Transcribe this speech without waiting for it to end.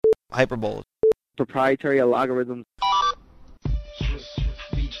hyperbole. Proprietary algorithms.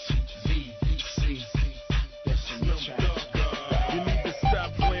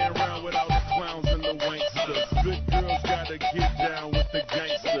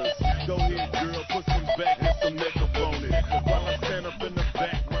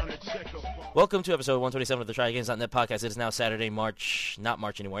 Welcome to episode 127 of the TryGames.net podcast. It is now Saturday, not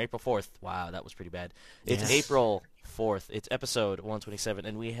March anymore, April 4th. Wow, that was pretty bad. It's April 4th. It's episode 127,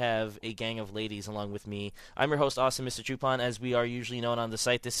 and we have a gang of ladies along with me. I'm your host, Austin, Mr. Chupon, as we are usually known on the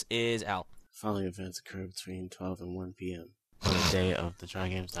site. This is Al. Following events occur between 12 and 1 p.m. on the day of the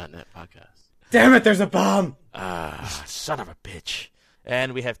TryGames.net podcast. Damn it, there's a bomb! Son of a bitch.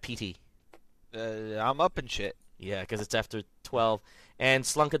 And we have PT. I'm up and shit. Yeah, because it's after 12. And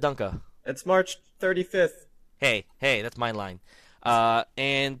Slunka Dunka. It's March 35th. Hey, that's my line.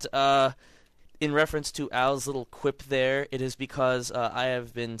 And in reference to Al's little quip there, it is because I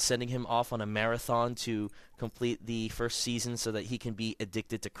have been sending him off on a marathon to complete the first season so that he can be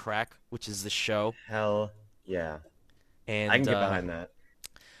addicted to crack, which is the show. Hell yeah. And I can get behind that.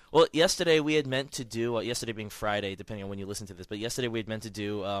 Well, yesterday we had meant to do, yesterday being Friday, depending on when you listen to this, but yesterday we had meant to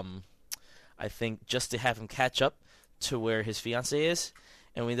do, I think, just to have him catch up to where his fiancée is.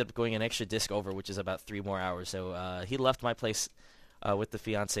 And we ended up going an extra disc over, which is about 3 more hours. So he left my place with the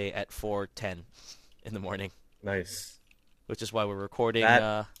fiancé at 4:10 in the morning. Nice. Which is why we're recording.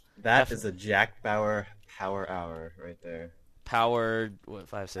 That is a Jack Bauer power hour right there. Power,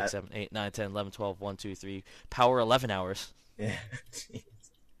 5, 6, 7, 8, 9, 10, 11, 12, 1, 2, 3. Power 11 hours. Yeah.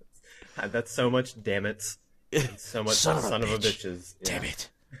 That's so much damn it. And so much son of a bitches. Yeah. Damn it.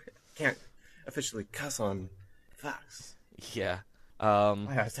 Can't officially cuss on Fox. Yeah.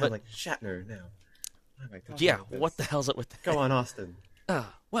 I sound like Shatner now. Yeah, what the hell's up with that? Go on, Austin.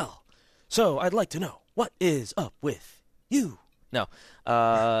 Well, so I'd like to know, what is up with you? No,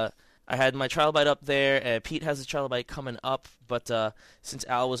 I had my Trilobite up there. Pete has a Trilobite coming up, but since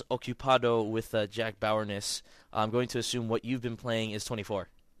Al was occupado with Jack Bauerness, I'm going to assume what you've been playing is 24.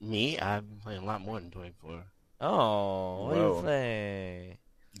 Me? I've been playing a lot more than 24. Oh, what do you play?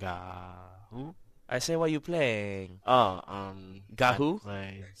 Who? I say, what you playing? I Gahoo?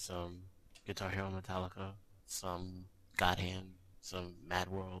 play some Guitar Hero Metallica, some God Hand, some Mad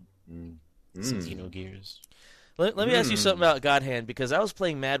World, some Xenogears. Let me ask you something about God Hand, because I was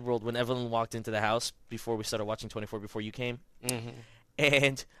playing Mad World when Evelyn walked into the house before we started watching 24, before you came. Mm-hmm.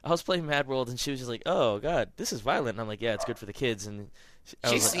 And I was playing Mad World, and she was just like, oh, God, this is violent. And I'm like, yeah, it's good for the kids. And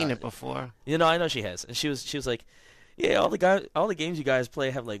She's seen it before. You know, I know she has. And she was like, yeah, all the games you guys play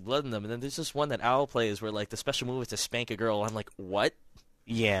have, like, blood in them. And then there's just one that Owl plays where, like, the special move is to spank a girl. I'm like, what?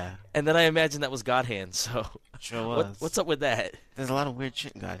 Yeah. And then I imagined that was God Hand, so... Sure was. What's up with that? There's a lot of weird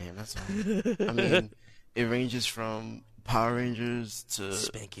shit in God Hand, that's all. I mean, it ranges from Power Rangers to...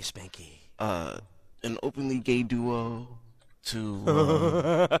 Spanky. An openly gay duo to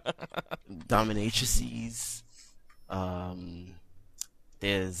dominatrices.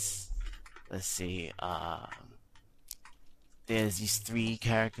 There's these 3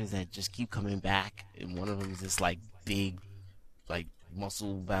 characters that just keep coming back, and one of them is this like big, like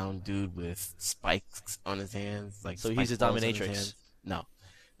muscle-bound dude with spikes on his hands. Like, so he's a dominatrix. No,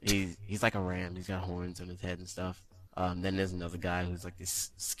 he's like a ram. He's got horns on his head and stuff. Then there's another guy who's like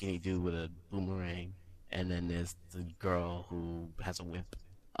this skinny dude with a boomerang, and then there's the girl who has a whip.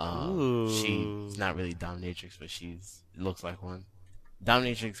 She's not really dominatrix, but it looks like one.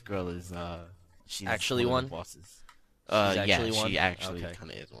 Dominatrix girl is she's actually one of the bosses. She actually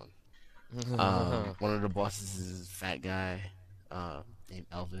kind of is one. One of the bosses is a fat guy named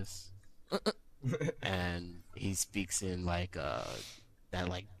Elvis, and he speaks in like that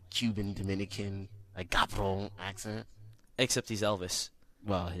like Cuban Dominican like Capron accent. Except he's Elvis.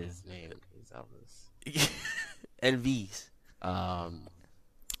 Well, his name is Elvis. Elvis.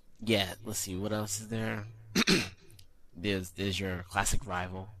 Yeah. Let's see what else is there. There's your classic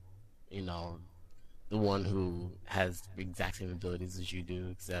rival, you know. The one who has the exact same abilities as you do,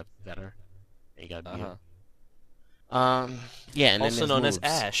 except better. And you gotta be yeah, and also then known moves.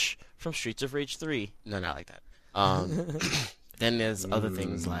 as Ash from Streets of Rage 3. No, not like that. Then there's other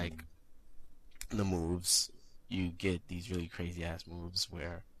things like the moves. You get these really crazy ass moves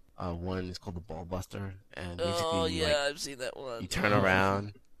where one is called the Ball Buster, and basically I've seen that one. You turn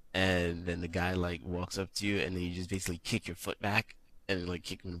around, and then the guy like walks up to you, and then you just basically kick your foot back. And like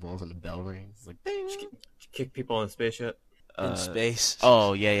kick him in the balls on the bell ring. It's like ding. Kick people in a spaceship. In space.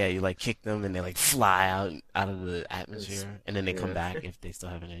 Oh yeah. You like kick them and they like fly out of the atmosphere, and then they come back if they still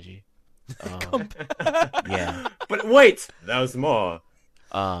have energy. Yeah. But wait, that was more.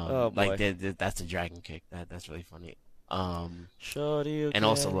 Oh, boy. Like that's a dragon kick. That's really funny. Shoryuken. And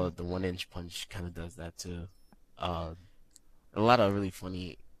also the 1-inch punch kind of does that too. A lot of really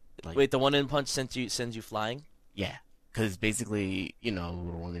funny, like, Wait, the 1-inch punch sends you flying? yeah, because basically, what a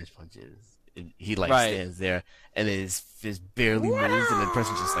 1-inch punch is. He like Right. stands there and his fist barely moves, and the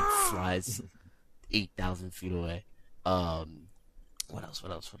person just like flies 8,000 feet away. What else?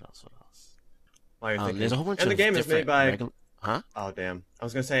 While you're thinking. There's a whole bunch and of the game is made by. Huh? Oh damn! I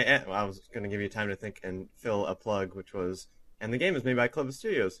was gonna say. I was gonna give you time to think and fill a plug, which was. And the game is made by Clover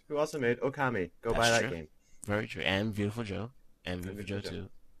Studios, who also made Okami. Go buy That's that true. game. Very true. And Beautiful Joe. And Beautiful Joe Beautiful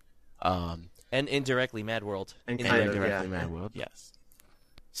too. And indirectly Mad World. And And kind of, indirectly yeah. Mad World, yes.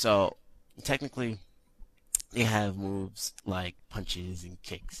 So technically, they have moves like punches and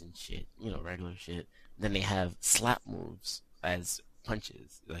kicks and shit, regular shit. Then they have slap moves as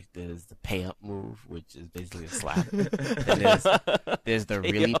punches. Like there's the pay up move, which is basically a slap. Then there's the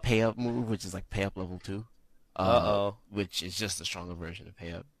really pay up move, which is like pay up level 2. Which is just a stronger version of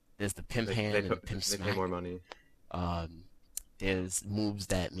pay up. There's the pimp hand and the pimp They smack. pay more money. There's moves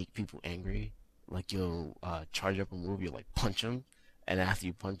that make people angry. Like you'll charge up a move, you'll like punch him, and after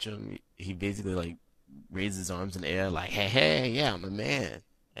you punch him, he basically like raises his arms in the air like, hey, yeah, I'm a man,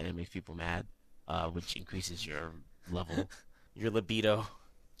 and it makes people mad, which increases your level. Your libido.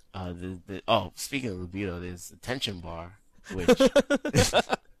 Speaking of libido, there's a tension bar, which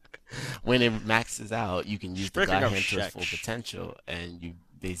when it maxes out, you can use the Speaking God of hand to its sex. full potential, and you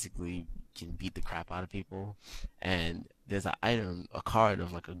basically can beat the crap out of people. And there's a card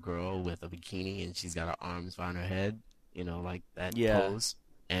of like a girl with a bikini, and she's got her arms behind her head, like that Yeah. pose.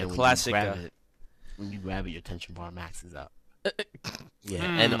 And when classic, you grab it, your tension bar maxes out. Yeah,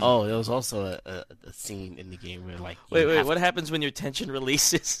 Hmm. and there was also a scene in the game where like you Wait, have what happens when your tension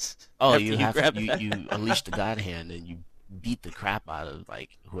releases? Oh, after you grab that? you unleash the God hand and you beat the crap out of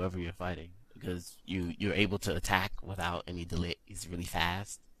like whoever you're fighting because you're able to attack without any delay. It's really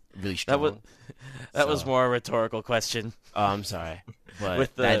fast, really strong. That was So- more a rhetorical question. Oh, I'm sorry, but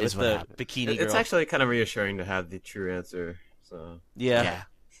with the that is with what the happened. bikini girl. It's actually kind of reassuring to have the true answer. So yeah.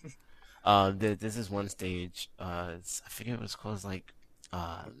 This is one stage. I forget what it's called. It's like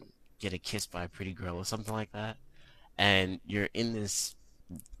get a kiss by a pretty girl or something like that. And you're in this,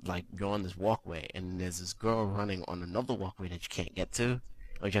 like, you're on this walkway, and there's this girl running on another walkway that you can't get to.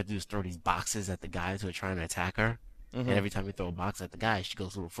 What you have to do is throw these boxes at the guys who are trying to attack her. Mhm. And every time you throw a box at the guy, she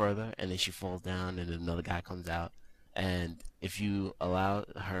goes a little further, and then she falls down, and another guy comes out. And if you allow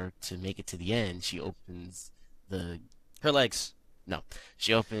her to make it to the end, she opens Her legs.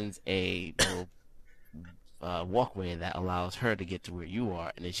 she opens a little walkway that allows her to get to where you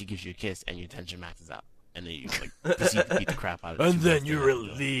are, and then she gives you a kiss, and your tension maxes out. And then you like proceed to beat the crap out of And the then two you guys that have to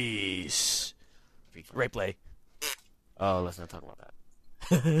do it. release. Pretty fun. Right play. Oh, let's not talk about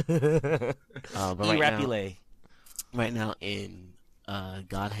that. But right now in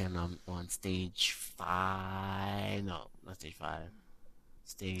God Hand, I'm on stage 5. No, not stage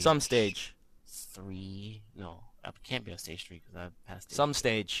 5. Some stage. 3. No, I can't be on stage 3 because I've passed stage. Some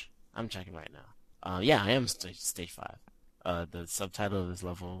stage. I'm checking right now. Yeah, I am stage 5. The subtitle of this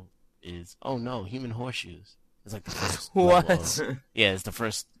level is Human Horseshoes. It's like the first What? level of- yeah, it's the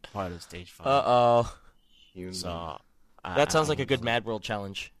first part of stage 5. Uh-oh. So That sounds like a I'm- good Mad World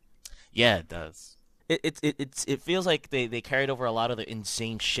challenge. Yeah, it does. It feels like they carried over a lot of the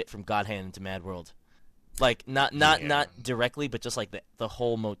insane shit from God Hand into Mad World. Like not Yeah. directly, but just like the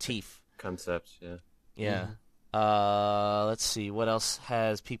whole motif. concept, yeah. Yeah. Let's see. What else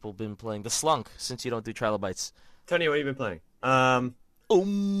has people been playing? The Slunk, since you don't do Trilobites. Tony, what have you been playing?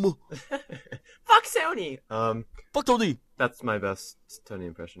 Fuck Sony. Fuck Tony. That's my best Tony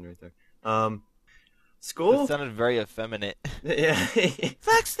impression right there. School. It sounded very effeminate. Yeah.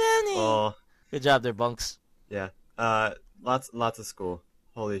 Fuck Tony. Oh, Good job there, Bunks. yeah. Lots of school.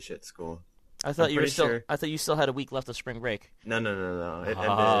 Holy shit, school. I thought I'm you were pretty still. sure- I thought you still had a week left of spring break. No.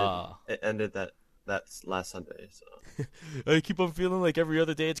 Ah. It ended that's last Sunday. So I keep on feeling like every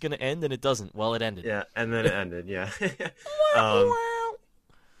other day it's gonna end, and it doesn't. Well, it ended. yeah, and then it ended. Yeah.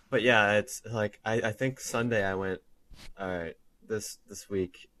 But yeah, it's like I think Sunday I went. All right, this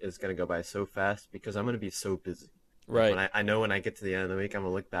week is gonna go by so fast because I'm gonna be so busy. Right. When I know when I get to the end of the week, I'm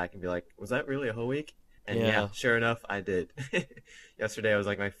gonna look back and be like, was that really a whole week? And yeah, Yeah. sure enough, I did. Yesterday was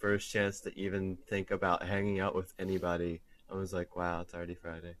like my first chance to even think about hanging out with anybody. I was like, wow, it's already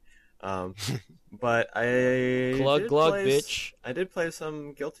Friday. But I Glug did glug, play bitch. I did play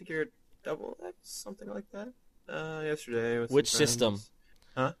some Guilty Gear Double X, something like that. Yesterday with some Which friends. system?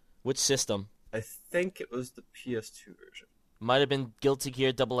 Huh? Which system? I think it was the PS2 version. Might have been Guilty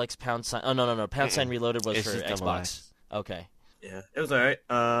Gear Double X pound sign. Oh no. Pound sign Reloaded was It's for just Double Xbox. X. Okay. Yeah, it was alright.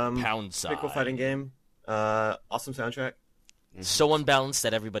 Pound sign. Pretty cool fighting game. Awesome soundtrack. So unbalanced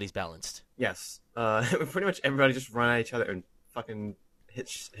that everybody's balanced. Yes. Pretty much everybody just run at each other and fucking hit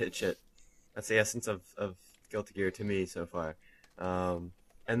shit. That's the essence of Guilty Gear to me so far.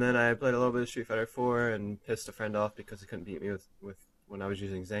 And then I played a little bit of Street Fighter 4 and pissed a friend off because he couldn't beat me with when I was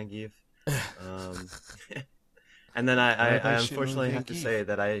using Zangief. And then I unfortunately have to say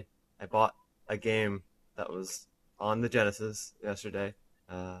that I bought a game that was on the Genesis yesterday.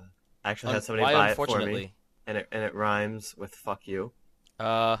 I actually had somebody Why buy it for unfortunately? me, and it rhymes with "fuck you."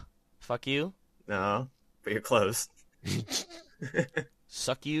 Fuck you. No, but you're close.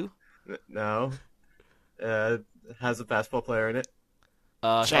 Suck you. No, has a basketball player in it.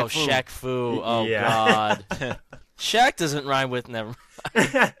 Shaq Fu. Shaq Fu. Oh Yeah. God. Shaq doesn't rhyme with never.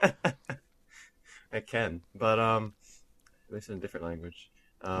 It can, but at least in a different language.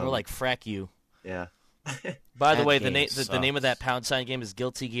 More like frack you. Yeah. By the That way, game the name of that sucks. # game is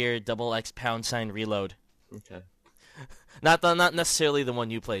Guilty Gear XX Reload. Okay. Not necessarily the one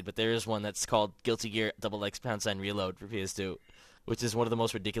you played, but there is one that's called Guilty Gear XX Reload for PS2, which is one of the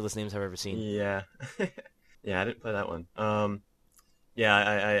most ridiculous names I've ever seen. Yeah. Yeah, I didn't play that one.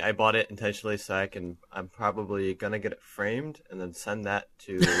 Yeah, I bought it intentionally so I'm probably gonna get it framed and then send that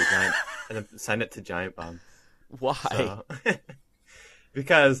to Giant Bomb. Why? So,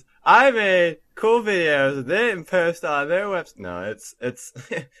 because I made cool videos and they didn't post on their website. No, it's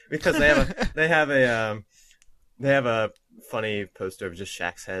because they have a funny poster of just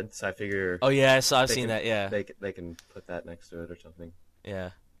Shaq's head. So I figure. Oh yeah, I've they seen can- that. Yeah, They can put that next to it or something.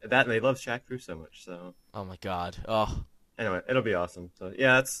 yeah. That and they love Shaq Fu so much. So Oh my God. Oh, anyway, it'll be awesome. So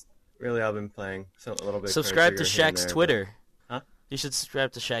yeah, that's really all I've been playing. So a little bit. of subscribe Chrono to Trigger here and Shaq's there, Twitter. Huh? You should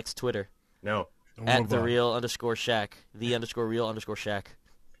subscribe to Shaq's Twitter but- No, at @the_real_Shaq, _real_Shaq.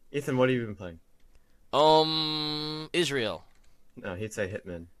 Ethan, what have you been playing? Israel. No, he'd say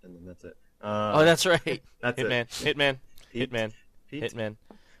Hitman, and then that's it. Oh, that's right. That's Hitman, it. Hitman, Pete? Hitman, Pete? Hitman.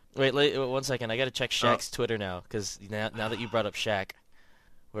 Wait, 1 second. I gotta check Shaq's Twitter now, because now that you brought up Shaq,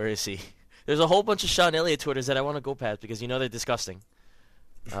 where is he? There's a whole bunch of Sean Elliott Twitters that I want to go past because they're disgusting.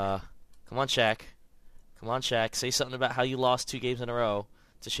 Come on, Shaq. Come on, Shaq. Say something about how you lost 2 games in a row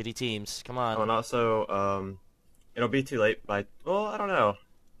to shitty teams. Come on. Oh, and also, it'll be too late by. Well, I don't know.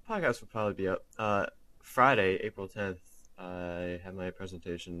 Podcast will probably be up. Friday, April 10th. I have my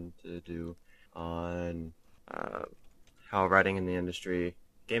presentation to do on how writing in the industry,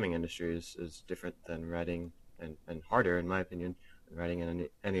 gaming industry, is different than writing and harder, in my opinion, than writing in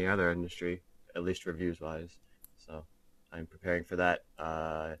any other industry, at least reviews-wise. So I'm preparing for that.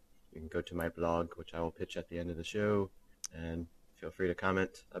 You can go to my blog, which I will pitch at the end of the show, and feel free to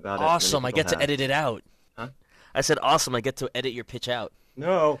comment about it. Awesome. Many I get people to edit it out. Huh? I said awesome. I get to edit your pitch out.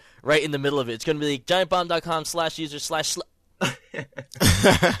 No. Right in the middle of it. It's going to be like giantbomb.com/user/.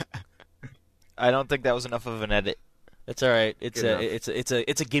 I don't think that was enough of an edit. That's all right. It's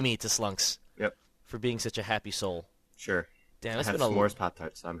Good a gimme to Slunks. Yep. For being such a happy soul. Sure. Damn, I it's have been a s'mores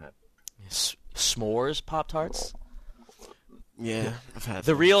Pop-Tarts, so I'm happy. S'mores Pop-Tarts? Yeah, I've had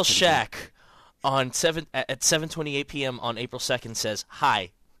The some. real Pretty good. Shaq on 7:28 p.m. on April 2nd says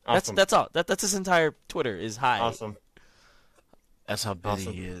hi. Awesome. That's all. That's his entire Twitter is hi. Awesome. That's how big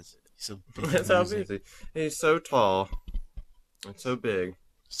Awesome. he is. He's so big. That's and how music. busy. He's so tall and so big.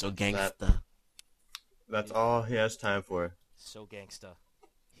 So gangsta. That's all he has time for. So gangsta.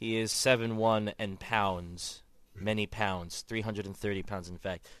 He is 7'1" and pounds. Many pounds. 330 pounds, in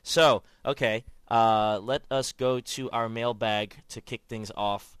fact. So, okay. Let us go to our mailbag to kick things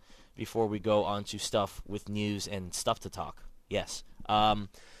off before we go on to stuff with news and stuff to talk. Yes.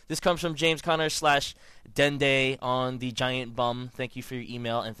 This comes from James Connor / Dende on the Giant Bum. Thank you for your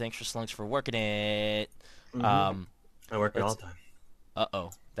email, and thanks for Slunks for working it. I work it all let's- the time.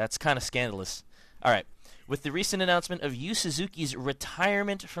 Uh-oh. That's kind of scandalous. All right. With the recent announcement of Yu Suzuki's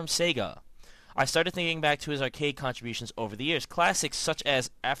retirement from Sega, I started thinking back to his arcade contributions over the years. Classics such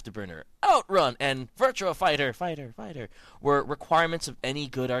as Afterburner, Outrun, and Virtua Fighter were requirements of any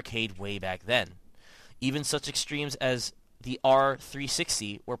good arcade way back then. Even such extremes as the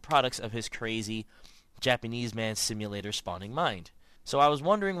R360 were products of his crazy Japanese man simulator spawning mind. So I was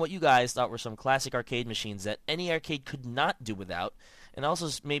wondering what you guys thought were some classic arcade machines that any arcade could not do without, and also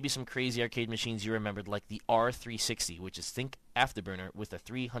maybe some crazy arcade machines you remembered, like the R360, which is think Afterburner with a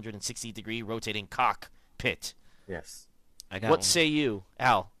 360-degree rotating cockpit. Yes. I got What one. say you,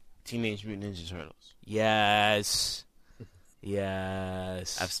 Al? Teenage Mutant Ninja Turtles. Yes.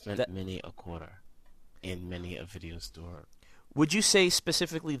 Yes. I've spent That- many a quarter in many a video store. would you say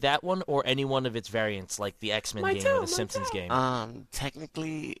specifically that one or any one of its variants, like the X-Men game or the Simpsons game?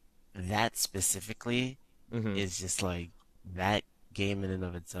 Technically, that specifically Mhm. is just like that game in and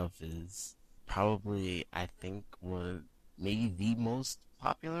of itself is probably, I think, maybe the most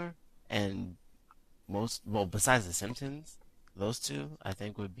popular and besides The Simpsons, those two, I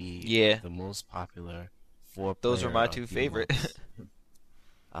think, would be Yeah. the most popular four. Those are my two favorite.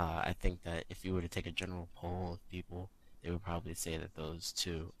 I think that if you were to take a general poll of people, they would probably say that those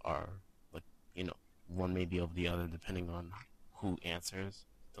two are, like, one may be over the other depending on who answers.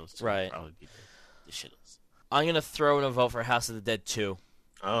 Those two Right. would probably be the shitters. I'm gonna throw in a vote for House of the Dead 2.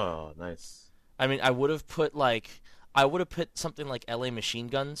 Oh, nice. I mean, I would have put something like L.A. Machine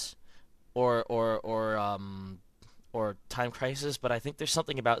Guns, or Time Crisis, but I think there's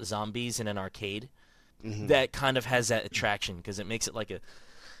something about zombies in an arcade that kind of has that attraction because it makes it like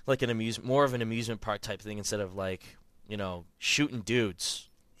more of an amusement park type thing instead of like shooting dudes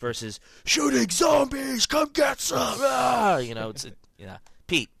versus shooting zombies. Come get some.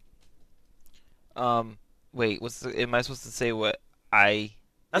 Pete. Wait, am I supposed to say what I?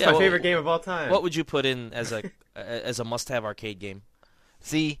 That's my favorite game of all time. What would you put in as a must-have arcade game?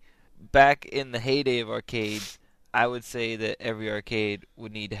 See, back in the heyday of arcades, I would say that every arcade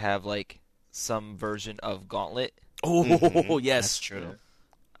would need to have like some version of Gauntlet. Oh, yes, that's true.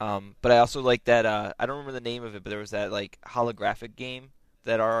 But I also like that. I don't remember the name of it, but there was that like holographic game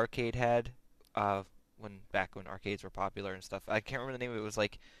that our arcade had. Back when arcades were popular and stuff. I can't remember the name of it. It was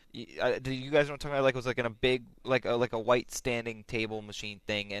like, do you guys know what I'm talking about? Like, it was like in a big, like a white standing table machine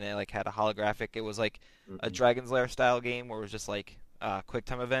thing, and it like had a holographic. It was like a Dragon's Lair style game where it was just like quick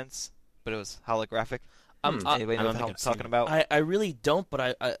time events, but it was holographic. Anybody know what I'm talking about? I really don't,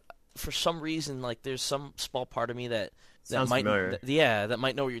 but I for some reason like there's some small part of me that might familiar. That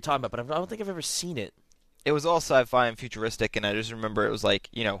might know what you're talking about, but I don't think I've ever seen it. It was all sci-fi and futuristic, and I just remember it was like,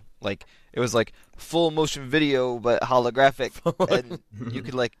 it was like full motion video but holographic, and you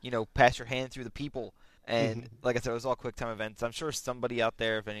could like, pass your hand through the people, and like I said, it was all quick time events. I'm sure somebody out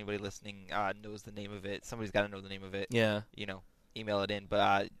there, if anybody listening knows the name of it, somebody's got to know the name of it. Yeah. Email it in.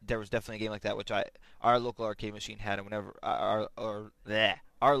 But there was definitely a game like that which our local arcade machine had, and whenever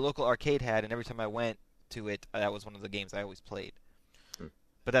our local arcade had, and every time I went to it, that was one of the games I always played.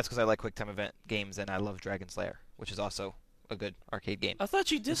 But that's because I like QuickTime event games, and I love Dragon's Lair, which is also a good arcade game. I thought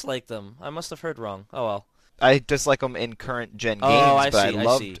you disliked them. I must have heard wrong. Oh well. I dislike them in current gen games, I but see, I I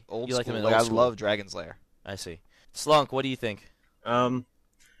loved see. old You like school. them in Like, old I school. love Dragon's Lair. I see. Slunk, what do you think? I'll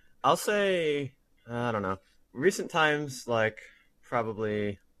say, I don't know. Recent times, like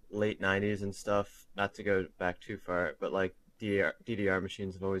probably late 90s and stuff, not to go back too far, but like DDR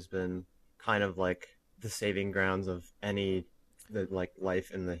machines have always been kind of like the saving grounds of the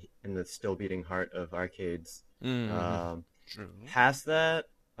life in the still beating heart of arcades. True. Past that,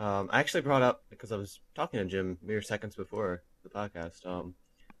 I actually brought up, because I was talking to Jim mere seconds before the podcast,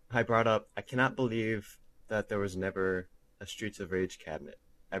 I brought up, I cannot believe that there was never a Streets of Rage cabinet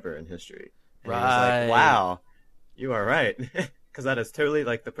ever in history. And he was Right. like, wow, you are right. Because that is totally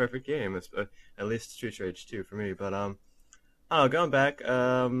like the perfect game, at least Streets of Rage 2 for me. But, I don't know, going back,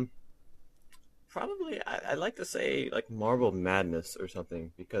 probably I'd like to say like Marble Madness or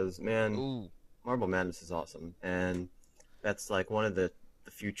something, because, man, Ooh. Marble Madness is awesome. And that's like one of the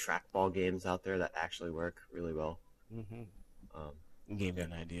few trackball games out there that actually work really well. Gave you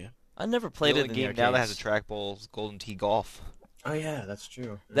an idea. I never The played only it in game the now that has a arcades. trackball is Golden Tee Golf. Oh yeah, that's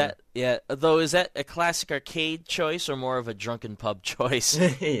true. Though, is that a classic arcade choice or more of a drunken pub choice?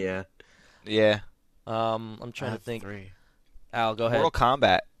 Yeah. Yeah. I'm I trying to have think. 3. Al, go ahead. Mortal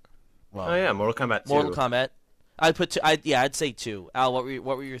Kombat. Well, Oh yeah, Mortal Kombat 2. Mortal Kombat. I'd put I'd say 2. Al, what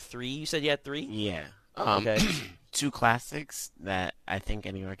were your 3? You said you had 3? yeah. Okay. 2 classics that I think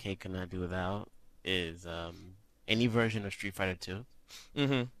any arcade cannot do without is any version of Street Fighter 2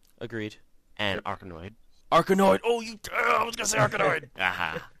 Mm-hmm. Agreed. and Arkanoid. Arkanoid. Oh, I was gonna say Arkanoid.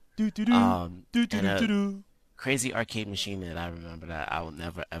 Aha. And a crazy arcade machine that I remember that I will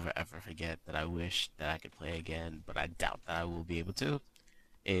never, ever, ever forget, that I wish that I could play again, but I doubt that I will be able to,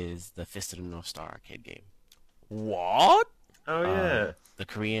 is the Fist of the North Star arcade game. What? Oh yeah. The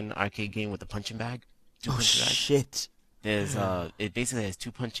Korean arcade game with the punching bag. 2 Oh punching bags. shit. There's it basically has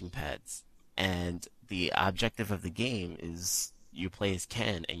 2 punching pads, and the objective of the game is you play as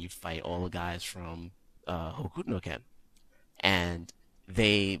Ken and you fight all the guys from Hokuto no Ken, and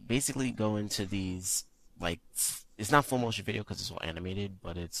they basically go into these, like, it's not full motion video because it's all animated,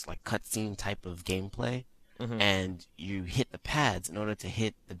 but it's like cutscene type of gameplay, and you hit the pads in order to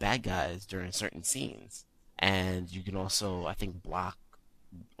hit the bad guys during certain scenes, and you can also, I think, block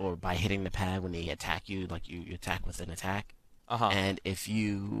or by hitting the pad when they attack you, like you attack with an attack. Uh-huh. And if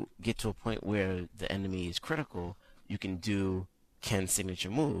you get to a point where the enemy is critical, you can do Ken's signature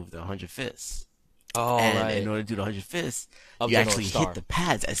move, the 100 Fists. Oh, and right. in order to do the 100 fists, Of you the actually North Star. hit the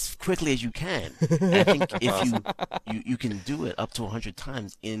pads as quickly as you can. And I think if you can do it up to 100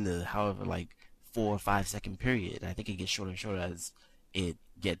 times in the however like 4 or 5 second period. I think it gets shorter and shorter as you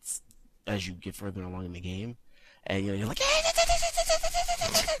get further along in the game, and you're like,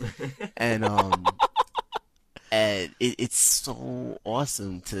 and and it's so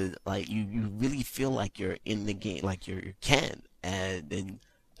awesome to like you really feel like you're in the game, like you're Ken, and then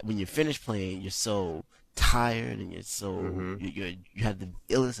when you're finished playing, you're so tired and you're so you have the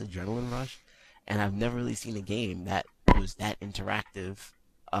illest adrenaline rush, and I've never really seen a game that was that interactive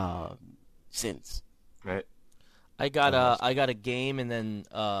since. Right. I got a game, and then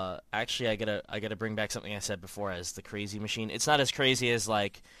actually I gotta bring back something I said before as the crazy machine. It's not as crazy as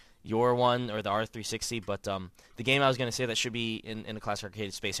like your one or the R360, but the game I was gonna say that should be in the classic arcade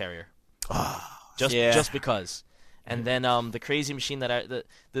is Space Harrier. Just because. And then the crazy machine that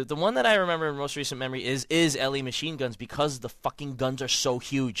the one that I remember in most recent memory is LE Machine Guns, because the fucking guns are so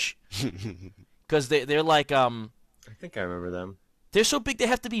huge. Because they're like I think I remember them. they're so big they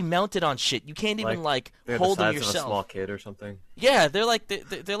have to be mounted on shit. You can't even like They're hold the them size of a yourself. small kid or something. Yeah, they're like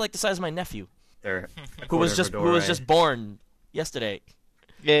the size of my nephew, They're who was just born yesterday.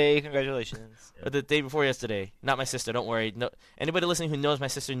 Yay! Congratulations. Or the day before yesterday. Not my sister. Don't worry. No, anybody listening who knows my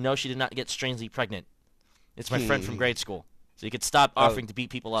sister knows she did not get strangely pregnant. It's my friend from grade school. So you could stop offering to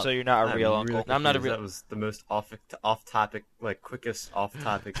beat people up. So you're not a real uncle. I'm not a confused. real- That was the most off-topic, like quickest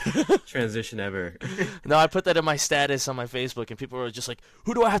off-topic transition ever. No, I put that in my status on my Facebook, and people were just like,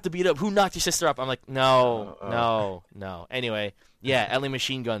 "Who do I have to beat up? Who knocked your sister up?" I'm like, No. Anyway, yeah, LA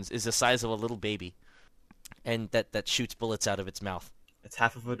Machine Guns is the size of a little baby, and that shoots bullets out of its mouth. It's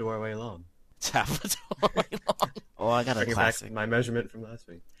half of a doorway long. It's half a doorway long. Oh, I got a Bringing back classic. my measurement from last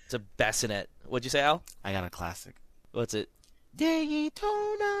week. It's a bassinet. What'd you say, Al? I got a classic. What's it? Daytona.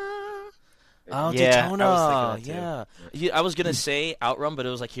 Oh, Yeah, Daytona. I was thinking Yeah. that Yeah, I was gonna say Outrun, but it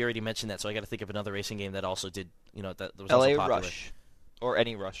was like he already mentioned that, so I got to think of another racing game that also did, that was also LA popular. Rush, or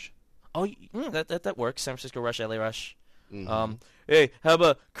any Rush. Oh, that works. San Francisco Rush, LA Rush. Mhm. Hey, how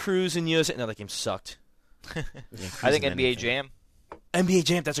about Cruise in USA? No, that game sucked. Yeah, I think cruising NBA anything. Jam. NBA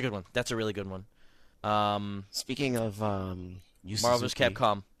Jam, that's a good one. That's a really good one. Speaking of Yu Marvel vs. Suzuki-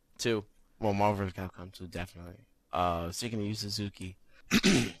 Capcom 2. Well, Marvel vs. Capcom 2, definitely. Speaking of Yu Suzuki,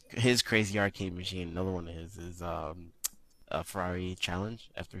 his crazy arcade machine, another one of his is a Ferrari Challenge,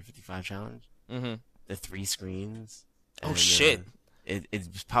 F355 Challenge. Mm-hmm. The 3 screens. Oh, And, shit.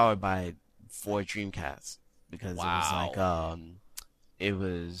 It's powered by 4 Dreamcasts, because Wow. it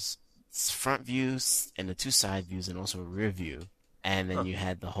was front views and the 2 side views and also a rear view, and then you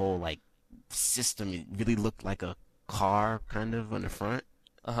had the whole like system. It really looked like a car kind of on the front,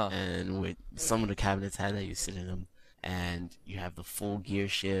 Uh-huh. and with some of the cabinets had that, you sit in them, and you have the full gear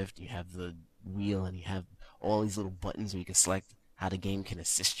shift, you have the wheel, and you have all these little buttons where you can select how the game can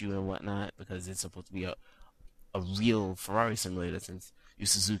assist you and whatnot, because it's supposed to be a real Ferrari simulator, since Yu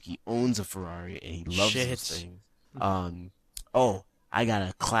Suzuki owns a Ferrari and he loves Shit. those things. I got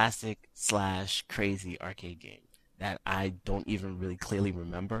a classic / crazy arcade game that I don't even really clearly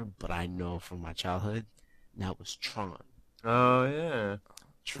remember, but I know from my childhood. And that was Tron. Oh yeah.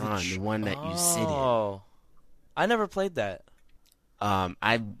 Tron, the one that you sit in. Oh. I never played that.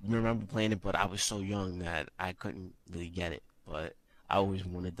 I remember playing it, but I was so young that I couldn't really get it. But I always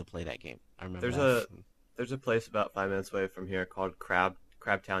wanted to play that game. I remember There's a place about 5 minutes away from here called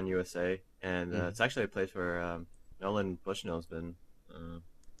Crabtown, USA, and it's actually a place where Nolan Bushnell's been,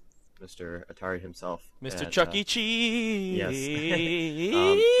 Mr. Atari himself. Mr. And, Chuck E. Cheese. yes.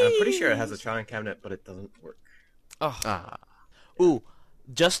 And I'm pretty sure it has a Tron cabinet, but it doesn't work. Ah, Ooh,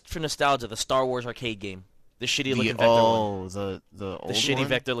 just for nostalgia, the Star Wars arcade game. The shitty looking Vector one. oh, the old The shitty one?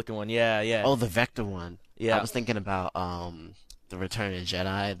 Vector looking one. Yeah, yeah. Oh, the Vector one. Yeah. I was thinking about the Return of the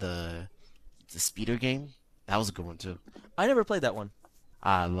Jedi, the speeder game. That was a good one too. I never played that one.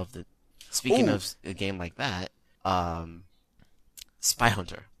 I loved it. Speaking Ooh. of a game like that, Spy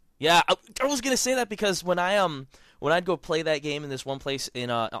Hunter. Yeah, I was gonna say that because when I'd go play that game in this one place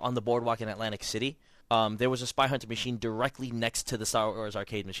on the boardwalk in Atlantic City, there was a Spy Hunter machine directly next to the Star Wars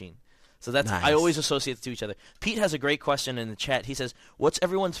arcade machine. So that's I Nice. always associate the two each other. Pete has a great question in the chat. He says, "What's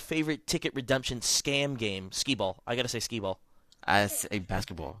everyone's favorite ticket redemption scam game?" Skee-ball. I gotta say Skee-ball. I say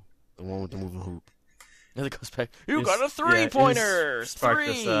basketball, the one with the moving hoop. And it goes back. You It got a was- yeah, it 3-pointer. was- sparked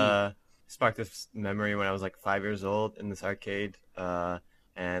Three. This, sparked this memory when I was like 5 years old in this arcade,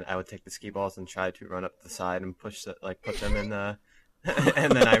 and I would take the skee balls and try to run up the side and put them in the.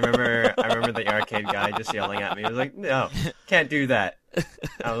 And then I remember the arcade guy just yelling at me. He was like, "No, can't do that."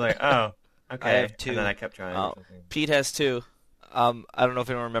 I was like, "Oh, okay." I have two. And then I kept trying. Oh. Pete has 2. I don't know if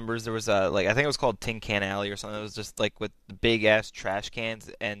anyone remembers. There was like I think it was called Tin Can Alley or something. It was just like with the big ass trash cans,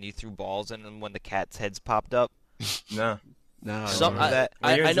 and you threw balls in them when the cats' heads popped up. No. No, Some, remember that?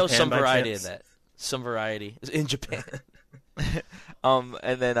 When you're I in know Japan some by variety chance? of that. Some variety in Japan. And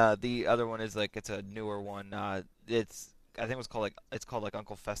then the other one is like it's a newer one. I think it's called like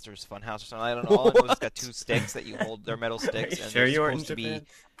Uncle Fester's Funhouse or something. I don't know. All I know is it's got two sticks that you hold. They're metal sticks, you and sure they're you weren't in supposed to be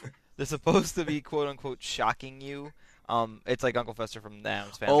Japan? they're supposed to be quote unquote shocking you. It's like Uncle Fester from the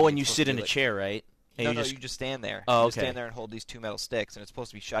Addams Family. Oh, and you It's supposed sit to in be a like, chair, right? And No, you just stand there. Oh, You just okay. stand there and hold these two metal sticks, and it's supposed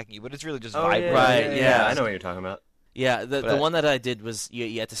to be shocking you, but it's really just Oh, vibrating. Right, yeah. I know what you're talking about. Yeah, the But- one that I did was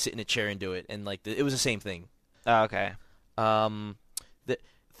you had to sit in a chair and do it, and like it was the same thing. Oh, okay.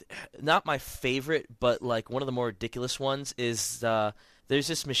 Not my favorite, but like one of the more ridiculous ones is there's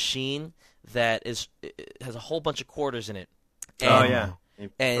this machine that it has a whole bunch of quarters in it. Oh And- yeah. You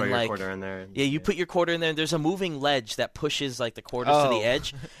and, throw your like, quarter in there. And, Yeah, you put your quarter in there, and there's a moving ledge that pushes like the quarters to Oh. the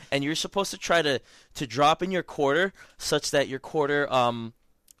edge, and you're supposed to try to drop in your quarter such that your quarter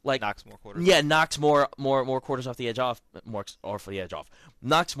like Knocks more quarters. yeah knocks more quarters off the edge off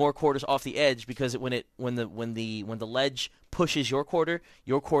knocks more quarters off the edge because when the ledge pushes your quarter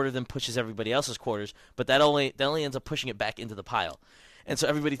then pushes everybody else's quarters, but that only ends up pushing it back into the pile. And so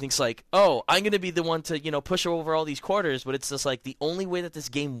everybody thinks like, oh, I'm going to be the one to, push over all these quarters, but it's just like the only way that this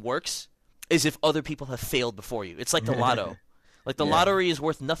game works is if other people have failed before you. It's like the lotto. Like the Yeah. lottery is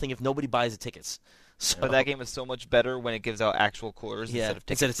worth nothing if nobody buys the tickets. So, But that game is so much better when it gives out actual quarters yeah,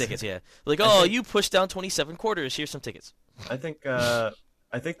 instead of tickets. yeah. Like, oh, you pushed down 27 quarters, here's some tickets. I think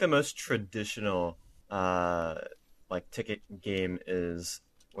the most traditional like ticket game is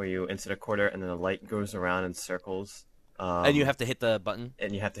where you insert a quarter and then the light goes around in circles. And you have to hit the button.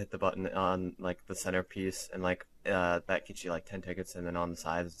 and you have to hit the button on like the centerpiece, and like that gets you like 10 tickets, and then on the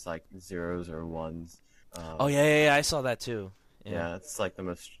sides it's like zeros or ones. Oh, yeah, I saw that too. Yeah, it's like the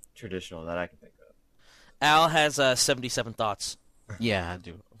most traditional that I can think of. Al has 77 thoughts. Yeah, I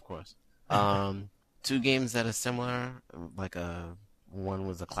do, of course. Two games that are similar, like one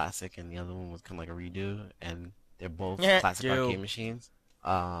was a classic and the other one was kind of like a redo, and they're both Yeah, classic do. arcade machines.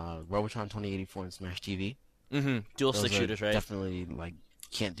 Robotron 2084 and Smash TV. Mm-hmm. Dual Those stick are shooters, right? Definitely like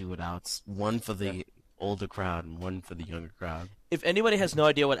can't do without. One for the older crowd and one for the younger crowd. If anybody has no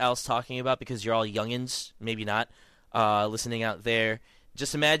idea what Al's talking about because you're all youngins, maybe not, listening out there,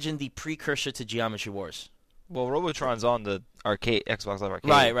 just imagine the precursor to Geometry Wars. Well, Robotron's on the arcade Xbox Live Arcade.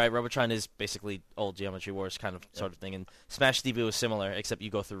 Right. Robotron is basically old Geometry Wars kind of sort of thing, and Smash TV was similar, except you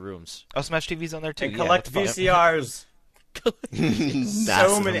go through rooms. Oh, Smash TV's on there too. And yeah, collect what the fuck? VCRs.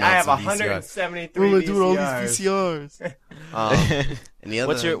 So many. I have 173 VCRs. And the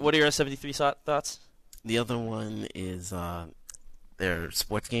other, What are your 73 thoughts? the other one is they're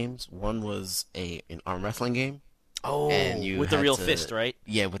sports games. One was an arm wrestling game. Oh, And you with the had real to- fist, right?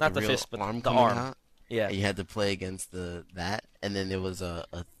 Yeah, with Not the the real fist, but arm the coming arm. out. Yeah. And you had to play against that, and then there was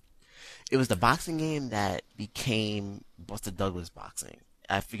it was the boxing game that became Buster Douglas boxing.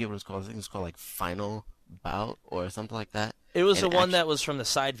 I forget what it's called. I think it's called like Final Bout or something like that. It was And the one that was from the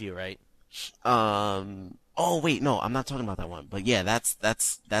side view, right? Oh wait, no, I'm not talking about that one. But yeah, that's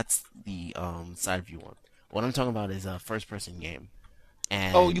the side view one. What I'm talking about is a first person game.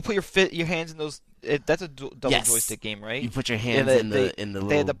 And Oh, you put your hands in those. That's a double Yes. joystick game, right? you put your hands Yeah, in the They had the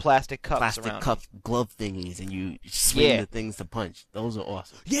little plastic cups plastic around. cup glove thingies, and you swing Yeah. the things to punch. Those are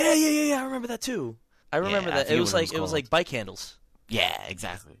awesome. Yeah. I remember that too. I remember I that. forget It was what it was like bike handles. Yeah,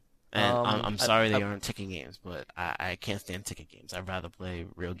 exactly. And I'm I- sorry they I- aren't ticket games, but I can't stand ticket games. I'd rather play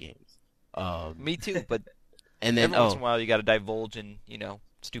real games. Me too, but And then every once in a while you got to divulge in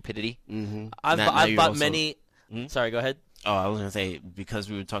stupidity. I've bought many. Hmm? Sorry, go ahead. Oh, I was gonna say, because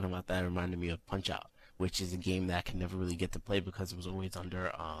we were talking about that, it reminded me of Punch Out, which is a game that I could never really get to play because it was always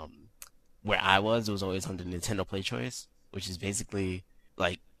under where I was. It was always under Nintendo Play Choice, which is basically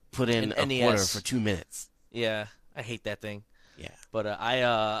like put in An a quarter NES. for 2 minutes. Yeah, I hate that thing. Yeah. But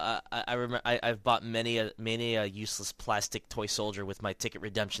I remember I've bought many a useless plastic toy soldier with my ticket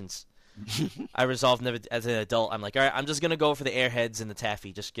redemptions. I resolved never as an adult. I'm like, all right, I'm just gonna go for the Airheads and the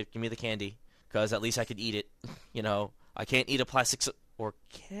taffy. Just give me the candy, because at least I could eat it. I can't eat a plastic, or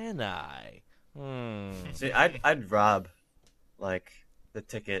can I? See, I'd rob like the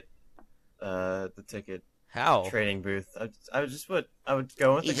ticket How? trading booth. I would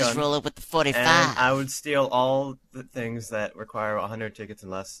go with the gun. up with the 45. And I would steal all the things that require 100 tickets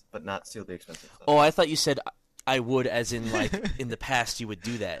and less, but not steal the expensive stuff. Oh, I thought you said I would, as in like in the past you would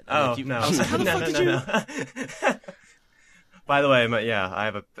do that. Oh, Like, no. I was like, how the no, fuck no, did no, no. By the way, I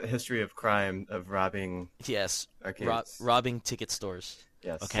have a history of crime of robbing Yes, arcades. robbing ticket stores.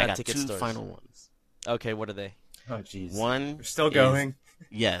 Yes. Okay, I not got ticket two stores. final ones. Okay, what are they? Oh, jeez. One We're still is- going.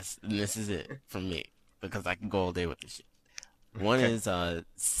 Yes, and this is it from me because I can go all day with this shit. One Okay. is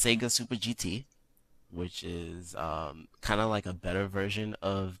Sega Super GT, which is kind of like a better version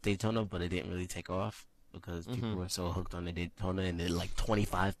of Daytona, but it didn't really take off because people were so hooked on the Daytona and the like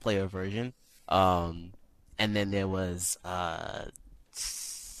 25-player version. And then there was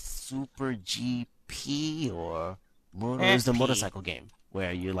Super GP or it was the motorcycle game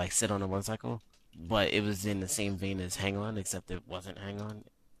where you like sit on a motorcycle, but it was in the same vein as Hang On, except it wasn't Hang On.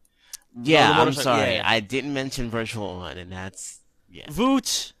 Yeah, the I'm motorcycle- sorry, yeah. I didn't mention Virtual On, and that's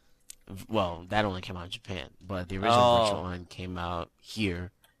Voot. well, that only came out in Japan, but the original Oh. Virtual On came out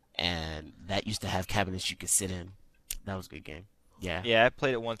here, and that used to have cabinets you could sit in. That was a good game. Yeah. Yeah, I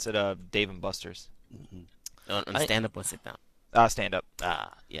played it once at Dave and Buster's. On I- stand up or sit down? Stand up.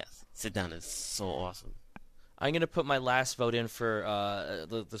 Yes. Sit down is so awesome. I'm gonna put my last vote in for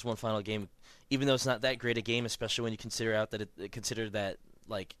this one final game, even though it's not that great a game, especially when you consider that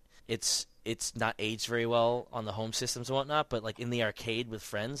like it's not aged very well on the home systems and whatnot. But like in the arcade with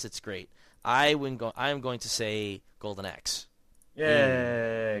friends, it's great. I am going to say Golden Axe.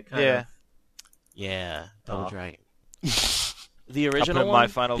 Yay! Kind Yeah. of. Yeah, Double Aw. Dragon. The I'll original put one, my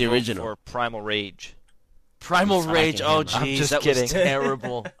final The vote original. for Primal Rage. Primal Sonic Rage. and Oh Hammer. I'm jeez, just that kidding. was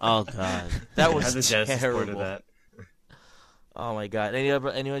terrible. Oh god. That I was had the Genesis board of terrible. that. Oh my god. Any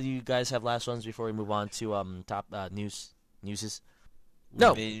of you guys have last ones before we move on to top newses?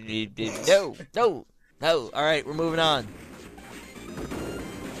 No. No. No. No. All right, we're moving on.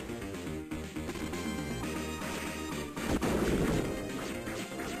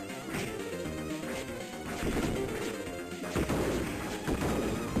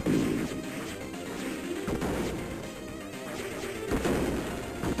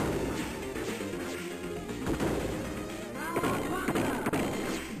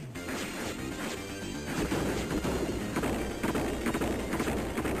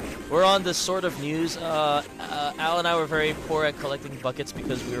 We're on the sort of news. Al and I were very poor at collecting buckets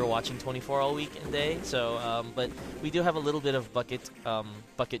because we were watching 24 all week and day. So, but we do have a little bit of bucket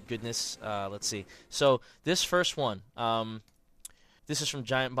goodness. Let's see. So this first one, this is from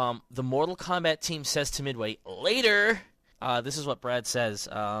Giant Bomb. The Mortal Kombat team says to Midway later. This is what Brad says.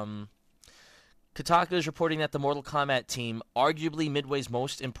 Kotaku is reporting that the Mortal Kombat team, arguably Midway's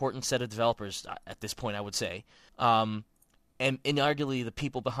most important set of developers at this point, I would say. And inarguably the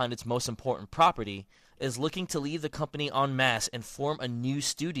people behind its most important property, is looking to leave the company en masse and form a new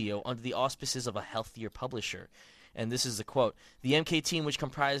studio under the auspices of a healthier publisher. And this is the quote. The MK team, which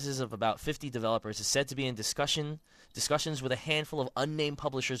comprises of about 50 developers, is said to be in discussions with a handful of unnamed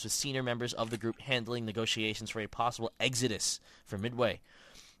publishers, with senior members of the group handling negotiations for a possible exodus from Midway.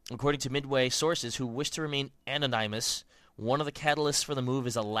 According to Midway sources who wish to remain anonymous, one of the catalysts for the move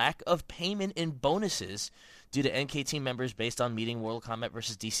is a lack of payment in bonuses due to MK team members based on meeting Mortal Kombat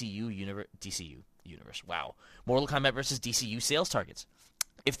vs. DCU Universe. Wow. Mortal Kombat vs. DCU sales targets.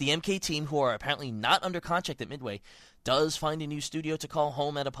 If the MK team, who are apparently not under contract at Midway, does find a new studio to call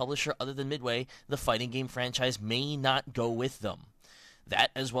home at a publisher other than Midway, the fighting game franchise may not go with them.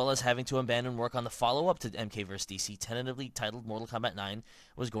 That, as well as having to abandon work on the follow-up to MK vs. DC, tentatively titled Mortal Kombat 9,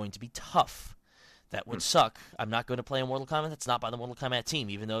 was going to be tough. That would suck. I'm not going to play a Mortal Kombat that's not by the Mortal Kombat team,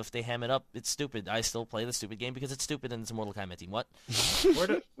 even though if they ham it up, it's stupid. I still play the stupid game because it's stupid and it's a Mortal Kombat team. What?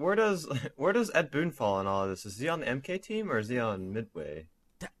 Where does Ed Boon fall in all of this? Is he on the MK team or is he on Midway?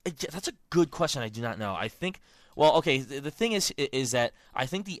 That's a good question. I do not know. I think. Well, okay. The thing is that I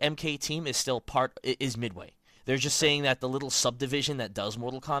think the MK team is still is Midway. They're just saying that the little subdivision that does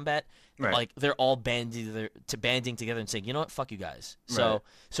Mortal Kombat, Right. like they're all banding together and saying, you know what, fuck you guys. So Right.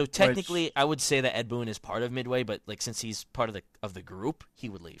 so technically, I would say that Ed Boon is part of Midway, but like since he's part of the group, he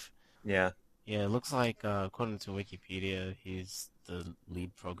would leave. Yeah. Yeah, it looks like according to Wikipedia, he's the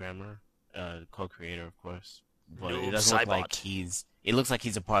lead programmer, co-creator, of course. But Noob it doesn't look like Saibot. It looks like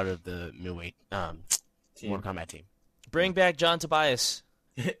he's a part of the Midway Team. Mortal Kombat team. Bring back John Tobias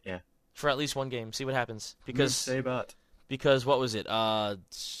Yeah. for at least one game. See what happens. Saibot. Because what was it? What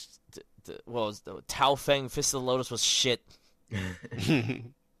was the Tao Feng Fist of the Lotus was shit.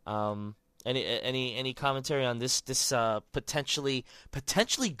 Any commentary on this potentially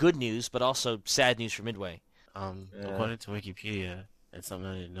good news, but also sad news for Midway? According to Wikipedia, that's something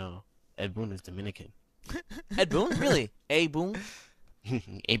I didn't know. Ed Boon is Dominican. Ed Boon, really? A Boon,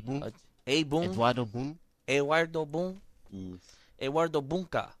 Ed Boon, A Boon, Eduardo Boon. Eduardo Boon, Yes. Eduardo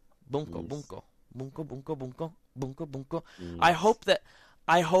Bunka, Bunko, Yes. Bunko, Bunko, Bunko, Bunko, Bunko, Bunko. Yes. I hope that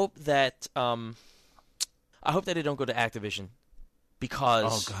they don't go to Activision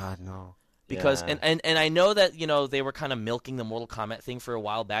because Oh God, no. Because Yeah. and I know that they were kind of milking the Mortal Kombat thing for a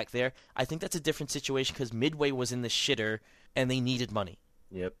while back there. I think that's a different situation because Midway was in the shitter and they needed money,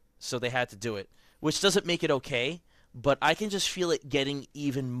 Yep. so they had to do it, which doesn't make it okay. But I can just feel it getting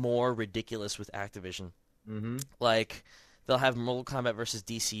even more ridiculous with Activision. Mm-hmm. Like, they'll have Mortal Kombat versus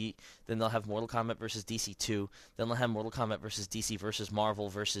DC, then they'll have Mortal Kombat versus DC 2, then they'll have Mortal Kombat versus DC versus Marvel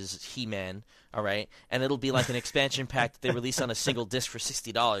versus He-Man, all right? And it'll be like an expansion pack that they release on a single disc for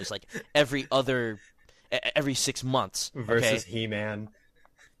 $60, like every 6 months. Versus Okay? He-Man.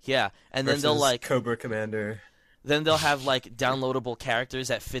 Yeah, and then Versus they'll like Cobra Commander. then they'll have like downloadable characters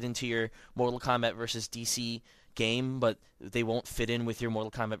that fit into your Mortal Kombat versus DC game, but they won't fit in with your Mortal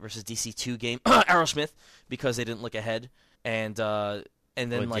Kombat versus DC 2 game, Aerosmith, because they didn't look ahead. And then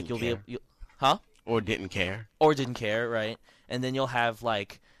Or like didn't you'll care. be huh? Or didn't care. Or didn't care, right? And then you'll have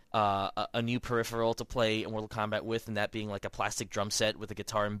like a new peripheral to play Mortal Kombat with, and that being like a plastic drum set with a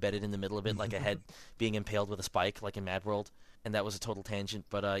guitar embedded in the middle of it, like a head being impaled with a spike, like in Mad World. And that was a total tangent,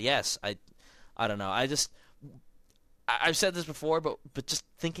 but yes, I don't know. I've said this before, but just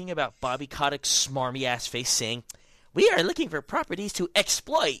thinking about Bobby Kotick's smarmy ass face saying, "We are looking for properties to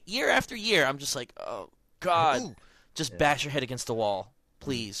exploit year after year," I'm just like, oh God, Ooh. just bash your head against the wall,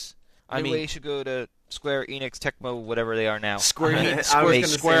 please. I Midway mean, should go to Square Enix, Tecmo, whatever they are now. Square I was Square, gonna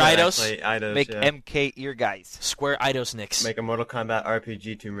Square say that, Eidos, actually. Eidos, Make yeah. MK ear guys. Square Eidos Nix. Make a Mortal Kombat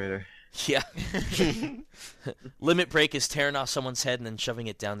RPG Tomb Raider. Yeah. Limit Break is tearing off someone's head and then shoving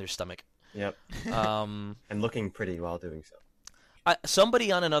it down their stomach. Yep. Um, And looking pretty while doing so.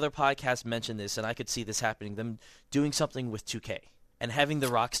 somebody on another podcast mentioned this, and I could see this happening. Them doing something with 2K and having the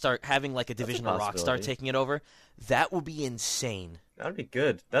Rockstar, having like a division of Rockstar possibility. taking it over. That would be insane. That'd be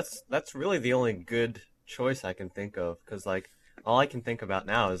good. That's really the only good choice I can think of, because like all I can think about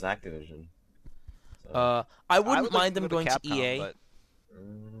now is Activision. So, I I wouldn't would like mind to them go going to Capcom, EA. but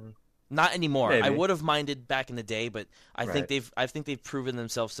Not anymore. I Maybe. would have minded back in the day, but I think Right. they've proven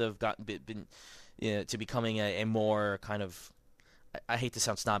themselves to have been to becoming a more kind of, I hate to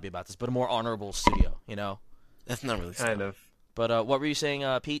sound snobby about this, but a more honorable studio, That's not really kind of. But what were you saying,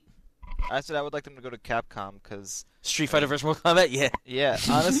 Pete? I said I would like them to go to Capcom because, Street Fighter vs. Mortal Kombat? Yeah. yeah,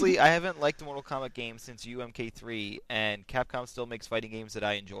 honestly, I haven't liked the Mortal Kombat game since UMK3, and Capcom still makes fighting games that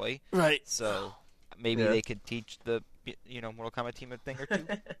I enjoy. Right. So maybe Yeah. they could teach the Mortal Kombat team a thing or two.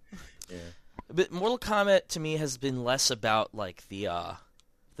 Yeah. But Mortal Kombat to me has been less about like the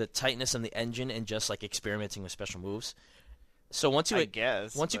tightness of the engine and just like experimenting with special moves. So once you I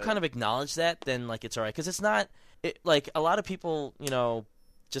guess. once you but- kind of acknowledge that, then like it's alright because it's not like a lot of people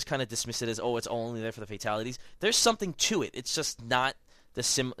just kind of dismiss it as, oh, it's only there for the fatalities. There's something to it. It's just not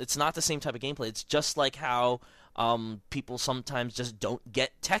it's not the same type of gameplay. It's just like how people sometimes just don't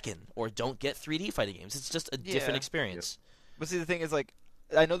get Tekken or don't get 3D fighting games. It's just a different Yeah. experience. But see, the thing is, like,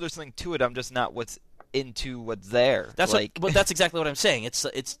 I know there's something to it. I'm just not what's into what's there. That's like, but that's exactly what I'm saying. It's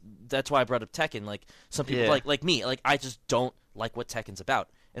that's why I brought up Tekken. Like some people Yeah. like me, like I just don't like what Tekken's about.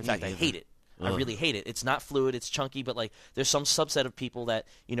 In Me fact, I either. hate it. I Ugh. really hate it. It's not fluid. It's chunky, but like there's some subset of people that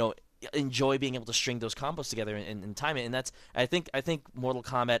enjoy being able to string those combos together and time it. And that's I think Mortal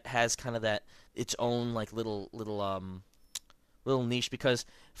Kombat has kind of that its own like little niche because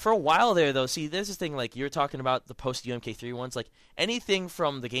for a while there though, see, there's this thing like you're talking about the post UMK3 ones, like anything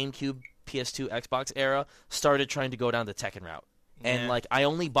from the GameCube, PS2, Xbox era started trying to go down the Tekken route. And Yeah. like I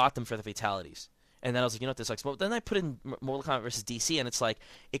only bought them for the fatalities. And then I was like, this sucks. But then I put in Mortal Kombat versus DC, and it's like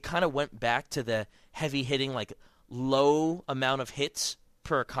it kind of went back to the heavy hitting, like low amount of hits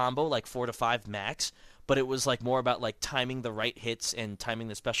per combo, like 4 to 5 max. But it was like more about like timing the right hits and timing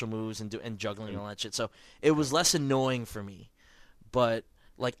the special moves and juggling and all that shit. So it was less annoying for me. But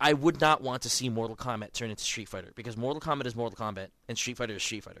like I would not want to see Mortal Kombat turn into Street Fighter because Mortal Kombat is Mortal Kombat and Street Fighter is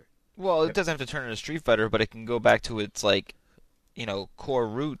Street Fighter. well, it doesn't have to turn into Street Fighter, but it can go back to its like, core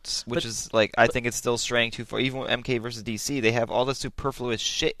roots, which But- is like I think it's still straying too far. Even with MK versus DC, they have all this superfluous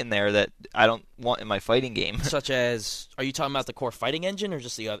shit in there that I don't want in my fighting game. Such as, are you talking about the core fighting engine or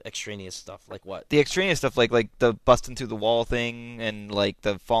just the extraneous stuff? Like what? The extraneous stuff, like the busting through the wall thing and like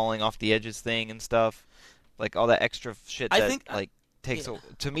the falling off the edges thing and stuff, like all that extra shit I that think- like takes yeah.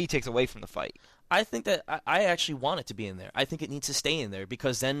 to me takes away from the fight. I think that I actually want it to be in there. I think it needs to stay in there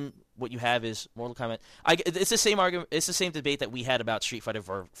because then what you have is Mortal Kombat. It's the same argument. It's the same debate that we had about Street Fighter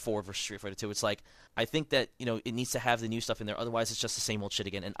 4 versus Street Fighter 2. It's like I think that it needs to have the new stuff in there. Otherwise, it's just the same old shit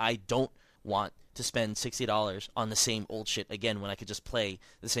again. And I don't want to spend $60 on the same old shit again when I could just play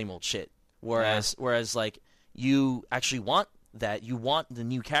the same old shit. Whereas like you actually want that, you want the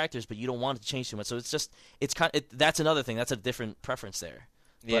new characters, but you don't want it to change too much. So that's another thing. That's a different preference there.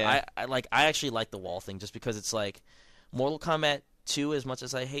 But Yeah. I actually like the wall thing just because it's like Mortal Kombat 2, as much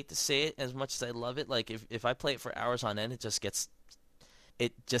as I hate to say it, as much as I love it, like if I play it for hours on end, it just gets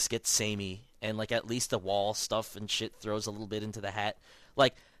samey, and like at least the wall stuff and shit throws a little bit into the hat.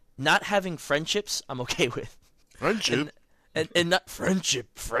 Like not having friendships, I'm okay with. Friendship? And not friendship.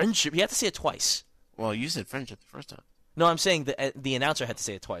 You have to say it twice. Well, you said friendship the first time. No, I'm saying the announcer had to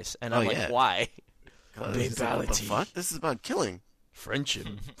say it twice, and I'm like, why? What the fuck? This is about killing. Friendship.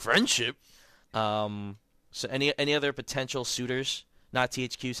 So any other potential suitors? Not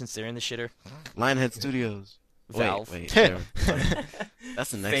THQ since they're in the shitter. Lionhead Studios. Valve. Wait.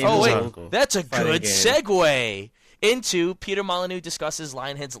 That's the next Famous article. That's a Fighting good game. segue into Peter Molyneux discusses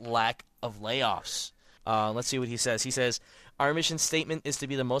Lionhead's lack of layoffs. Let's see what he says. He says, our mission statement is to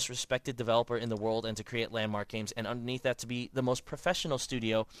be the most respected developer in the world and to create landmark games, and underneath that to be the most professional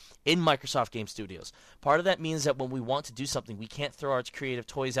studio in Microsoft Game Studios. Part of that means that when we want to do something, we can't throw our creative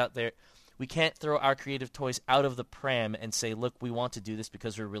toys out there. We can't throw our creative toys out of the pram and say, look, we want to do this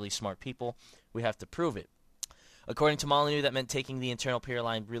because we're really smart people. We have to prove it. According to Molyneux, that meant taking the internal peer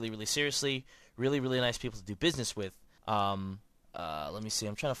line really, really seriously. Really, really nice people to do business with. Let me see.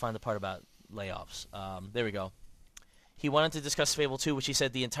 I'm trying to find the part about layoffs. There we go. He wanted to discuss Fable 2, which he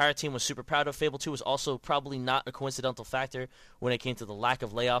said the entire team was super proud of. Fable 2 was also probably not a coincidental factor when it came to the lack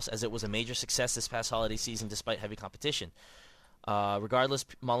of layoffs, as it was a major success this past holiday season despite heavy competition. Regardless,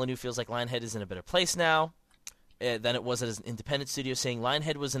 Molyneux feels like Lionhead is in a better place now than it was as an independent studio, saying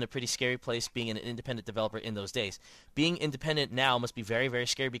Lionhead was in a pretty scary place being an independent developer in those days. Being independent now must be very, very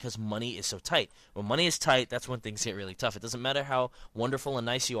scary because money is so tight. When money is tight, that's when things get really tough. It doesn't matter how wonderful and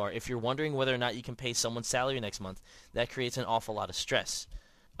nice you are. If you're wondering whether or not you can pay someone's salary next month, that creates an awful lot of stress.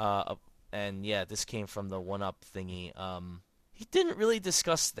 And yeah, this came from the 1UP thingy. He didn't really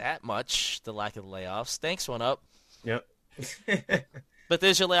discuss that much, the lack of layoffs. Thanks, 1UP. Yep. But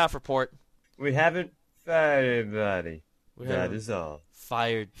there's your layoff report. We haven't fired anybody. We That haven't is all.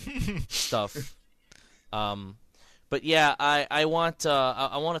 fired stuff. But yeah, I want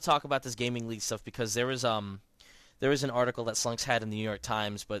to talk about this gaming league stuff because there was an article that Slunks had in the New York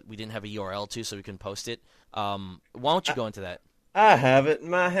Times, but we didn't have a URL to, so we couldn't post it. Why don't you go into that? I have it in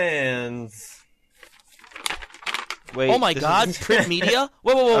my hands. Wait, Oh my this God, is- print media?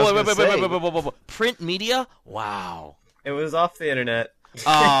 Whoa, I was gonna whoa. Print media? Wow. It was off the internet.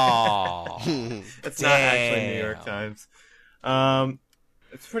 Oh. It's not actually New York Damn. Times.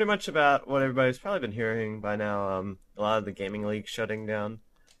 It's pretty much about what everybody's probably been hearing by now. A lot of the gaming leagues shutting down.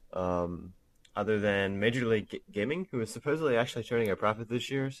 Other than Major League Gaming, who is supposedly actually turning a profit this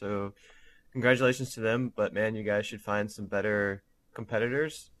year. So, congratulations to them. But man, you guys should find some better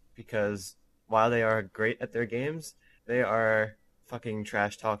competitors because while they are great at their games, they are fucking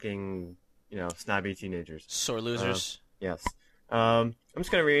trash talking, snobby teenagers. Sore losers. Yes. I'm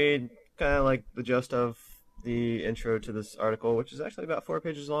just going to read kind of like the gist of the intro to this article, which is actually about 4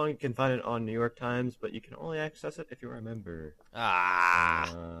 pages long. You can find it on New York Times, but you can only access it if you're a member.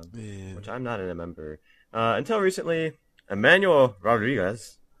 Which I'm not a member. Until recently, Emmanuel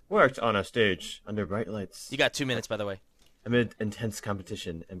Rodriguez worked on a stage under bright lights. You got 2 minutes, by the way. Amid intense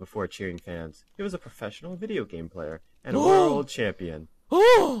competition and before cheering fans, he was a professional video game player and a world champion.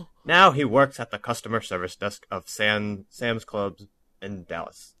 Oh. Now he works at the customer service desk of Sam's Club in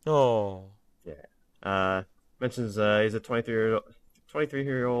Dallas. Oh. Mentions he's a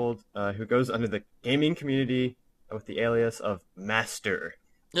 23-year-old who goes under the gaming community with the alias of Master.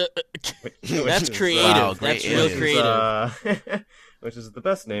 That's is, creative. Wow, That's great real alias. creative. Which is the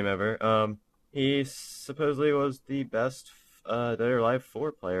best name ever. He supposedly was the best Dead or Alive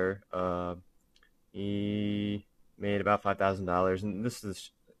 4 player. He made about $5,000, and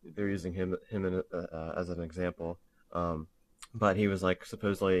they're using him as an example. But he was like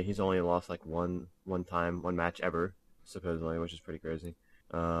supposedly he's only lost like one match ever, supposedly, which is pretty crazy.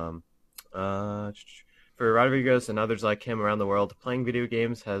 For Rodriguez and others like him around the world, playing video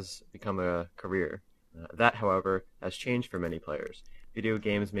games has become a career. That, however, has changed for many players. Video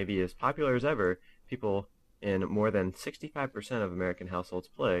games may be as popular as ever. People in more than 65% of American households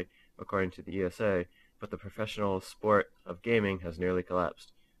play, according to the ESA, but the professional sport of gaming has nearly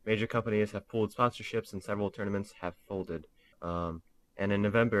collapsed. Major companies have pulled sponsorships and several tournaments have folded. And in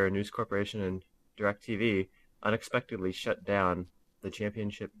November, News Corporation and DirecTV unexpectedly shut down the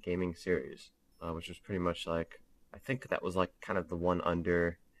Championship Gaming Series, which was pretty much like, I think that was like kind of the one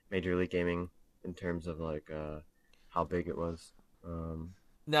under Major League Gaming in terms of like how big it was.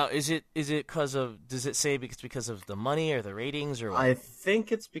 Now, is it because of? Does it say it's because of the money or the ratings or what? I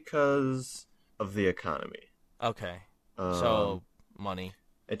think it's because of the economy. Okay, so money.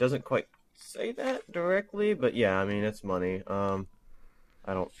 It doesn't quite say that directly, but yeah, I mean it's money. I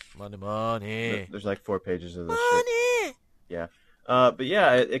don't. Money. There's like 4 pages of this. Money. Shit. Yeah. But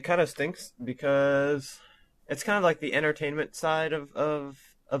yeah, it kind of stinks because it's kind of like the entertainment side of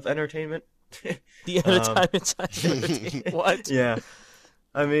entertainment. The entertainment side of entertainment. What? Yeah.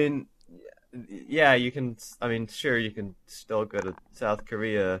 I mean, yeah, you can. I mean, sure, you can still go to South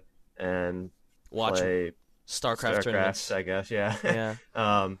Korea and Watch play StarCraft tournaments. I guess. Yeah.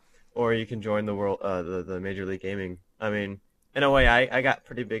 Yeah. Or you can join the the Major League Gaming. I mean, in a way, I got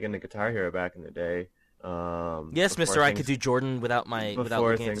pretty big into Guitar Hero back in the day. Yes, before Mister, I things- could do Jordan without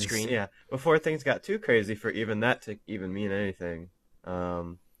looking at the screen. Yeah, before things got too crazy for even that to even mean anything.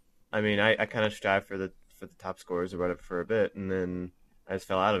 I mean, I kind of strived for the top scores or whatever for a bit, and then I just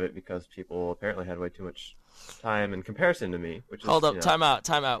fell out of it because people apparently had way too much time in comparison to me. Which is, Hold up, you know,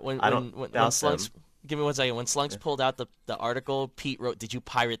 time out. When I don't when doubt Slunks, give me 1 second. When Slunks pulled out the article, Pete wrote, "Did you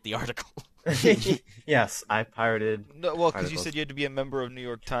pirate the article?" Yes, I pirated. No, well, because you articles. said you had to be a member of New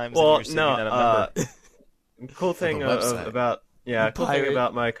York Times. Well, and you're saying you're not a member. Cool thing the website. about cool thing Pirate.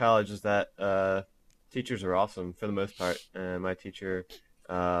 about my college is that teachers are awesome for the most part, and my teacher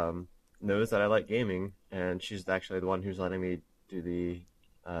knows that I like gaming, and she's actually the one who's letting me do the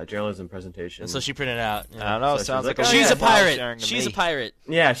journalism presentation. So she printed it out. I Yeah. don't know. So Sounds she's like like, "Oh, She's yeah, a pirate. sharing to She's a me. pirate.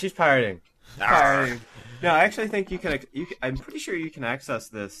 Yeah, she's pirating. No, I actually think you can. I'm pretty sure you can access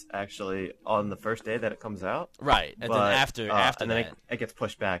this actually on the first day that it comes out. Right, and But, then after and then that. it gets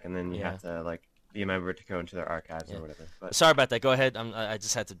pushed back, and then you Yeah. have to like be a member to go into their archives Yeah. or whatever. But Sorry about that. Go ahead. I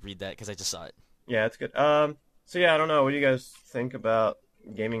just had to read that because I just saw it. yeah, it's good. So yeah, I don't know. What do you guys think about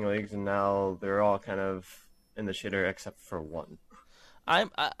gaming leagues? And now they're all kind of in the shitter except for one. I'm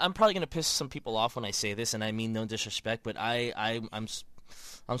probably gonna piss some people off when I say this, and I mean no disrespect, but I'm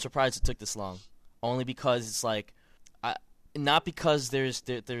surprised it took this long. Only because it's like, not because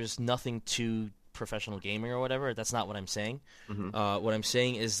there's nothing to professional gaming or whatever. That's not what I'm saying. Mhm. What I'm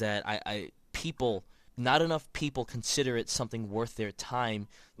saying is that not enough people consider it something worth their time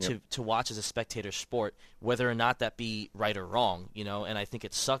to watch as a spectator sport, whether or not that be right or wrong, you know. And I think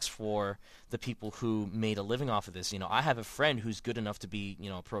it sucks for the people who made a living off of this. You know, I have a friend who's good enough to be, you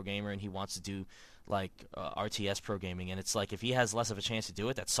know, a pro gamer, and he wants to do like RTS pro gaming, and it's like if he has less of a chance to do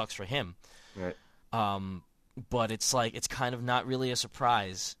it, that sucks for him. Right. But it's like it's kind of not really a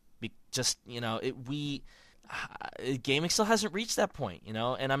surprise. Just, you know, gaming still hasn't reached that point, you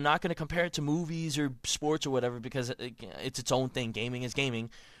know, and I'm not going to compare it to movies or sports or whatever because it's its own thing. Gaming is gaming,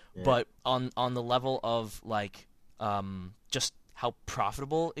 but on the level of like just how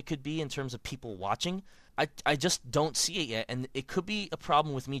profitable it could be in terms of people watching, I just don't see it yet, and it could be a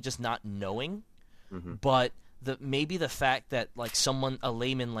problem with me just not knowing, but maybe the fact that like a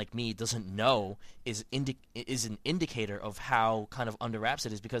layman like me doesn't know is an indicator of how kind of under wraps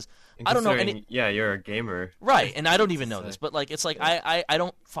it is, because And I don't know considering, yeah, you're a gamer. right, and I don't even know this, but like it's like I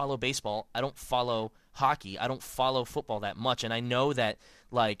don't follow baseball, I don't follow hockey, I don't follow football that much, and I know that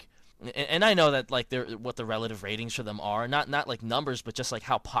like I know that like what the relative ratings for them are, not like numbers, but just like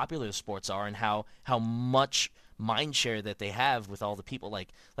how popular the sports are and how much mind share that they have with all the people. Like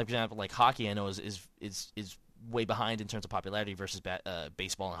for example, like hockey, I know is way behind in terms of popularity versus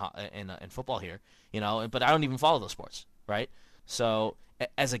baseball and football here, you know. But I don't even follow those sports, right? So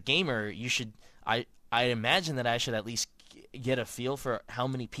as a gamer, I imagine that I should at least get a feel for how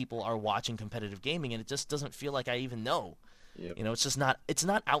many people are watching competitive gaming, and it just doesn't feel like I even know. Yep. You know, it's not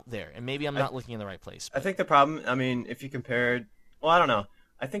out there, and maybe I'm not looking in the right place. I think the problem, I mean, if you compared, well, I don't know.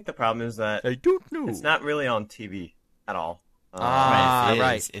 I think the problem is that I don't know. it's not really on TV at all. Ah, It is.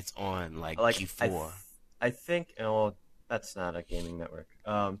 right. It's on like Like Q4. I think, well, that's not a gaming network.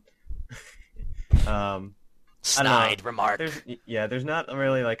 Snide remark. There's not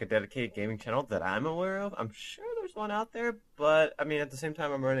really like a dedicated gaming channel that I'm aware of. I'm sure there's one out there, but I mean, at the same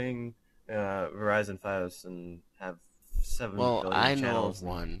time, I'm running Verizon Fios and have 7 Well, billion I know channels. of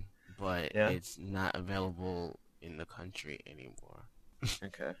one, but Yeah? it's not available in the country anymore.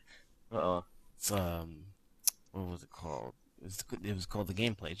 Okay. Uh-oh. It's what was it called? It was called the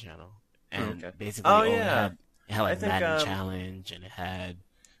Gameplay Channel, and Okay. basically, Oh, it yeah. had like I think, Madden Challenge, and it had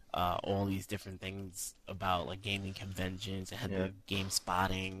all these different things about like gaming conventions. It had Yeah. the game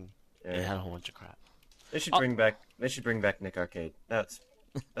spotting. It Yeah. had a whole bunch of crap. They should bring back Nick Arcade. That's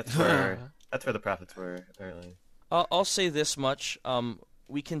where the profits were, apparently. I'll say this much: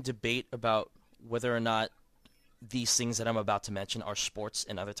 we can debate about whether or not these things that I'm about to mention are sports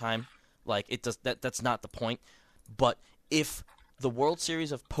another time. Like that's not the point. But if the World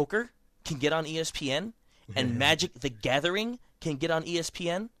Series of Poker can get on ESPN and Magic the Gathering can get on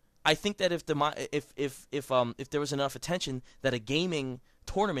ESPN, I think that if there was enough attention, that a gaming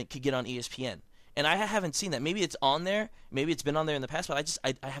tournament could get on ESPN. And I haven't seen that. Maybe it's on there. Maybe it's been on there in the past, but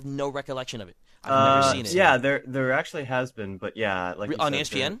I have no recollection of it. I've never seen it. Yeah, there actually has been, but yeah, like you On said,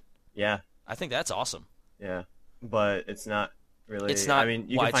 ESPN? Yeah, I think that's awesome. yeah, but it's not really. It's not I mean,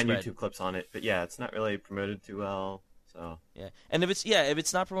 you can find widespread. YouTube clips on it, but yeah, it's not really promoted too well. So Yeah, and if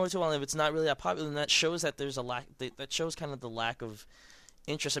it's not promoted too well, if it's not really that popular, then that shows that there's a lack. That shows kind of the lack of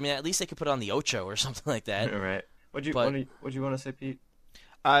interest. I mean, at least they could put it on the Ocho or something like that. right. What'd you But- want to say, Pete?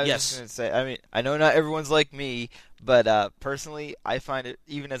 I was Yes. just going to say, I mean, I know not everyone's like me, but personally, I find it,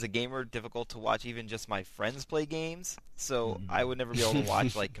 even as a gamer, difficult to watch even just my friends play games. So I would never be able to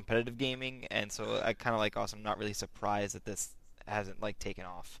watch like competitive gaming, and so I kind of like also am not really surprised that this hasn't like taken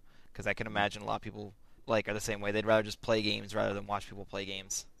off, because I can imagine a lot of people like are the same way. They'd rather just play games rather than watch people play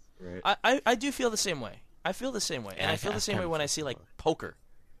games. Right. I do feel the same way. I feel the same way, and Yeah, I feel I the same way kinda when I feel see like similar. poker.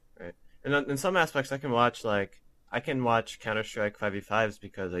 And in some aspects, I can watch Counter Strike 5v5s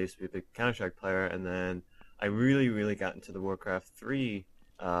because I used to be a big Counter Strike player, and then I really got into the Warcraft 3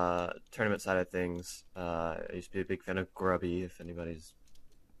 tournament side of things. I used to be a big fan of Grubby, if anybody's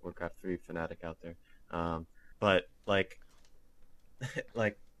Warcraft 3 fanatic out there. But like,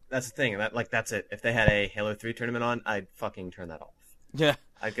 like that's the thing. That's it. If they had a Halo 3 tournament on, I'd fucking turn that off. Yeah,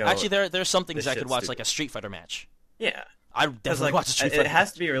 I'd go. actually, there's some things this I could shit's watch, stupid. like a Street Fighter match. Yeah. I Because definitely watch a Street it Fighter.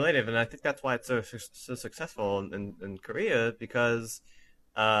 has to be relative, and I think that's why it's so successful in Korea, because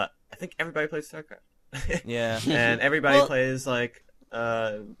I think everybody plays StarCraft. Yeah. And everybody Well- plays like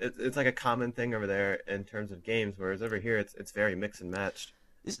it's like a common thing over there in terms of games, whereas over here it's very mixed and matched.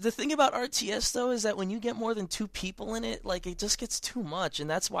 The thing about RTS though is that when you get more than 2 people in it, like it just gets too much, and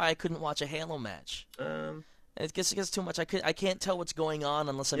that's why I couldn't watch a Halo match. It gets too much. I can't tell what's going on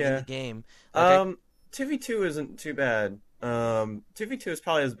unless I'm in Yeah. the game. Like 2v2 isn't too bad. 2v2 is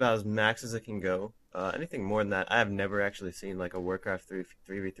probably about as max as it can go. Anything more than that, I have never actually seen like a Warcraft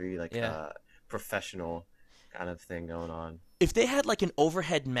 3v3 like Yeah. professional kind of thing going on. if they had like an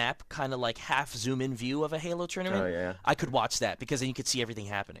overhead map, kind of like half zoom in view of a Halo tournament, Oh yeah. I could watch that because then you could see everything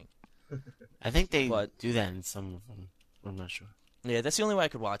happening. I think they But- do that in some of them. I'm not sure. Yeah, that's the only way I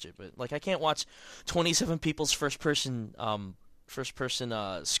could watch it. But like, I can't watch 27 people's first person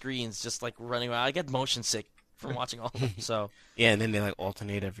screens just like running around. I get motion sick from watching all of them. So Yeah, and then they like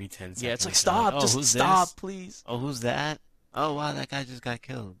alternate every 10 seconds. yeah, it's like They're stop, "Oh, just who's stop, this? please. Oh, who's that? Oh, wow, that guy just got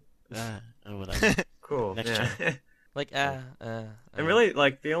killed. Or whatever. Cool. Next Yeah. Like And really,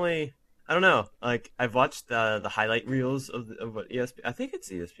 like the only, I don't know, like I've watched the highlight reels of what ESPN, I think it's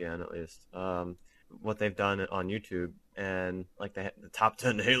ESPN at least, what they've done on YouTube, and like the top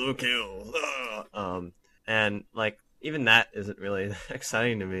 10 Halo kills, and like even that isn't really that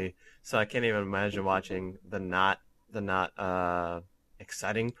exciting to me. So I can't even imagine watching the not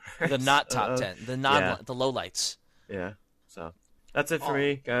exciting parts the not top of- 10, the yeah. the lowlights. Yeah. So that's it for Oh.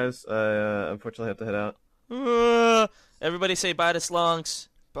 me, guys. I unfortunately have to head out. Everybody say bye to Slunks.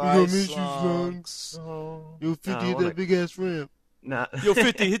 Bye, Slunks. Yo, 50, that big ass ramp. Nah. Yo,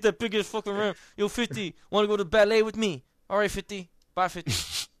 50, hit that biggest fucking rim. Yo, 50, want to go to ballet with me? All right, 50. Bye,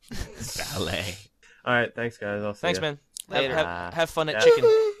 50. Ballet. All right, thanks, guys. I'll see Thanks, ya. man. Later. Have fun at Yeah. chicken.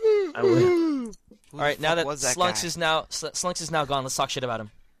 I will. Who All right, the now fuck that was that Slunks guy? is now gone, let's talk shit about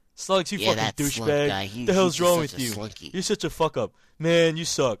him. Slunks, you Yeah, fucking that slunk guy. douchebag. The hell's he's wrong such with a you? slunky. You're such a fuck up. Man, you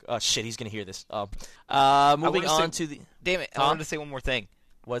suck. Oh, shit, he's going to hear this. Moving wanna on say- to the... Damn it! I Huh? wanted to say one more thing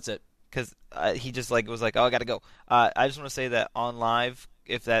What's it? because he just like was like, "Oh, I gotta go." I just want to say that on live,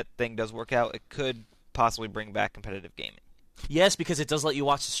 if that thing does work out, it could possibly bring back competitive gaming. Yes, because it does let you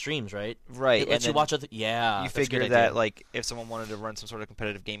watch the streams, right? Right, It lets and you then watch other... Yeah, you that's a good figure idea. that like if someone wanted to run some sort of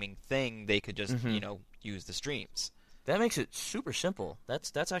competitive gaming thing, they could just Mhm. use the streams. That makes it super simple.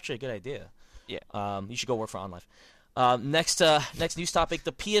 That's actually a good idea. Yeah. You should go work for OnLive. Next news topic: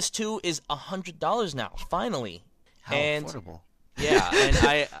 the PS2 is $100 now. Finally, How And- affordable. yeah, and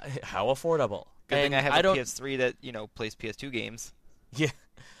how affordable. Good thing And I have a don't PS3 that plays PS2 games.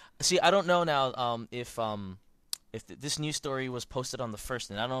 see. I don't know now if this news story was posted on the first,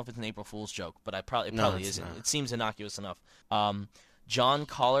 and I don't know if it's an April Fool's joke, but it probably No, it's isn't. not. It seems innocuous enough. John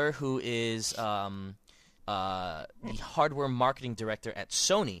Collar, who is the hardware marketing director at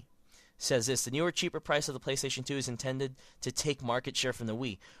Sony, says this: the newer, cheaper price of the PlayStation 2 is intended to take market share from the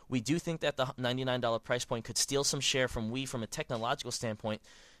Wii. We do think that the $99 price point could steal some share from Wii from a technological standpoint.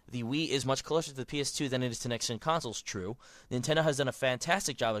 The Wii is much closer to the PS2 than it is to next-gen consoles, true. Nintendo has done a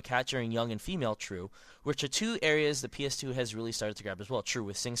fantastic job of capturing young and female, true, which are two areas the PS2 has really started to grab as well. True,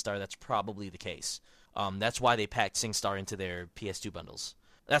 with SingStar, that's probably the case. That's why they packed SingStar into their PS2 bundles.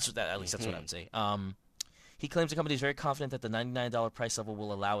 At least that's what I would say. He claims the company is very confident that the $99 price level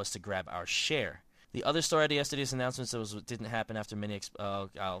will allow us to grab our share. The other story out of yesterday's announcements didn't happen after many.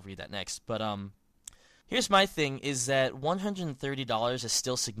 I'll read that next. But Here's my thing: is that $130 is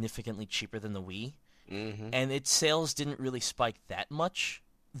still significantly cheaper than the Wii, and its sales didn't really spike that much.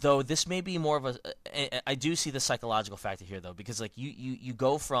 Though this may be more of I do see the psychological factor here, though, because like you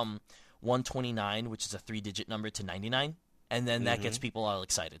go from 129, which is a 3-digit number, to 99. And then that gets people all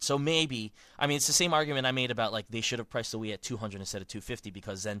excited. So maybe, I mean, it's the same argument I made about like they should have priced the Wii at $200 instead of $250,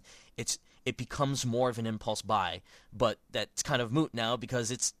 because then it becomes more of an impulse buy. But that's kind of moot now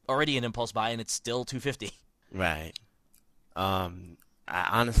because it's already an impulse buy and it's still $250. Right.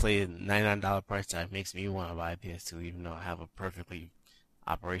 Honestly, $99 price tag makes me want to buy a PS2, even though I have a perfectly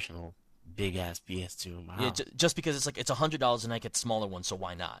operational big ass PS2 in my house. Just because it's like it's $100 and I get smaller ones, so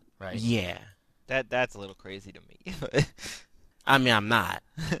why not, right? Yeah. That's a little crazy to me. I mean, I'm not.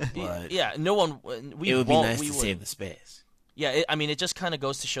 But yeah, no one. it would be nice to save the space. Yeah, I mean, it just kind of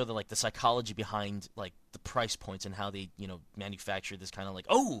goes to show that like the psychology behind like the price points and how they manufacture this kind of like,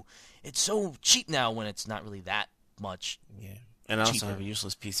 oh, it's so cheap now when it's not really that much. Yeah, and I also cheaper. have a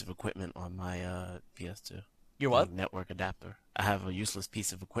useless piece of equipment on my PS2. Your what? Network adapter. I have a useless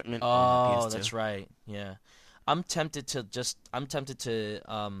piece of equipment on my PS2. Oh, that's right. Yeah, I'm tempted to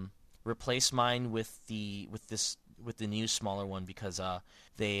replace mine with the new smaller one because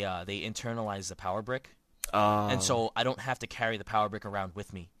they internalize the power brick, and so I don't have to carry the power brick around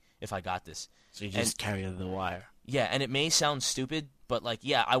with me if I got this. So you just carry the wire. Yeah, and it may sound stupid, but like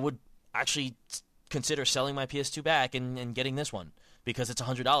I would actually consider selling my PS2 back and getting this one because it's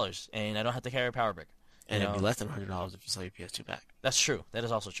 $100 and I don't have to carry a power brick. And it'd be less than $100 if you sell your PS2 back. That's true. That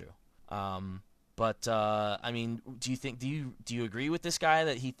is also true. But I mean, do you agree with this guy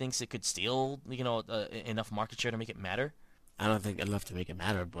that he thinks it could steal enough market share to make it matter? I don't think enough to make it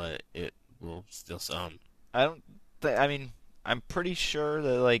matter, but it will still some. I mean, I'm pretty sure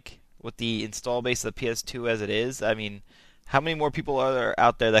that like with the install base of the PS2 as it is, I mean, how many more people are there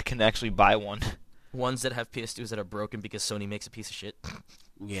out there that can actually buy one? Ones that have PS2s that are broken because Sony makes a piece of shit.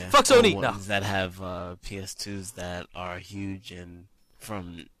 Yeah. Fuck Sony. Ones that have PS2s that are huge and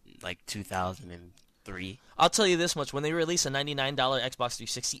from like 2003. I'll tell you this much: when they release a $99 Xbox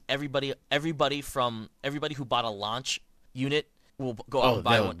 360, everybody who bought a launch unit will go out and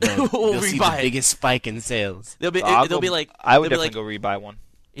buy one. They'll see the biggest spike in sales. They'll be like, I would definitely go rebuy one.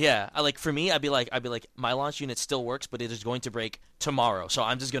 Yeah, for me, I'd be like, my launch unit still works, but it is going to break tomorrow, so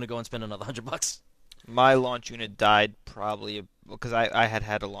I'm just gonna go and spend another $100. My launch unit died probably because I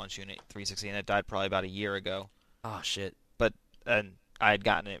had a launch unit 360 and it died probably about a year ago. Oh shit! And I had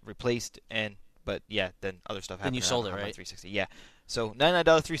gotten it replaced, but yeah, then other stuff happened. Then you sold it, on my right? 360, yeah. So $99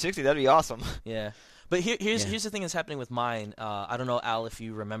 360, that'd be awesome. Yeah, but here's the thing that's happening with mine. I don't know, Al, if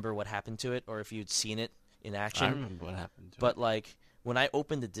you remember what happened to it or if you'd seen it in action. I remember what happened to it. But like when I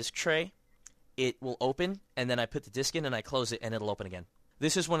open the disc tray, it will open, and then I put the disc in and I close it, and it'll open again.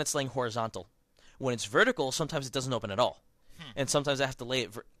 This is when it's laying horizontal. When it's vertical, sometimes it doesn't open at all, and sometimes I have to lay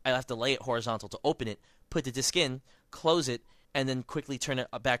it horizontal to open it, put the disc in, close it, and then quickly turn it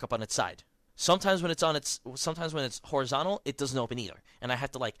back up on its side. Sometimes when it's horizontal, it doesn't open either, and I have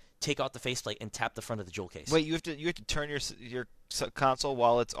to like take out the faceplate and tap the front of the jewel case. Wait, you have to turn your console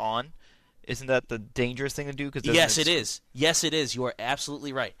while it's on. Isn't that the dangerous thing to do? Yes, it is. Yes, it is. You are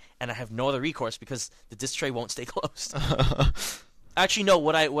absolutely right, and I have no other recourse because the disc tray won't stay closed. Actually, no.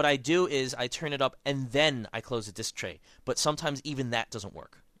 What I do is I turn it up and then I close the disc tray. But sometimes even that doesn't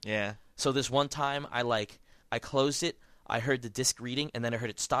work. Yeah. So this one time I closed it. I heard the disc reading and then I heard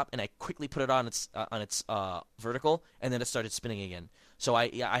it stop and I quickly put it on its vertical and then it started spinning again. So I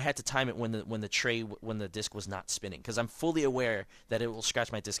had to time it when the disc was not spinning because I'm fully aware that it will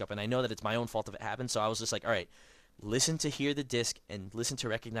scratch my disc up and I know that it's my own fault if it happens. So I was just like, all right, listen to hear the disc and listen to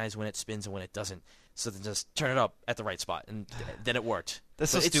recognize when it spins and when it doesn't. So then just turn it up at the right spot, and then it worked.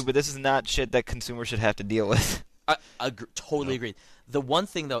 That's so stupid. This is not shit that consumers should have to deal with. I totally agree. The one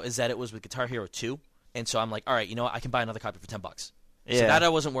thing, though, is that it was with Guitar Hero 2, and so I'm like, all right, you know what? I can buy another copy for $10. Yeah. So that I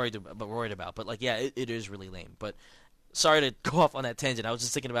wasn't worried about. But, like, yeah, it is really lame. But sorry to go off on that tangent. I was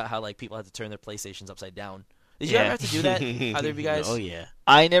just thinking about how, like, people had to turn their PlayStations upside down. Did you ever have to do that, either of you guys? Oh, yeah.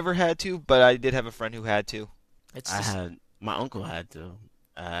 I never had to, but I did have a friend who had to. My uncle had to.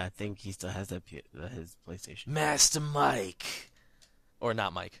 I think he still has his PlayStation. Master Mike. Or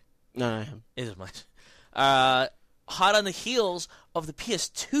not Mike. No, not him. It is Mike. Hot on the heels of the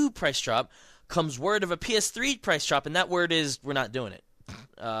PS2 price drop comes word of a PS3 price drop, and that word is we're not doing it.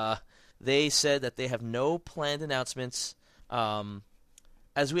 They said that they have no planned announcements.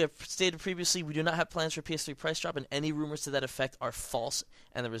 As we have stated previously, we do not have plans for PS3 price drop, and any rumors to that effect are false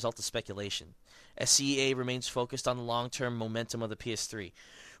and the result of speculation. SCEA remains focused on the long-term momentum of the PS3.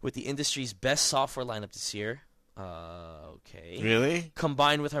 With the industry's best software lineup this year, Okay. Really?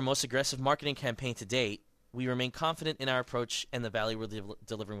 Combined with our most aggressive marketing campaign to date, we remain confident in our approach and the value we're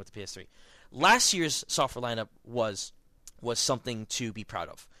delivering with the PS3. Last year's software lineup was something to be proud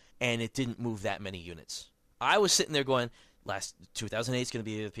of, and it didn't move that many units. I was sitting there going, 2008 is going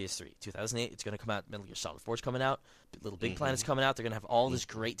to be the PS3. 2008, it's going to come out. Metal Gear Solid 4 is coming out. Little Big Planet's coming out. They're going to have all this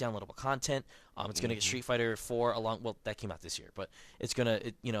great downloadable content. It's going to get Street Fighter 4 along. Well, that came out this year, but it's going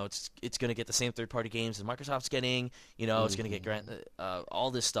to, it's going to get the same third-party games that Microsoft's getting. It's going to get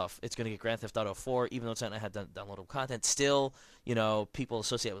all this stuff. It's going to get Grand Theft Auto 4, even though it's not had downloadable content. Still, people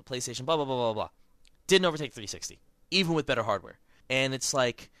associate it with PlayStation. Blah blah blah blah blah. Didn't overtake 360, even with better hardware. And it's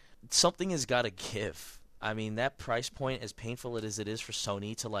like something has got to give. I mean, that price point, as painful as it is for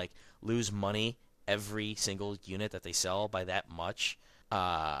Sony to lose money every single unit that they sell by that much,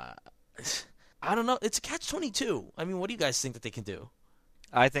 I don't know. It's a catch-22. I mean, what do you guys think that they can do?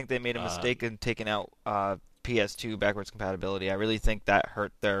 I think they made a mistake in taking out PS2 backwards compatibility. I really think that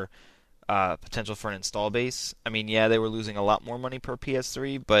hurt their potential for an install base. I mean, yeah, they were losing a lot more money per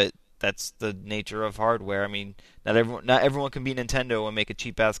PS3, but that's the nature of hardware. I mean, not everyone can be Nintendo and make a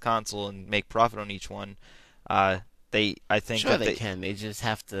cheap ass console and make profit on each one. I think Sure that they can. They just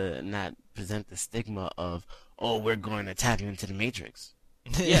have to not present the stigma of, we're going to tap into the Matrix.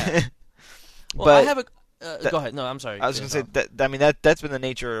 Yeah. Well, but I have a. Go ahead. No, I'm sorry. I was going to say that. I mean, that's been the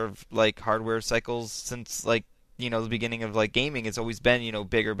nature of hardware cycles since the beginning of gaming. It's always been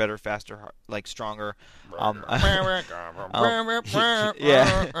bigger, better, faster, stronger. Yeah.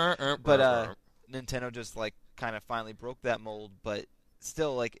 But Nintendo just kind of finally broke that mold. But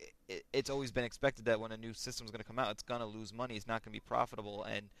still, it's always been expected that when a new system is going to come out, it's going to lose money. It's not going to be profitable.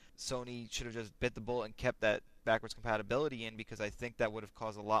 And Sony should have just bit the bullet and kept that backwards compatibility in, because I think that would have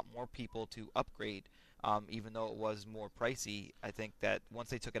caused a lot more people to upgrade. Even though it was more pricey, I think that once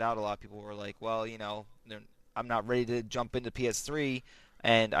they took it out, a lot of people were like, well, I'm not ready to jump into PS3,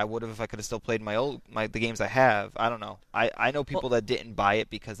 and I would have if I could have still played the games I have. I don't know. I know people that didn't buy it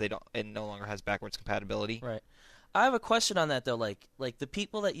because it no longer has backwards compatibility. Right. I have a question on that though. Like the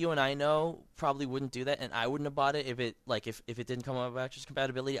people that you and I know probably wouldn't do that, and I wouldn't have bought it if it didn't come with backwards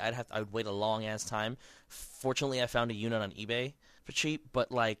compatibility. I would wait a long ass time. Fortunately, I found a unit on eBay for cheap. But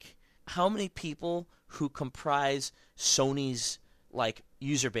how many people who comprise Sony's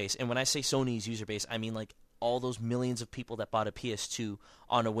user base, and when I say Sony's user base, I mean all those millions of people that bought a PS2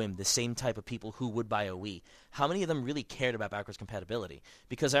 on a whim, the same type of people who would buy a Wii. How many of them really cared about backwards compatibility?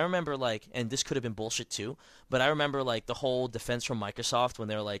 Because I remember and this could have been bullshit too, but I remember the whole defense from Microsoft when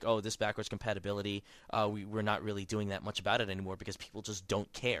they're like, oh, this backwards compatibility, we're not really doing that much about it anymore because people just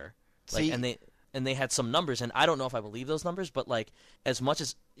don't care. And they had some numbers, and I don't know if I believe those numbers, but as much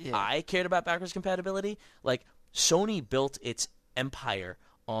as I cared about backwards compatibility, Sony built its empire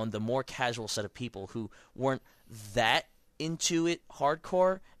on the more casual set of people who weren't that into it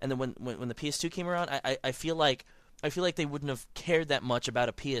hardcore. And then when the PS2 came around, I feel like they wouldn't have cared that much about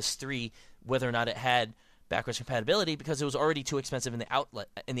a PS3 whether or not it had backwards compatibility, because it was already too expensive in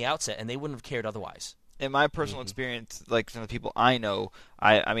the outset, and they wouldn't have cared otherwise. In my personal experience, some of the people I know,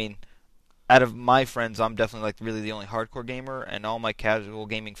 I mean, out of my friends, I'm definitely really the only hardcore gamer, and all my casual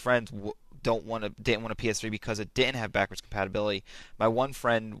gaming friends didn't want a PS3 because it didn't have backwards compatibility. My one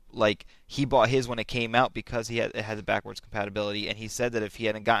friend, he bought his when it came out because it had the backwards compatibility, and he said that if he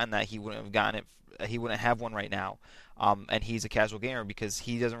hadn't gotten that, he wouldn't have gotten it. He wouldn't have one right now. And he's a casual gamer because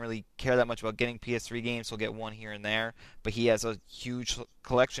he doesn't really care that much about getting PS3 games. He'll get one here and there, but he has a huge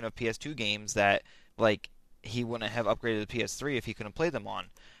collection of PS2 games that he wouldn't have upgraded the PS3 if he couldn't play them on.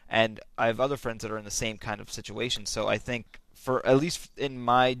 And I have other friends that are in the same kind of situation. So I think, for at least in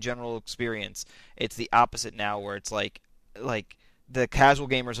my general experience, it's the opposite now, where it's the casual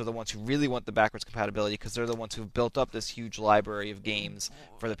gamers are the ones who really want the backwards compatibility because they're the ones who've built up this huge library of games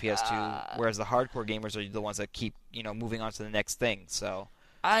for the PS2, whereas the hardcore gamers are the ones that keep moving on to the next thing. So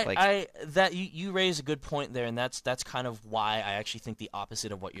you raise a good point there, and that's kind of why I actually think the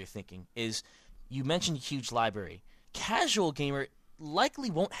opposite of what you're thinking is. You mentioned huge library. Casual gamer likely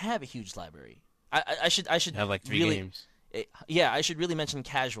won't have a huge library. I should Have 3 really, games. I should really mention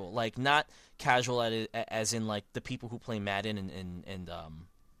casual, not casual as in the people who play Madden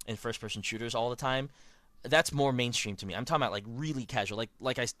and first-person shooters all the time. That's more mainstream to me. I'm talking about really casual,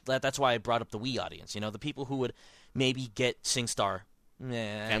 that's why I brought up the Wii audience. The people who would maybe get SingStar,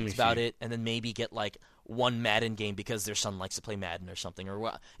 that's about it, and then maybe get one Madden game because their son likes to play Madden or something,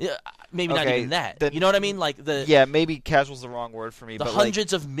 or maybe not even that. Then, you know what I mean? Maybe casual's the wrong word for me. The but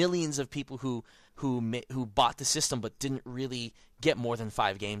hundreds of millions of people who bought the system but didn't really get more than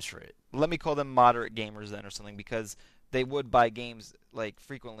 5 games for it. Let me call them moderate gamers then, or something, because they would buy games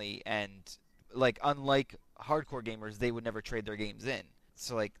frequently, and unlike hardcore gamers, they would never trade their games in.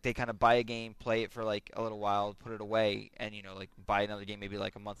 So like they kind of buy a game, play it for like a little while, put it away, and like buy another game maybe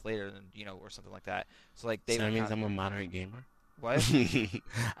like a month later, and or something like that. So like they. So that means I'm a moderate gamer. What?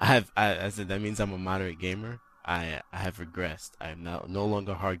 I said that means I'm a moderate gamer. I have regressed. I am now no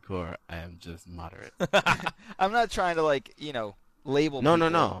longer hardcore. I am just moderate. I'm not trying to label. No, people.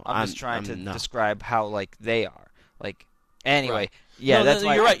 no. I'm just trying to no. describe how they are. Anyway, Right. yeah, No, that's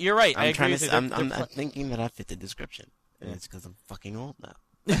why you're right. You're right. I I'm agree trying with to. you. I'm not thinking that I fit the description, and it's because I'm fucking old now.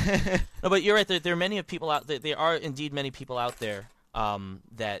 No, but you're right. There are many of people out there. There are indeed many people out there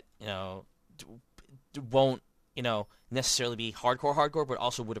that won't necessarily be hardcore, but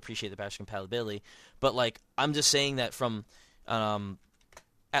also would appreciate the backwards compatibility. But I'm just saying that from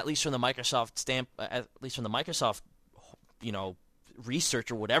at least from the Microsoft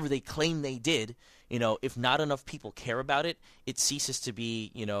research or whatever they claim they did, if not enough people care about it, it ceases to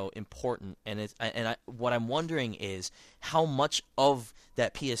be important. And what I'm wondering is how much of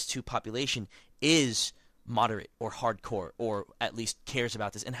that PS2 population is moderate or hardcore or at least cares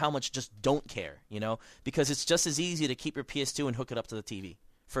about this, and how much just don't care, because it's just as easy to keep your PS2 and hook it up to the TV.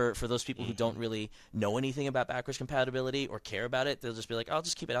 For those people who don't really know anything about backwards compatibility or care about it, they'll just be like, "I'll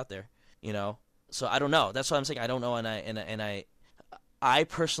just keep it out there," So I don't know. That's what I'm saying. I don't know, and I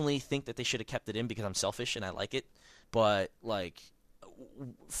personally think that they should have kept it in because I'm selfish and I like it. But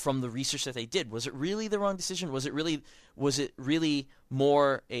from the research that they did, was it really the wrong decision? Was it really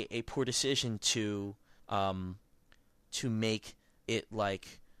more a poor decision to make it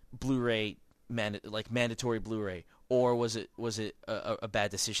Blu-ray mandatory Blu-ray? Or was it a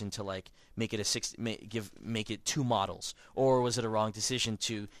bad decision to make it make it 2 models? Or was it a wrong decision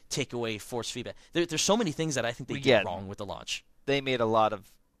to take away force feedback? There's so many things that I think they did wrong with the launch. They made a lot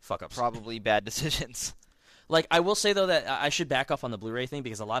of fuck-ups. Probably bad decisions. I will say though that I should back off on the Blu-ray thing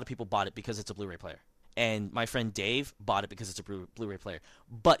because a lot of people bought it because it's a Blu-ray player, and my friend Dave bought it because it's a Blu-ray player.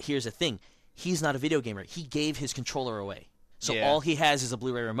 But here's the thing: he's not a video gamer. He gave his controller away. So all he has is a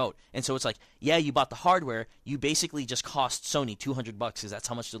Blu-ray remote. And so it's you bought the hardware, you basically just cost Sony $200 because that's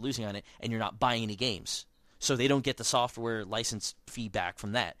how much they're losing on it, and you're not buying any games. So they don't get the software license fee back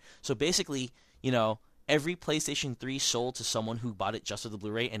from that. So basically, every PlayStation 3 sold to someone who bought it just with the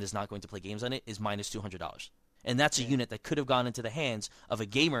Blu-ray and is not going to play games on it is minus $200. And that's a unit that could have gone into the hands of a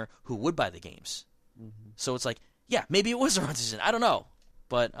gamer who would buy the games. Mm-hmm. So it's maybe it was a wrong decision. I don't know.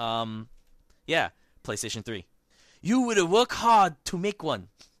 But, PlayStation 3. You would work hard to make one.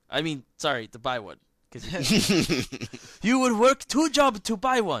 I mean, sorry, to buy one. You would work 2 jobs to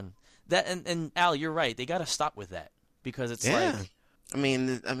buy one. That and Al, you're right. They got to stop with that because it's I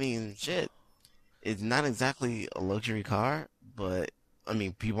mean, shit. It's not exactly a luxury car, but I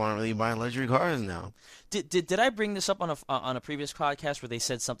mean, people aren't really buying luxury cars now. Did I bring this up on a previous podcast where they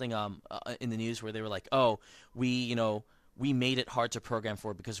said something in the news where they were like, "Oh, we made it hard to program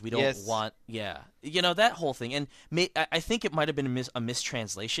for because we don't want that whole thing." And I think it might have been a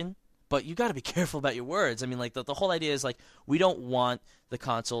mistranslation, but you got to be careful about your words. I mean, the whole idea is we don't want the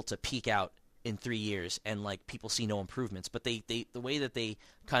console to peak out in 3 years and people see no improvements. But the way that they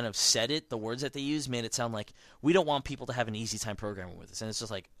kind of said it, the words that they used made it sound like we don't want people to have an easy time programming with this. And it's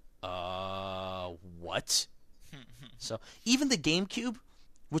just what? So even the GameCube,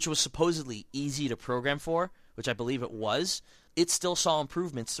 which was supposedly easy to program for, which I believe it was, it still saw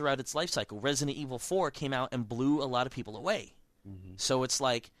improvements throughout its life cycle. Resident Evil 4 came out and blew a lot of people away. Mm-hmm. So it's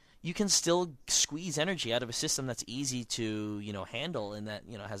you can still squeeze energy out of a system that's easy to, handle and that,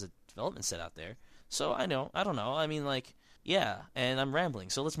 has a development set out there. So I don't know. I mean, and I'm rambling,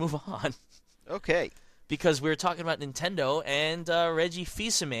 so let's move on. Okay. Because we were talking about Nintendo and Reggie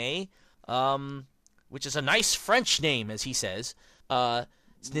Fils-Aimé, which is a nice French name, as he says.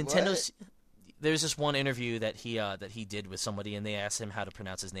 Nintendo's... There's this one interview that he did with somebody, and they asked him how to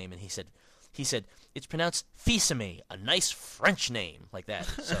pronounce his name, and he said it's pronounced Fils-Aimé, a nice French name like that.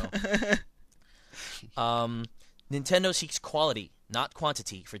 So, Nintendo seeks quality, not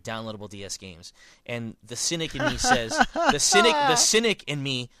quantity, for downloadable DS games. And the cynic in me says, the cynic in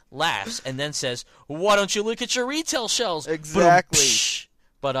me laughs and then says, "Why don't you look at your retail shelves?" Exactly.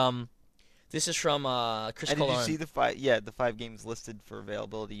 But this is from Chris Colon. Did you see the 5 games listed for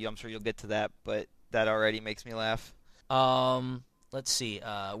availability? I'm sure you'll get to that, but that already makes me laugh. Let's see.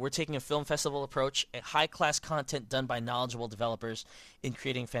 We're taking a film festival approach, a high-class content done by knowledgeable developers in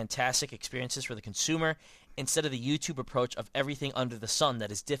creating fantastic experiences for the consumer instead of the YouTube approach of everything under the sun that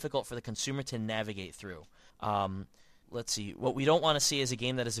is difficult for the consumer to navigate through. Let's see. What we don't want to see is a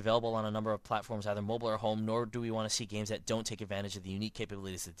game that is available on a number of platforms, either mobile or home, nor do we want to see games that don't take advantage of the unique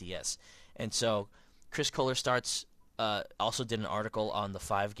capabilities of the DS. And so Chris Kohler also did an article on the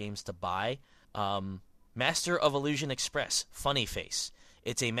 5 games to buy. Master of Illusion Express, Funny Face.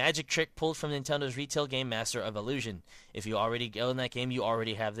 It's a magic trick pulled from Nintendo's retail game Master of Illusion. If you already own that game, you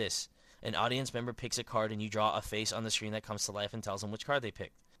already have this. An audience member picks a card and you draw a face on the screen that comes to life and tells them which card they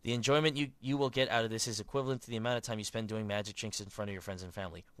picked. The enjoyment you will get out of this is equivalent to the amount of time you spend doing magic tricks in front of your friends and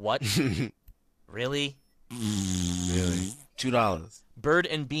family. What? Really? Really? $2. Bird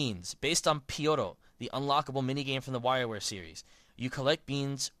and Beans, based on Pyoro, the unlockable minigame from the WarioWare series. You collect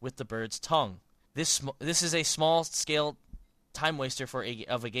beans with the bird's tongue. This is a small-scale time waster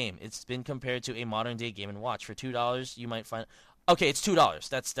of a game. It's been compared to a modern-day Game & Watch. For $2, you might find... Okay, it's $2.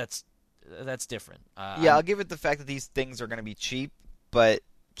 That's different. I'll give it the fact that these things are going to be cheap, but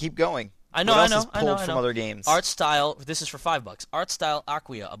keep going. I know. What else is pulled from other games? Art style. This is for $5. Art style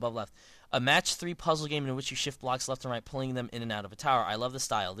Acquia, above left. A match 3 puzzle game in which you shift blocks left and right, pulling them in and out of a tower. I love the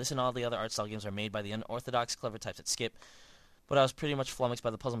style. This and all the other art style games are made by the unorthodox, clever types at Skip. But I was pretty much flummoxed by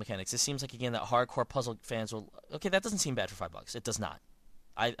the puzzle mechanics. This seems like a game that hardcore puzzle fans will... Okay, that doesn't seem bad for $5. It does not.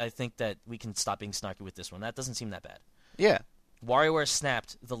 I think that we can stop being snarky with this one. That doesn't seem that bad. Yeah. WarioWare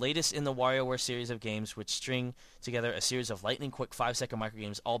Snapped, the latest in the WarioWare series of games which string together a series of lightning-quick 5-second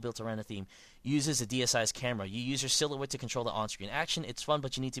microgames all built around a theme, uses a DSi's camera. You use your silhouette to control the on-screen action. It's fun,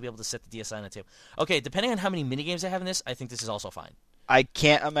 but you need to be able to set the DSi on the table. Okay, depending on how many minigames they have in this, I think this is also fine. I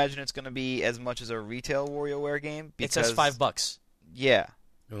can't imagine it's going to be as much as a retail WarioWare game. Because... It says $5. Yeah.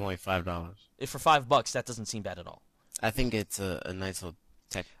 Only $5. If for $5, that doesn't seem bad at all. I think it's a nice little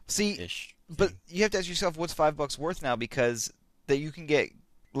tech-ish but thing. you have to ask yourself, what's $5 worth now? Because that you can get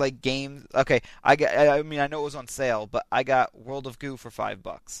like games. Okay, I know it was on sale, but I got World of Goo for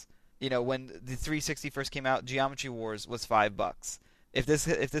 $5. You know, when the 360 first came out, Geometry Wars was $5. If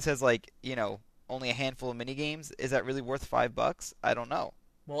this has like, you know, only a handful of mini games, is that really worth $5? I don't know.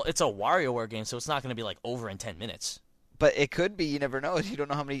 Well, it's a WarioWare game, so it's not going to be like over in 10 minutes. But it could be. You never know. You don't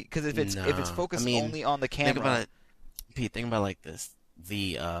know how many. Because if it's focused only on the camera. Think about it, Pete. Think about it like this: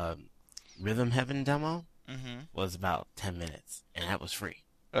 the Rhythm Heaven demo was about 10 minutes, and that was free.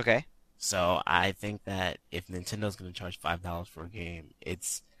 Okay. So I think that if Nintendo's going to charge $5 for a game,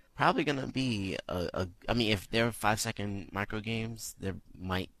 it's probably going to be I mean, if there are 5-second micro games, there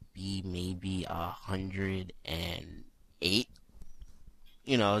might be maybe 108.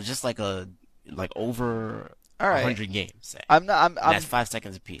 You know, just like over. All right. 100 games. Say. That's 5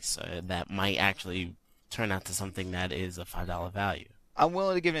 seconds a piece, so that might actually turn out to something that is a $5 value. I'm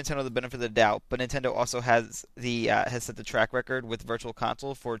willing to give Nintendo the benefit of the doubt, but Nintendo also has set the track record with Virtual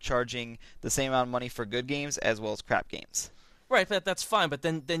Console for charging the same amount of money for good games as well as crap games. Right, but that's fine. But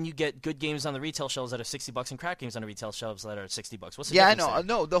then you get good games on the retail shelves that are $60 and crap games on the retail shelves that are $60. What's the difference? I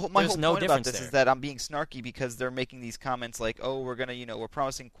know. There? No, my There's whole no point about this there. is that I'm being snarky because they're making these comments like, "Oh, we're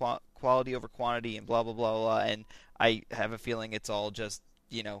promising quality over quantity and blah blah blah blah," and I have a feeling it's all just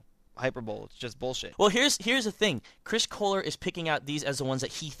hyperbole. It's just bullshit. Well, here's the thing. Chris Kohler is picking out these as the ones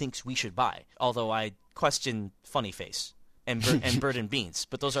that he thinks we should buy. Although I question Funny Face and Bird and Beans,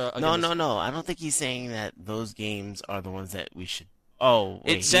 but those are no. I don't think he's saying that those games are the ones that we should. Oh,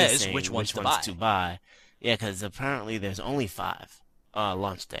 wait, it says which ones to buy. Yeah, because apparently there's only 5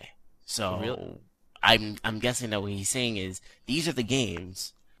 launch day. So really? I'm guessing that what he's saying is these are the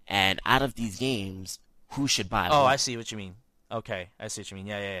games, and out of these games, who should buy? Oh, one? I see what you mean. Okay, I see what you mean.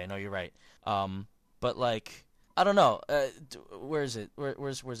 Yeah. No, you're right. But like, I don't know. Where is it?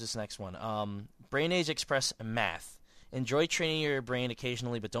 Where's this next one? Brain Age Express Math. Enjoy training your brain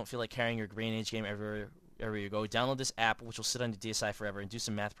occasionally, but don't feel like carrying your Brain Age game everywhere you go. Download this app, which will sit on your DSi forever, and do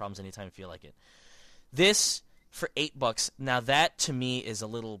some math problems anytime you feel like it. This for $8. Now that to me is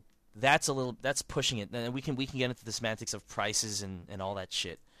that's pushing it. And we can get into the semantics of prices and all that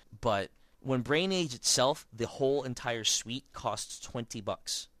shit. But when Brain Age itself, the whole entire suite costs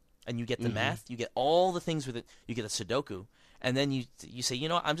 $20, and you get the math, you get all the things with it. You get a Sudoku, and then you say, you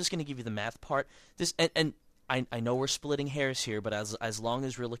know what, I'm just going to give you the math part. This and I know we're splitting hairs here, but as long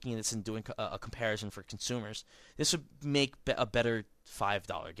as we're looking at this and doing a comparison for consumers, this would make a better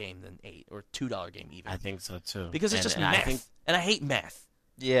 $5 game than $8 or $2 game even. I think so too. Because it's just math, and I hate math.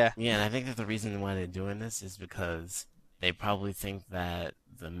 Yeah. Yeah, and I think that the reason why they're doing this is because they probably think that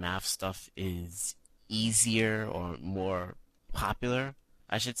the math stuff is easier or more popular,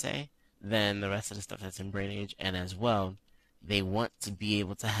 I should say, than the rest of the stuff that's in Brain Age, and as well, they want to be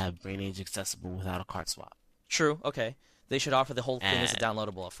able to have Brain Age accessible without a card swap. True. Okay. They should offer the whole thing as a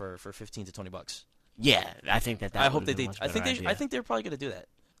downloadable for $15 to $20. Yeah, I think that. I hope they did. I think they're probably going to do that.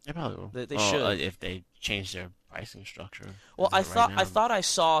 They probably will. They should if they change their pricing structure. Well, I thought I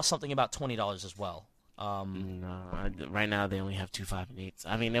saw something about $20 as well. No, right now they only have 2, 5, and 8s.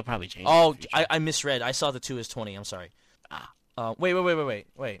 I mean, they'll probably change. Oh, I misread. I saw the 2 as 20. I'm sorry.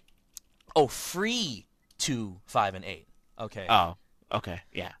 Wait. Oh, free 2, 5, and 8. Okay. Oh, okay,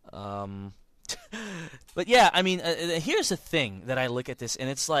 yeah. But yeah, I mean, here's the thing that I look at this, and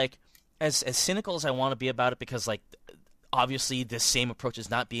it's like, as cynical as I want to be about it, because like, obviously, this same approach is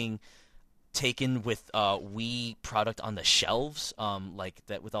not being taken with Wii product on the shelves, like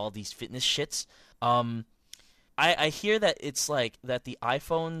that with all these fitness shits. I hear that it's like that the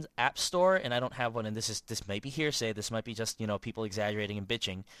iPhone App Store, and I don't have one, and this might be hearsay, this might be just people exaggerating and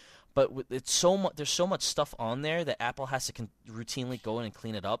bitching, but it's so much. There's so much stuff on there that Apple has to routinely go in and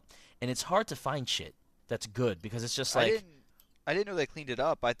clean it up, and it's hard to find shit that's good because it's just like I didn't know they cleaned it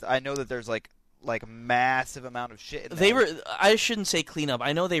up. I know that there's like a massive amount of shit in they there. I shouldn't say clean up.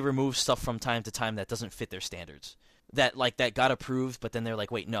 I know they remove stuff from time to time that doesn't fit their standards. That got approved, but then they're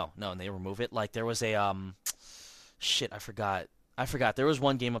like, wait, no, and they remove it. Like there was a shit, I forgot. There was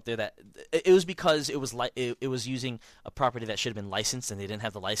one game up there that it was because it was using a property that should have been licensed, and they didn't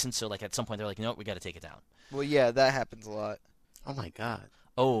have the license. So like at some point they're like, no, we got to take it down. Well, yeah, that happens a lot. Oh my god.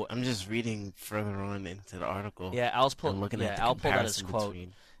 Oh, I'm just reading further on into the article. yeah, I'll pull that as quote.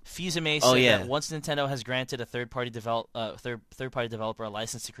 Fils-Aimé said that once Nintendo has granted a third-party developer a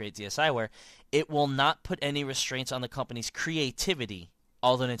license to create DSiWare, it will not put any restraints on the company's creativity.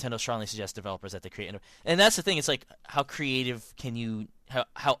 Although Nintendo strongly suggests developers that they create, and that's the thing. It's like how creative can you,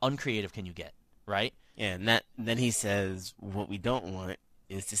 how uncreative can you get, right? Yeah, and then he says what we don't want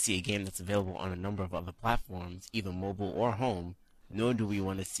is to see a game that's available on a number of other platforms, either mobile or home. Nor do we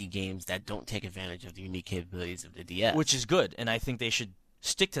want to see games that don't take advantage of the unique capabilities of the DS. Which is good, and I think they should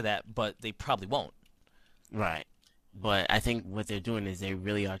stick to that, but they probably won't. Right. But I think what they're doing is they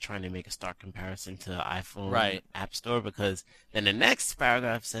really are trying to make a stark comparison to the iPhone App Store, because then the next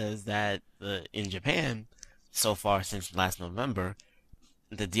paragraph says that in Japan, so far since last November,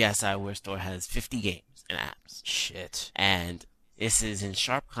 the DSiWare store has 50 games and apps. Shit. And this is in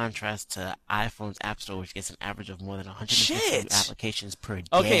sharp contrast to iPhone's App Store, which gets an average of more than 150 applications per day.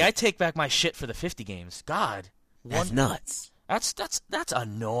 Okay, I take back my shit for the 50 games. God. That's nuts. That's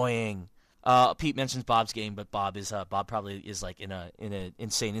annoying. Pete mentions Bob's game, but Bob probably is like in a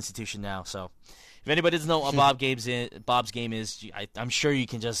insane institution now. So if anybody doesn't know what Bob's game is, I'm sure you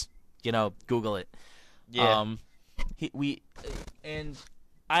can just Google it. Yeah.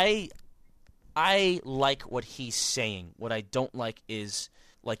 I like what he's saying. What I don't like is,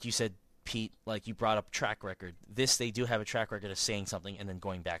 like you said, Pete, like you brought up track record. They do have a track record of saying something and then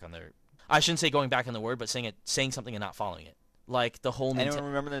going back on their. I shouldn't say going back on the word, but saying something and not following it. Like the whole Anyone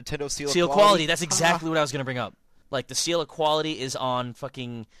remember the Nintendo seal of quality? That's exactly what I was going to bring up. Like the seal of quality is on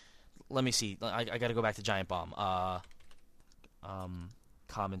fucking. Let me see. I got to go back to Giant Bomb.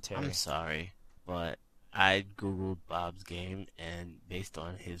 Commentary. I'm sorry, but I googled Bob's game, and based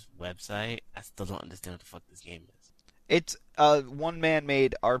on his website, I still don't understand what the fuck this game is. It's a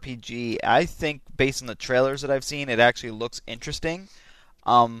one-man-made RPG. I think, based on the trailers that I've seen, it actually looks interesting.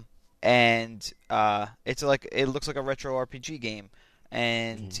 And it looks like a retro RPG game.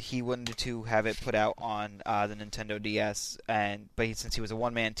 And he wanted to have it put out on the Nintendo DS. But since he was a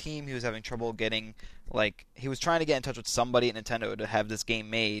one-man team, he was having trouble getting he was trying to get in touch with somebody at Nintendo to have this game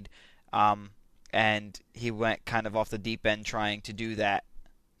made. And he went kind of off the deep end trying to do that.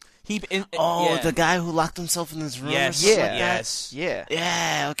 The guy who locked himself in his room. Yes,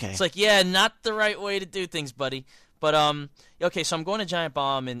 Yeah. Okay. It's like, not the right way to do things, buddy. But okay, so I'm going to Giant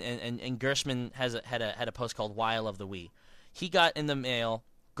Bomb, and Gershman had a post called "Why I Love the Wii." He got in the mail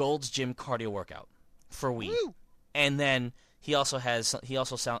Gold's Gym cardio workout for Wii, Woo! And then he also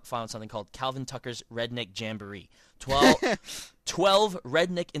found something called Calvin Tucker's Redneck Jamboree, 12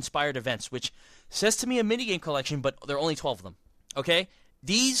 redneck inspired events, which says to me a minigame collection, but there are only 12 of them. Okay,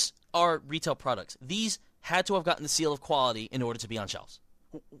 these are retail products. These had to have gotten the seal of quality in order to be on shelves.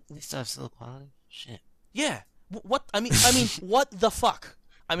 They still have seal of quality? Shit. Yeah. What? I mean, what the fuck?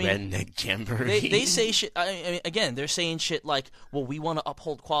 I mean, Redneck Jamboree. They say shit. I mean, again, they're saying shit like, "Well, we want to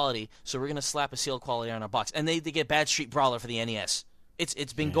uphold quality, so we're gonna slap a seal of quality on our box." And they get Bad Street Brawler for the NES.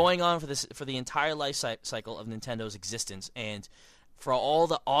 It's been going on for the entire life cycle of Nintendo's existence, and for all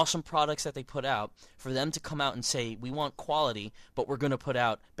the awesome products that they put out, for them to come out and say we want quality, but we're gonna put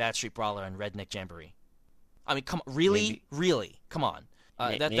out Bad Street Brawler and Redneck Jamboree. I mean, come really, come on.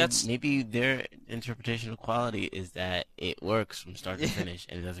 Maybe their interpretation of quality is that it works from start to finish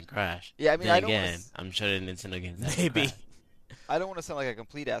and it doesn't crash. Yeah, I mean, I'm sure the Nintendo games maybe. I don't want to sound like a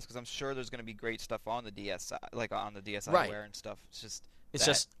complete ass because I'm sure there's going to be great stuff on the DS, like on the DSiWare Right. and stuff. It's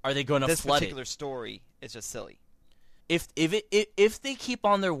just are they going to this flood particular it? story is just silly. If they keep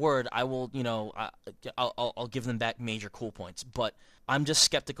on their word, I will, I'll give them back major cool points. But I'm just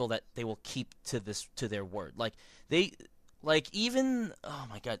skeptical that they will keep to their word. Like Like, even, oh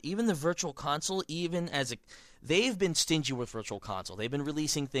my god, even the Virtual Console, they've been stingy with Virtual Console. They've been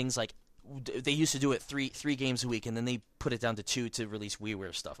releasing things like, they used to do it three games a week, and then they put it down to 2 to release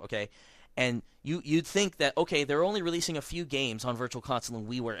WiiWare stuff, okay? And you'd think that, okay, they're only releasing a few games on Virtual Console and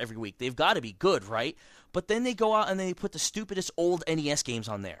WiiWare every week. They've got to be good, right? But then they go out and they put the stupidest old NES games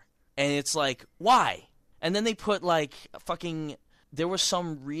on there. And it's like, why? And then they put, like, there was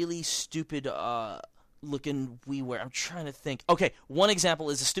some really stupid looking WiiWare. I'm trying to think. Okay, one example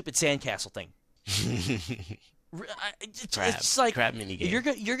is the stupid sandcastle thing. It's like crap mini game.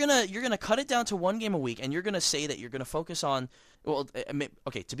 you're gonna cut it down to 1 game a week, and you're gonna say that you're gonna focus on. Well,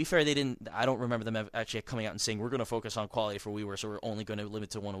 okay. To be fair, they didn't. I don't remember them actually coming out and saying we're gonna focus on quality for WiiWare, so we're only going to limit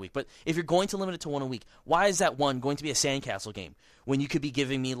it to 1 a week. But if you're going to limit it to 1 a week, why is that one going to be a sandcastle game when you could be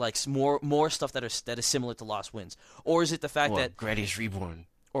giving me like more stuff that is similar to Lost Winds? Or is it the fact that Gradius Reborn?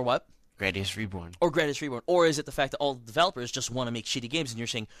 Or what? Gradius Reborn. Or Gradius Reborn. Or is it the fact that all the developers just want to make shitty games and you're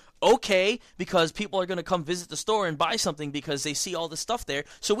saying, okay, because people are going to come visit the store and buy something because they see all this stuff there,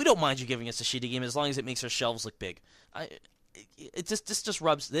 so we don't mind you giving us a shitty game as long as it makes our shelves look big. This just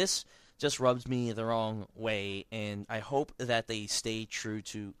rubs me the wrong way, and I hope that they stay true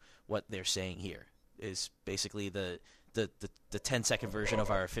to what they're saying here, is basically the 10-second version of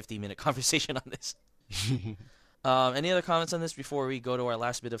our 50-minute conversation on this. Any other comments on this before we go to our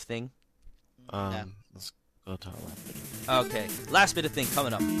last bit of thing? Let's go to our last bit of thing. Okay, last bit of thing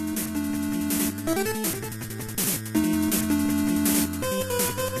coming up.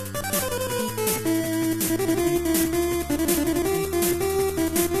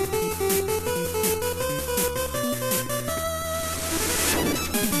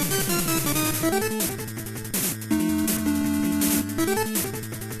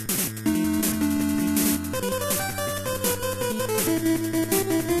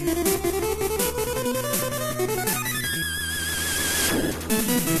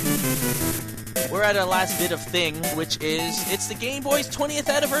 We're at our last bit of thing, which is it's the Game Boy's 20th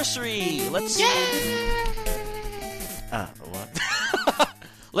anniversary. Let's What?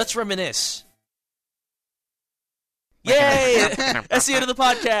 let's reminisce. Yay! That's the end of the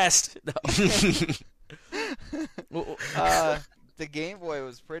podcast. No. The Game Boy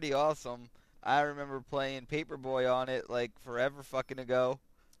was pretty awesome. I remember playing Paperboy on it like forever fucking ago.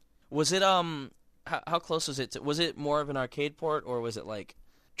 Was it how close was it? Was it more of an arcade port, or was it like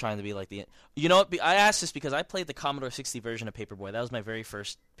trying to be like the? You know what? I asked this because I played the Commodore 60 version of Paperboy. That was my very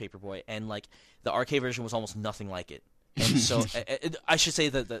first Paperboy, and like the arcade version was almost nothing like it. And so I should say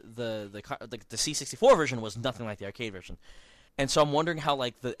that the C64 version was nothing like the arcade version. And so I'm wondering how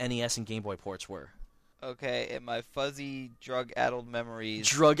like the NES and Game Boy ports were. Okay, in my fuzzy drug-addled memories,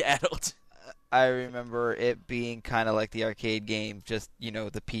 Drug-addled. I remember it being kind of like the arcade game, just,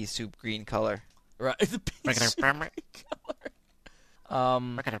 the pea soup green color. Right. The piece of color.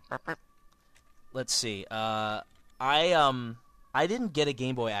 Let's see. I didn't get a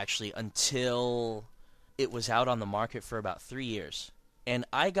Game Boy actually until it was out on the market for about 3 years, and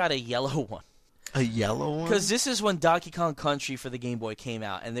I got a yellow one. A yellow one? Because this is when Donkey Kong Country for the Game Boy came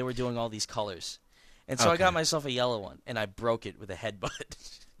out, and they were doing all these colors. And so I got myself a yellow one, and I broke it with a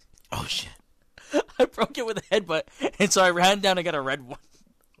headbutt. Oh, shit. I broke it with a headbutt, and so I ran down and got a red one.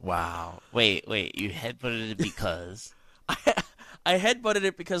 Wow. Wait, you headbutted it because? I headbutted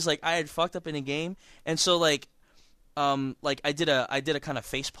it because like I had fucked up in a game, and so like I did a kind of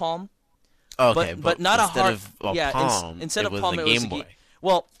face palm. Okay, but not a hard. Palm, instead of palm, it was Game Boy.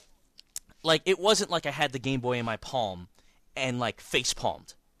 Well, like it wasn't like I had the Game Boy in my palm and like face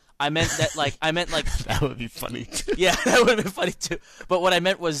palmed. I meant that That would be funny too. Yeah, that would have been funny too. But what I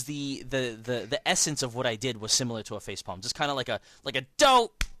meant was the essence of what I did was similar to a face palm, just kind of like a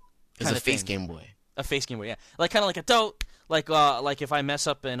dope. It's a face Game Boy. A face Game Boy, yeah, like kind of like a dope. Like if I mess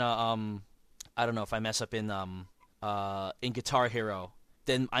up in I don't know, if I mess up in Guitar Hero,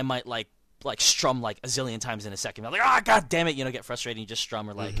 then I might like strum like a zillion times in a second. I'm like, god damn it, get frustrated and you just strum,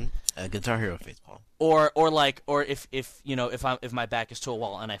 or like a Guitar Hero facepalm. Or if my back is to a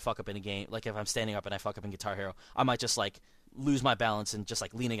wall and I fuck up in a game, like if I'm standing up and I fuck up in Guitar Hero, I might just like lose my balance and just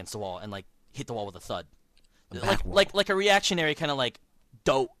like lean against the wall and like hit the wall with a thud. Like a reactionary kind of like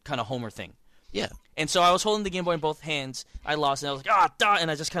dope kind of Homer thing. Yeah. And so I was holding the Game Boy in both hands. I lost, and I was like, duh,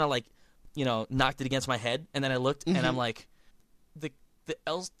 and I just kind of like, knocked it against my head, and then I looked, and I'm like, the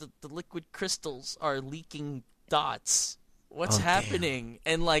liquid crystals are leaking dots. What's happening?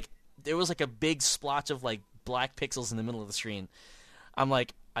 Damn. And like, there was like a big splotch of like black pixels in the middle of the screen. I'm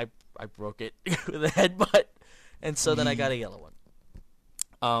like, I broke it with a headbutt, and so then I got a yellow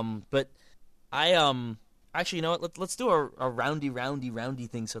one. But I Actually, you know what? Let's do a roundy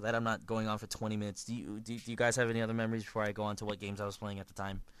thing so that I'm not going on for 20 minutes. Do you guys have any other memories before I go on to what games I was playing at the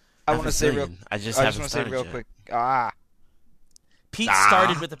time? I want to say real. I just want haven't to say started real yet. quick. Pete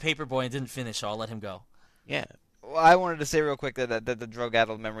started with the Paperboy and didn't finish, so I'll let him go. Yeah. Well, I wanted to say real quick that the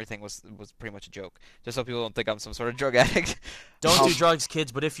drug-addled memory thing was pretty much a joke, just so people don't think I'm some sort of drug addict. Don't do drugs,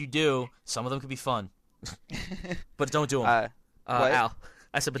 kids, but if you do, some of them could be fun. But don't do them. What? Al.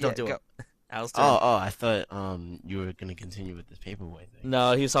 I said, but don't do go. them. Al's turn. Oh, I thought you were gonna continue with this Paperboy thing.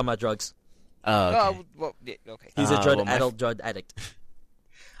 No, he was talking about drugs. Oh, okay. Oh, well, yeah, okay. He's a well, adult drug addict.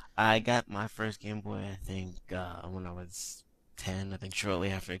 I got my first Game Boy, I think, when I was 10. I think shortly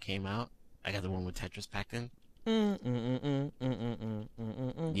after it came out. I got the one with Tetris packed in.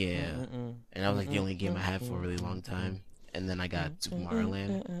 Yeah, and that was like the only game I had for a really long time. And then I got Super Mario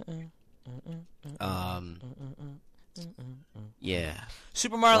Land. Yeah.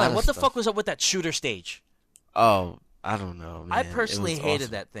 Super Mario A lot Land. of What the stuff. fuck was up with that shooter stage? Oh, I don't know, man. I It personally was hated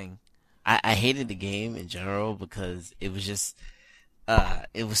awesome. that thing. I hated the game in general because it was just,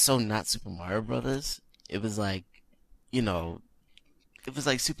 it was so not Super Mario Brothers. It was like, you know, it was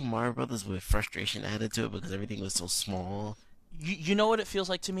like Super Mario Brothers with frustration added to it because everything was so small. You know what it feels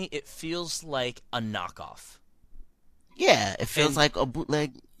like to me? It feels like a knockoff. Yeah, it feels And- like a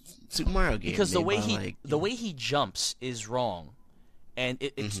bootleg Super Mario game. Because the made way by, he like, the way he jumps is wrong, and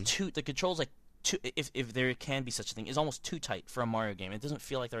it's too the controls like too if there can be such a thing is almost too tight for a Mario game. It doesn't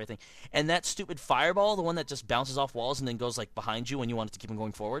feel like the right thing. And that stupid fireball, the one that just bounces off walls and then goes like behind you when you want it to keep on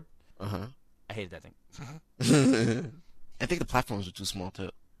going forward. I hated that thing. I think the platforms were too small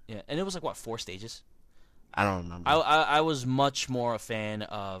too. Yeah, and it was like what 4 stages. I don't remember. I was much more a fan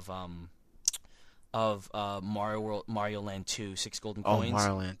of Mario Land 2, 6 Golden Coins,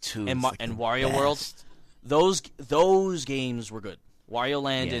 Mario Land 2 and is like and the Wario World. best. Those games were good. Wario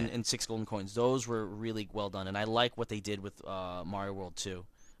Land Yeah. and 6 Golden Coins. Those were really well done, and I like what they did with Mario World 2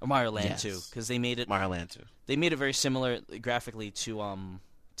 or Mario Land 2 Yes. because they made it very similar graphically to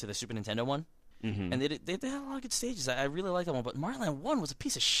the Super Nintendo one, Mm-hmm. and they had a lot of good stages. I really liked that one, but Mario Land 1 was a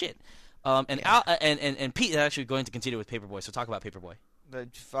piece of shit. And Pete is actually going to continue with Paperboy, so talk about Paperboy.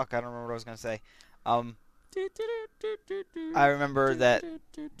 Fuck, I don't remember what I was gonna say. I remember that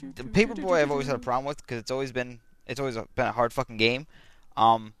the Paperboy I've always had a problem with because it's always been a hard fucking game,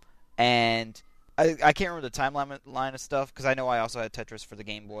 and I can't remember the timeline of stuff because I know I also had Tetris for the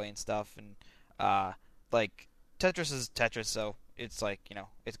Game Boy and stuff, and like Tetris is Tetris, so it's like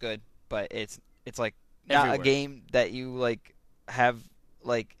it's good, but it's like not Everywhere. a game that you like have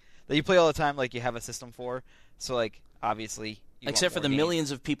like that you play all the time, like you have a system for. So like obviously, you Except want for more the games.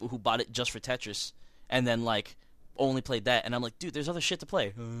 millions of people who bought it just for Tetris, and then like only played that, and I'm like, dude, there's other shit to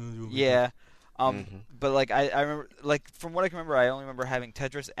play. Yeah. But like I remember, like from what I can remember, I only remember having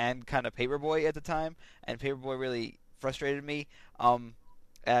Tetris and kind of Paperboy at the time, and Paperboy really frustrated me.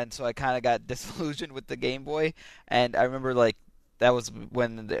 And so I kind of got disillusioned with the Game Boy, and I remember like that was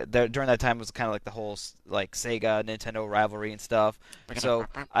when during that time was kind of like the whole like Sega Nintendo rivalry and stuff. So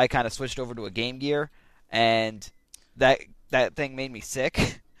I kind of switched over to a Game Gear, and that thing made me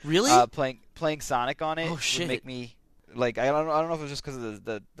sick. Really? Playing Sonic on it Oh, shit. would make me like I don't know if it was just because of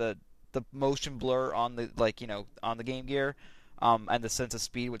the motion blur on the on the Game Gear, and the sense of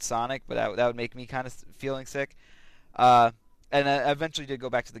speed with Sonic, but that would make me kind of feeling sick. And I eventually did go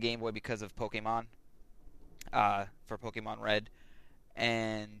back to the Game Boy because of Pokemon, for Pokemon Red,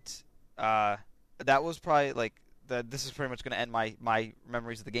 and that was probably like this is pretty much going to end my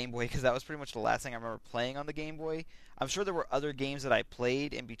memories of the Game Boy because that was pretty much the last thing I remember playing on the Game Boy. I'm sure there were other games that I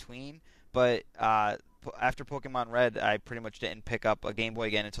played in between, but after Pokemon Red, I pretty much didn't pick up a Game Boy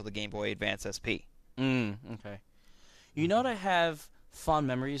again until the Game Boy Advance SP. Okay. You know what I have fond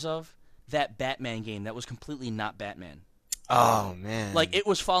memories of? That Batman game that was completely not Batman. Oh man! Like it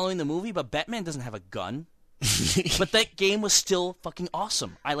was following the movie, but Batman doesn't have a gun. But that game was still fucking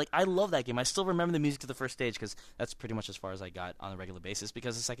awesome. I love that game. I still remember the music to the first stage because that's pretty much as far as I got on a regular basis.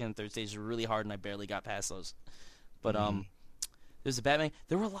 Because the second and third stages were really hard, and I barely got past those. But there's a Batman.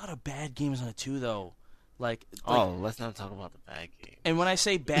 There were a lot of bad games on it too, though. Like let's not talk about the bad game. And when I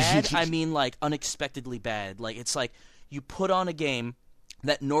say bad, I mean like unexpectedly bad. Like it's like you put on a game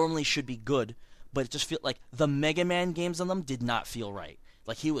that normally should be good, but it just feel like the Mega Man games on them did not feel right.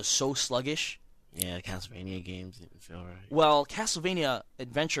 Like he was so sluggish. Yeah, the Castlevania games didn't feel right. Well, Castlevania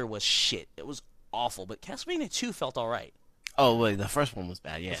Adventure was shit. It was awful, but Castlevania 2 felt all right. Oh wait, the first one was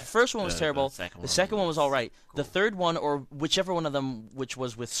bad. Yeah, The first one was terrible. The second one was all right. cool. The third one, or whichever one of them, which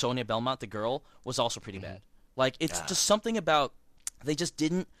was with Sonia Belmont, the girl, was also pretty bad. Like, it's just something about they just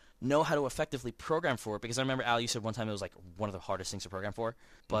didn't know how to effectively program for it. Because I remember, Al, you said one time it was like one of the hardest things to program for.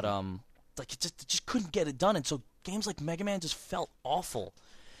 But like it just couldn't get it done, and so games like Mega Man just felt awful.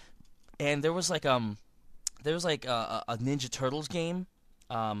 And there was like a Ninja Turtles game,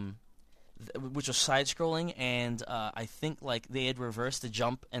 which was side scrolling, and I think like they had reversed the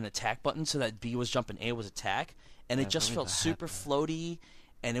jump and attack button so that B was jump and A was attack, and Yeah, it just I felt believe that super floaty,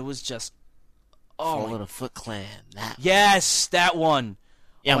 and it was just Fall of the Foot Clan. That yes, that one.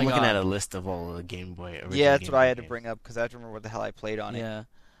 Yeah, Oh I'm my looking God. at a list of all of the Game Boy. Original Yeah, that's Game what I Boy had to games. bring up because I have to remember what the hell I played on it. Yeah.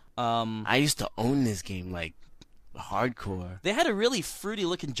 I used to own this game like hardcore. They had a really fruity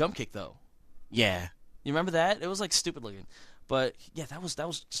looking jump kick though. Yeah. You remember that? It was like stupid looking, but yeah, that was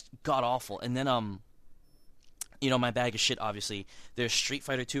just god awful. And then my bag of shit. Obviously, there's Street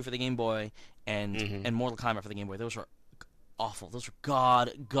Fighter 2 for the Game Boy and Mortal Kombat for the Game Boy. Those were awful. Those were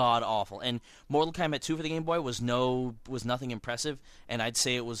god awful. And Mortal Kombat 2 for the Game Boy was nothing impressive, and I'd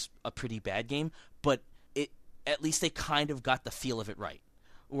say it was a pretty bad game. But at least they kind of got the feel of it right.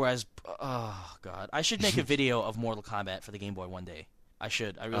 Whereas, oh god, I should make a video of Mortal Kombat for the Game Boy one day. I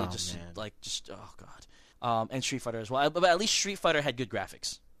should. I really Oh, man. oh god. And Street Fighter as well. But at least Street Fighter had good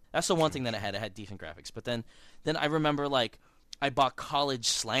graphics. That's the one thing that it had. It had decent graphics. But then I remember like I bought College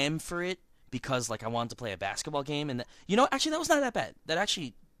Slam for it because like I wanted to play a basketball game, and actually that was not that bad. That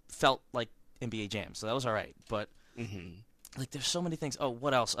actually felt like NBA Jam, so that was all right. But like there's so many things. Oh,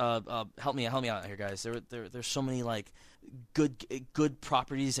 what else? Help me out here, guys. There's so many like good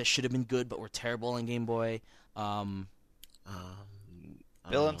properties that should have been good but were terrible in Game Boy.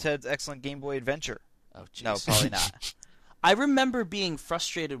 Bill and Ted's Excellent Game Boy Adventure. Oh, jeez. No, probably not. I remember being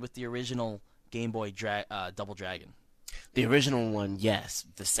frustrated with the original Game Boy Double Dragon. The original one, yes.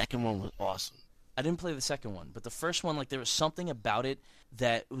 The second one was awesome. I didn't play the second one, but the first one, like there was something about it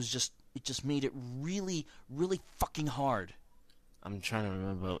that it just made it really, really fucking hard. I'm trying to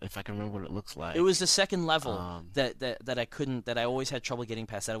remember if I can remember what it looks like. It was the second level that I always had trouble getting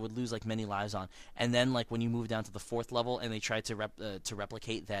past, that I would lose like many lives on. And then like when you move down to the fourth level and they tried to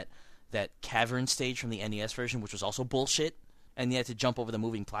replicate that cavern stage from the NES version, which was also bullshit, and you had to jump over the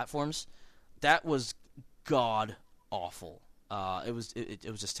moving platforms. That was god awful. It was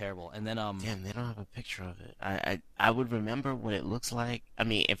just terrible. And then Damn, they don't have a picture of it. I would remember what it looks like. I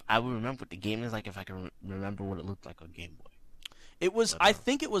mean, if I would remember what the game is like, if I can remember what it looked like on Game Boy. it was. I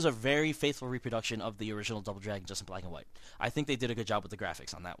think it was a very faithful reproduction of the original Double Dragon, just in black and white. I think they did a good job with the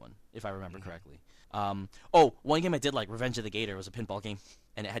graphics on that one, if I remember correctly. One game I did like, Revenge of the Gator, was a pinball game,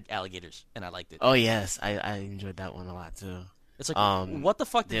 and it had alligators, and I liked it. Oh yes, I enjoyed that one a lot too. It's like, what the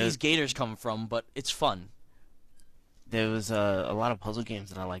fuck did there's- these gators come from? But it's fun. There was a lot of puzzle games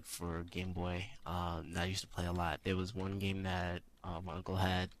that I liked for Game Boy that I used to play a lot. There was one game that my uncle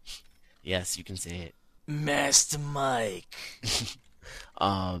had. Yes, you can say it. Master Mike. It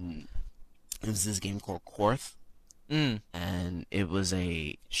was this game called Quarth, and it was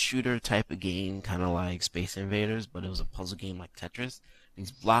a shooter type of game, kind of like Space Invaders, but it was a puzzle game like Tetris.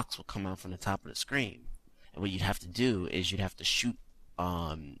 These blocks would come out from the top of the screen, and what you'd have to do is you'd have to shoot,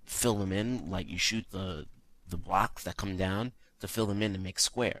 fill them in, like you shoot the blocks that come down to fill them in to make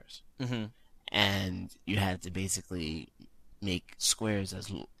squares. Mm-hmm. And you had to basically make squares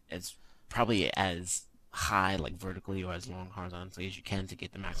as probably as high, like vertically, or as long horizontally as you can to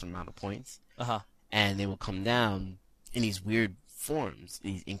get the maximum amount of points. Uh-huh. And they will come down in these weird forms,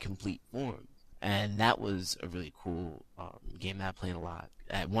 these incomplete forms. And that was a really cool game that I played a lot.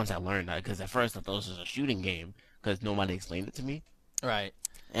 Once I learned that, because at first I thought this was a shooting game, because nobody explained it to me. Right.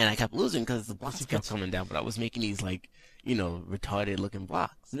 And I kept losing because the blocks kept coming down, but I was making these, like, retarded looking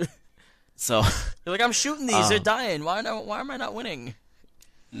blocks. So You're like, I'm shooting these, they're dying. Why am I not winning?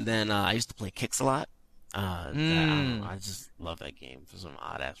 then I used to play Kicks a lot. I don't know, I just love that game for some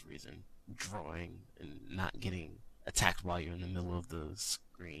odd ass reason. Drawing and not getting attacked while you're in the middle of the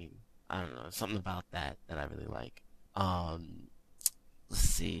screen. I don't know, something about that I really like. Let's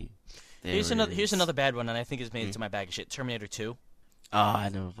see. Here's another bad one, and I think it's made it to my bag of shit. Terminator 2. Oh, I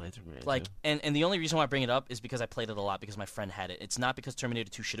never played Terminator 2. And the only reason why I bring it up is because I played it a lot because my friend had it. It's not because Terminator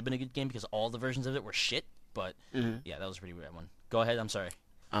 2 should have been a good game, because all the versions of it were shit. But yeah, that was a pretty weird one. Go ahead. I'm sorry.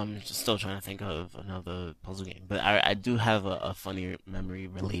 I'm just still trying to think of another puzzle game, but I do have a funny memory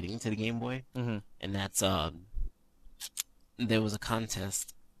relating to the Game Boy, and that's there was a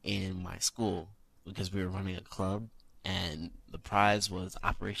contest in my school because we were running a club, and the prize was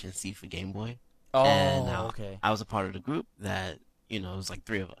Operation C for Game Boy. Oh, And okay. I was a part of the group that it was like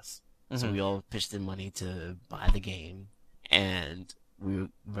 3 of us, so we all pitched in money to buy the game, and we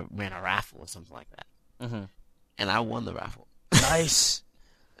ran a raffle or something like that, and I won the raffle. Nice.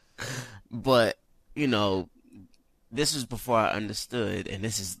 But, this is before I understood, and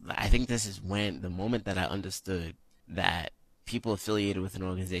I think this is when, the moment that I understood that people affiliated with an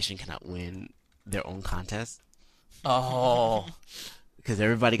organization cannot win their own contest Oh, because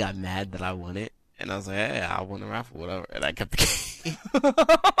everybody got mad that I won it, and I was like, hey, I won the raffle, whatever, and I kept the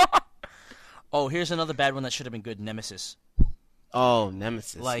game. oh, here's another bad one that should have been good. Nemesis. Oh,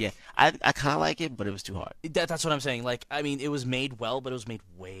 Nemesis. Like- Yeah, I kind of like it, but it was too hard. That's what I'm saying. Like, I mean, it was made well, but it was made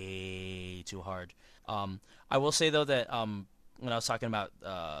way too hard. I will say though that when I was talking about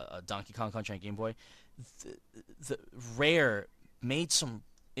Donkey Kong Country on Game Boy, the Rare made some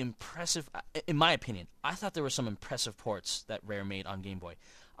impressive. In my opinion, I thought there were some impressive ports that Rare made on Game Boy.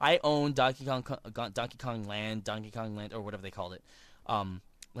 I own Donkey Kong Land, or whatever they called it.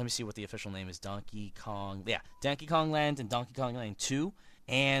 Let me see what the official name is. Donkey Kong Land and Donkey Kong Land 2,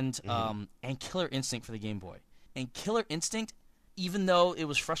 and Killer Instinct for the Game Boy. And Killer Instinct, even though it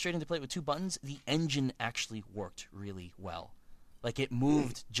was frustrating to play it with 2 buttons, the engine actually worked really well. Like, it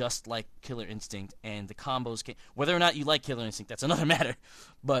moved just like Killer Instinct, and the combos came. Whether or not you like Killer Instinct, that's another matter.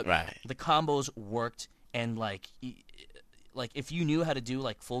 But Right. the combos worked, and like if you knew how to do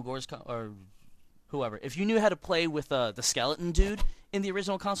like Fulgor's or whoever, if you knew how to play with the skeleton dude in the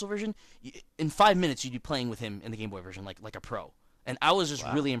original console version, in 5 minutes you'd be playing with him in the Game Boy version like a pro. And I was just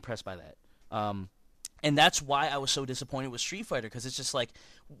really impressed by that. And that's why I was so disappointed with Street Fighter, because it's just like,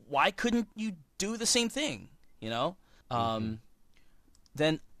 why couldn't you do the same thing? You know?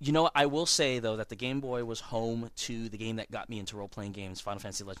 Then, you know what? I will say, though, that the Game Boy was home to the game that got me into role-playing games, Final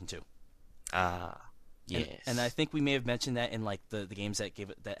Fantasy Legend 2. Yes. And I think we may have mentioned that in like the games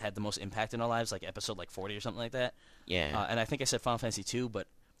that had the most impact in our lives, like episode like 40 or something like that. Yeah. And I think I said Final Fantasy 2, but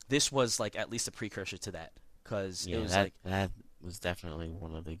this was like at least a precursor to that, because Yeah, it was that was definitely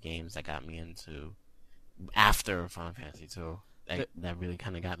one of the games that got me into after Final Fantasy 2. That really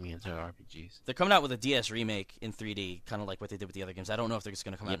kind of got me into RPGs. they're coming out with a DS remake in 3D, kind of like what they did with the other games. I don't know if they're just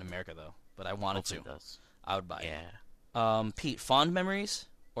going to come out in America though, but I wanted Hopefully to. it does. I would buy Yeah. it. Pete, fond memories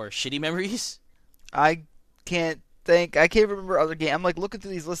or shitty memories? I can't remember other games. I'm like looking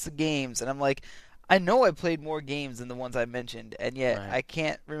through these lists of games, and I'm like, I know I played more games than the ones I mentioned, and yet Right. I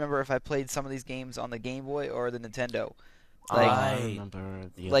can't remember if I played some of these games on the Game Boy or the Nintendo. I Right. remember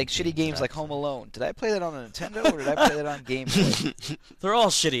the Like other shitty games that like I Home played. Alone. Did I play that on the Nintendo or did I play that on Game Boy? They're all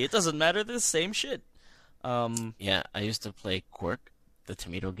shitty. It doesn't matter. They're the same shit. Yeah, I used to play Quirk, the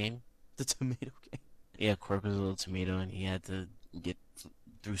tomato game. The tomato game. Yeah, Quirk was a little tomato, and he had to get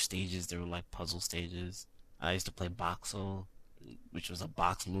through stages. There were like puzzle stages. I used to play Boxel, which was a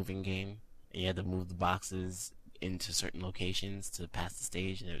box moving game. And you had to move the boxes into certain locations to pass the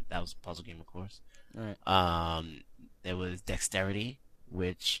stage. And that was a puzzle game, of course. All right. There was Dexterity,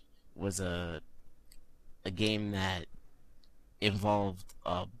 which was a game that involved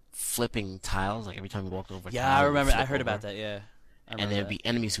flipping tiles. Like every time you walked over a Yeah, tile, I it would remember. I flip heard over. about that. Yeah. I And remember there'd that. be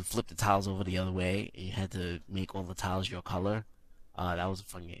enemies who flipped the tiles over the other way, and you had to make all the tiles your color. That was a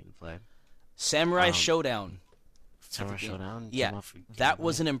fun game to play. Samurai Showdown. Samurai Showdown? Yeah, came out for Game that Boy.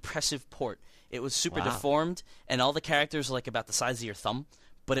 was an impressive port. It was super Wow. deformed, and all the characters were like about the size of your thumb,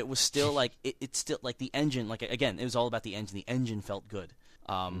 but it was still like it's still like the engine. Like again, it was all about the engine. The engine felt good.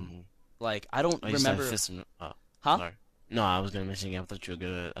 Like I don't I used to have remember. Fist and- oh, Huh? sorry. No, I was gonna mention. I thought you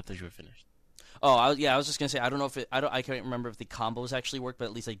were finished. Oh, I was just gonna say I don't know if I can't remember if the combos actually worked, but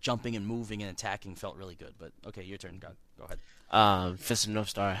at least like jumping and moving and attacking felt really good. But okay, your turn. Go ahead. Fist of North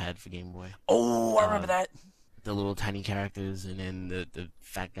Star I had for Game Boy. Oh, I remember that. The little tiny characters, and then the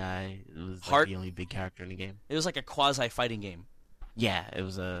fat guy. It was like Heart. the only big character in the game. It was like a quasi fighting game. Yeah, it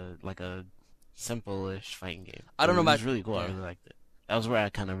was a simple-ish fighting game. I don't know It about- was really cool. I yeah. really liked it. That was where I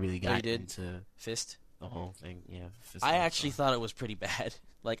kind of really you got did? into Fist. the whole thing. Yeah. Fist of I North actually Star. thought it was pretty bad.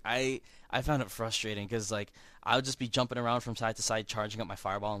 Like I found it frustrating because like I would just be jumping around from side to side, charging up my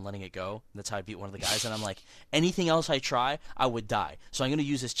fireball and letting it go. That's how I beat one of the guys. And I'm like, anything else I try, I would die. So I'm gonna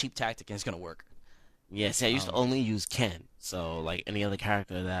use this cheap tactic, and it's gonna work. Yeah, see, I used to only use Ken, so like any other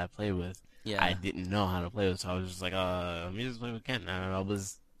character that I played with, Yeah. I didn't know how to play with, so I was just like, let me just play with Ken. I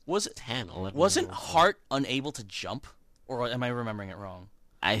was Was 10, 11. wasn't years old. Hart unable to jump, or am I remembering it wrong?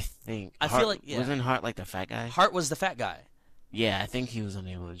 I think I feel Hart- like- yeah. wasn't Hart like the fat guy? Hart was the fat guy. Yeah, I think he was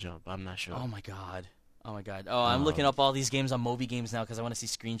unable to jump. I'm not sure. Oh my god. Oh my god. Oh, I'm looking up all these games on Moby Games now because I want to see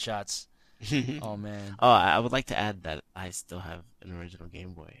screenshots. Oh man. Oh, I would like to add that I still have an original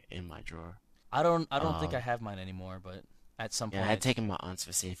Game Boy in my drawer. I don't think I have mine anymore, but at some Yeah, point. I had taken my aunt's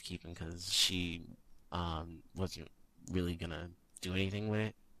for safekeeping because she wasn't really gonna do anything with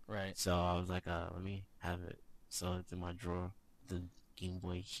it. Right. So I was like, let me have it. So it's in my drawer. The Game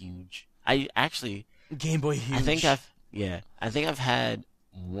Boy huge. I actually, Game Boy huge. I think I've had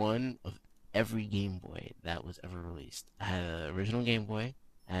one of every Game Boy that was ever released. I had an original Game Boy.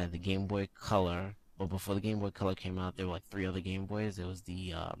 I had the Game Boy Color, but before the Game Boy Color came out, there were like 3 other Game Boys. There was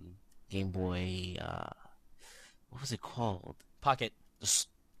the Game Boy, what was it called? Pocket.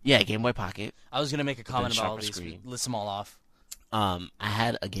 Yeah, Game Boy Pocket. I was gonna make a comment about all sharper these. screen. List them all off. I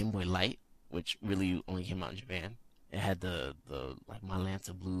had a Game Boy Light, which really only came out in Japan. It had the like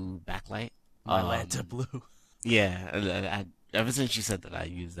Mylanta blue backlight. Mylanta blue. Yeah, ever since you said that, I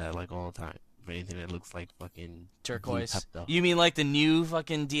use that like all the time for anything that looks like fucking Turquoise. blue Pepto. You mean like the new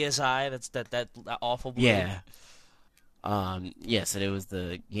fucking DSi? That's that awful blue. Yeah. Yeah. So there was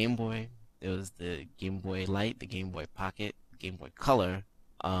the Game Boy. There was the Game Boy Light, the Game Boy Pocket, Game Boy Color,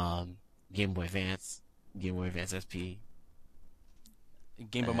 Game Boy Advance, Game Boy Advance SP.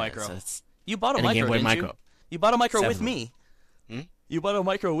 Game Boy Micro. So You bought a and a micro, Game Boy didn't Micro. you? You bought a micro 7 with of them. me. Hmm? You bought a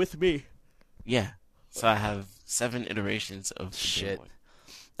micro with me. Yeah. So I have 7 iterations of the Shit. Game Boy.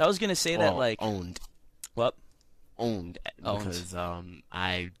 I was gonna say that Well, like owned what? owned Owned. because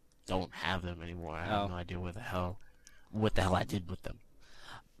I don't have them anymore. I Oh. have no idea what the hell I did with them.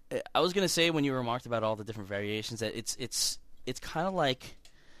 I was gonna say when you remarked about all the different variations that it's kind of like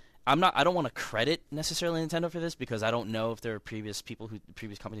I don't want to credit necessarily Nintendo for this because I don't know if there are previous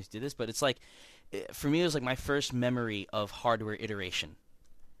companies who did this, but it's like for me it was like my first memory of hardware iteration.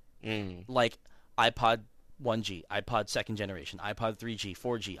 Like iPod 1G, iPod second generation, iPod 3G,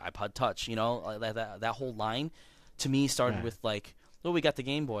 4G, iPod Touch, you know, that whole line to me started Right. with like, oh, we got the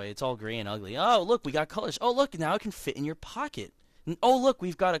Game Boy, it's all gray and ugly. Oh, look, we got colors. Oh, look, now it can fit in your pocket. Oh, look,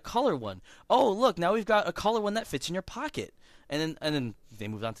 we've got a color one. Oh, look, now we've got a color one that fits in your pocket. And then they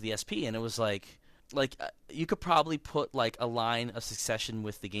moved on to the SP, and it was like you could probably put like a line of succession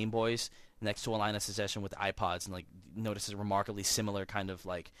with the Game Boys next to a line of succession with iPods, and like notice a remarkably similar kind of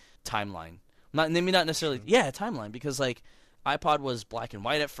like timeline. Maybe not necessarily, timeline, because like iPod was black and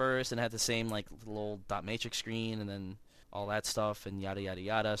white at first and had the same like little dot matrix screen, and then all that stuff, and yada yada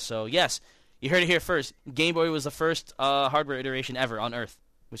yada. So yes, you heard it here first. Game Boy was the first hardware iteration ever on Earth,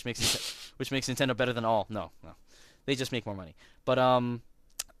 which makes Nintendo better than all. No, they just make more money. But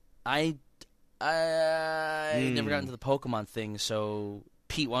I never got into the Pokemon thing. So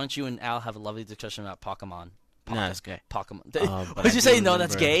Pete, why don't you and Al have a lovely discussion about Pokemon? No, that's gay. Pokemon. But What did I you do say? No,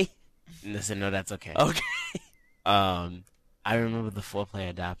 that's remember- gay. Listen, no, that's okay. Okay. I remember the 4-player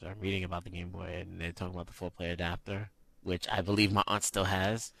adapter. I'm reading about the Game Boy, and they're talking about the 4-player adapter, which I believe my aunt still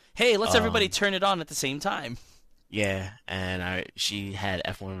has. Hey, let's everybody turn it on at the same time. Yeah, and she had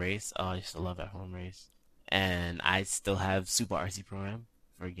F1 Race. Oh, I used to love F1 Race. And I still have Super RC Pro-Am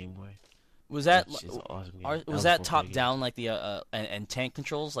for Game Boy. Was that which is an awesome game. was a that 4-player top game. down like the and tank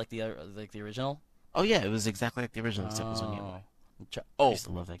controls like the original? Oh yeah, it was exactly like the original, except it was on Game Boy. I Oh, used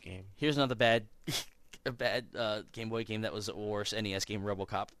to love that game. here's another bad Game Boy game that was a worse NES game,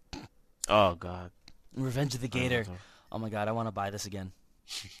 RoboCop. Oh god. Revenge of the Gator. Oh, Oh my god, I want to buy this again.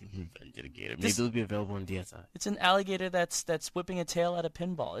 Revenge of the Gator. Maybe This- it'll be available on DSi. It's an alligator that's whipping a tail at a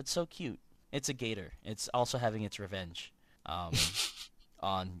pinball. It's so cute. It's a gator. It's also having its revenge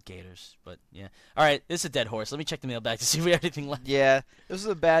on gators. But yeah. All right, this is a dead horse. Let me check the mail back to see if we have anything left. Yeah, this was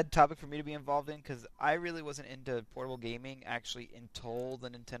a bad topic for me to be involved in because I really wasn't into portable gaming actually until the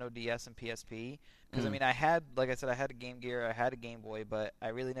Nintendo DS and PSP. Because I mean, I had, like I said, I had a Game Gear, I had a Game Boy, but I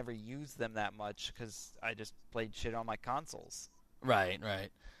really never used them that much because I just played shit on my consoles. Right.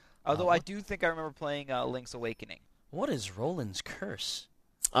 Although I do think I remember playing Link's Awakening. What is Roland's Curse?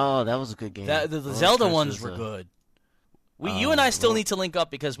 Oh, that was a good game. The Roland's Zelda Curse ones was were a- good. You and I still Ro- need to link up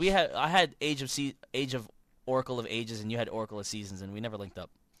because I had Age of Oracle of Ages and you had Oracle of Seasons and we never linked up.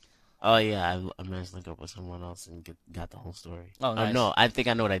 Oh yeah, I managed to link up with someone else and got the whole story. Oh, nice. No, I think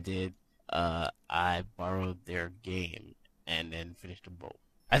I know what I did. I borrowed their game and then finished them both.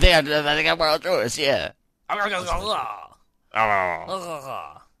 I think I borrowed yours. Yeah.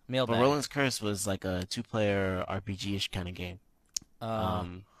 Mailbag. But Roland's Curse was like a 2-player RPG-ish kind of game.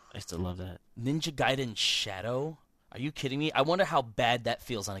 I still love that. Ninja Gaiden Shadow? Are you kidding me? I wonder how bad that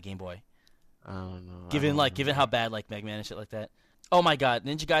feels on a Game Boy. I don't know. Given how bad like Mega Man and shit like that. Oh my God,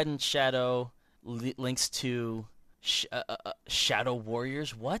 Ninja Gaiden Shadow links to Shadow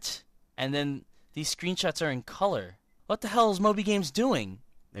Warriors. What? And then these screenshots are in color. What the hell is Moby Games doing?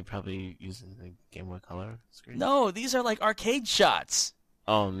 They probably using the Game Boy Color screen. No, these are like arcade shots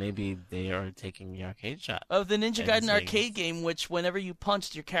Oh, maybe they are taking the arcade shot. of the Ninja And Gaiden saying- arcade game, which whenever you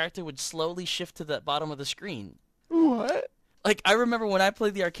punched, your character would slowly shift to the bottom of the screen. What? Like, I remember when I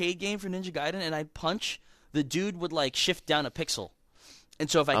played the arcade game for Ninja Gaiden and I'd punch, the dude would like shift down a pixel. And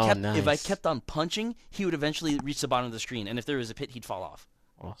so if I nice. kept on punching, he would eventually reach the bottom of the screen, and if there was a pit, he'd fall off.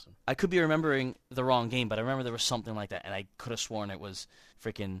 Awesome. I could be remembering the wrong game, but I remember there was something like that, and I could have sworn it was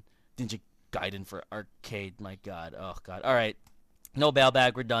freaking Ninja Gaiden for arcade. My God. Oh, God. All right. No bail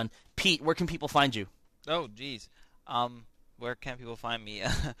bag. We're done. Pete, where can people find you? Oh, geez. Where can people find me?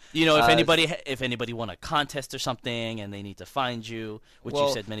 You know, if anybody won a contest or something and they need to find you, which you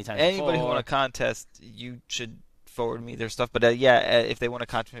said many times anybody before. who won a contest, you should forward me their stuff. But if they want to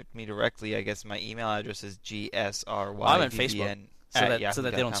contact me directly, I guess my email address is gsryvvn. I'm on Facebook, so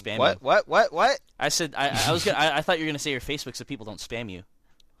that they don't spam you. What? I said I thought you were going to say your Facebook so people don't spam you.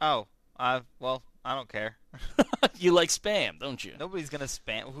 Oh, well, I don't care. You like spam, don't you? Nobody's gonna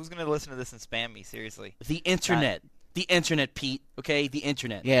spam. Who's gonna listen to this and spam me? Seriously. The internet. The internet, Pete. Okay, the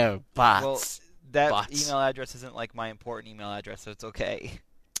internet. Yeah, bots. Well, that Bots. email address isn't like my important email address, so it's okay.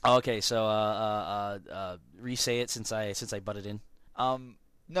 Okay, so re-say it since I butted in.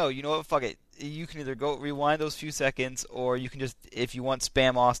 No, you know what? Fuck it. You can either go rewind those few seconds, or you can just, if you want,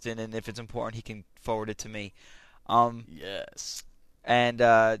 spam Austin, and if it's important, he can forward it to me. Yes. And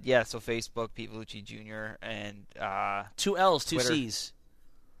so Facebook, Pete Vellucci Jr. and 2 L's, 2 Twitter. C's.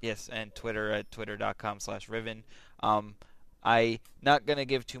 Yes, and Twitter at twitter.com/Riven. I not gonna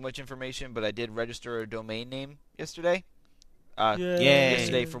give too much information, but I did register a domain name yesterday. Yay.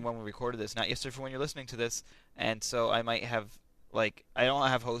 Yesterday from when we recorded this, not yesterday from when you're listening to this. And so I might have, I don't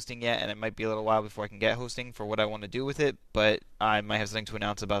have hosting yet, and it might be a little while before I can get hosting for what I want to do with it, but I might have something to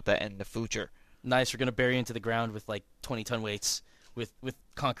announce about that in the future. Nice. We're gonna bury into the ground with 20-ton weights with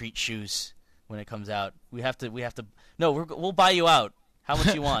concrete shoes when it comes out. We have to. No, we'll buy you out. How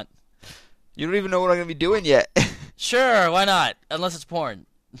much you want? You don't even know what I'm going to be doing yet. Sure, why not? Unless it's porn.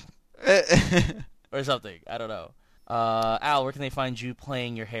 Or something. I don't know. Al, where can they find you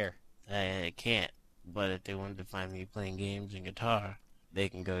playing your hair? I can't. But if they wanted to find me playing games and guitar, they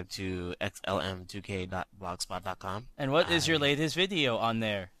can go to xlm2k.blogspot.com. And what is your latest video on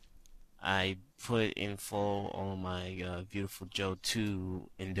there? I put in full all my Beautiful Joe 2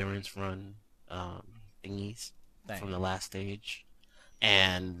 endurance run thingies from the last stage.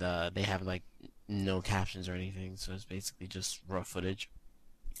 And they have no captions or anything, so it's basically just raw footage.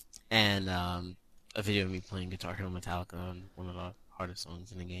 And a video of me playing Guitar Hero Metallica on one of the hardest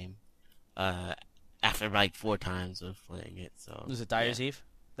songs in the game. After 4 times of playing it, so Was it Dyer's Eve?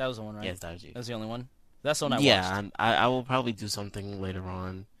 That was the one, right? Yeah, it's Dyer's Eve. That was the only one? That's the one I watched. Yeah, I will probably do something later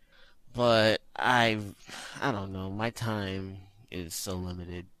on, but I don't know. My time is so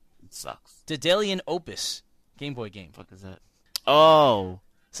limited. It sucks. Daedalian Opus Game Boy game. What the fuck is that? Oh,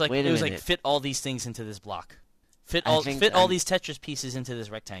 It's like wait a it was minute. fit all these things into this block. Fit I all think all I'm- these Tetris pieces into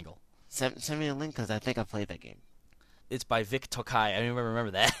this rectangle. Send me a link because I think I played that game. It's by Vic Tokai. I don't even remember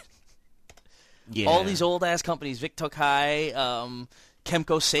that. Yeah. All these old ass companies, Vic Tokai, Kemco Oh,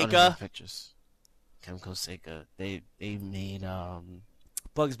 there's Seika, no pictures. Kemco Seika. They made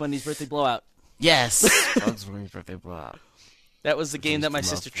Bugs Bunny's Birthday Blowout. yes. Bugs Bunny's Birthday Blowout. That was the Which I game used that my to love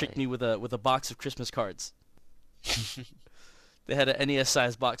sister tricked playing. me with a box of Christmas cards. They had an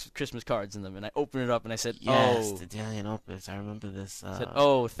NES-sized box with Christmas cards in them, and I opened it up and I said, Yes, "Oh." the Daedalian Opus. I remember this. I said,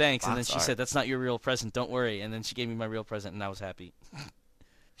 "Oh, thanks." And then box she art. said, "That's not your real present. Don't worry." And then she gave me my real present, and I was happy.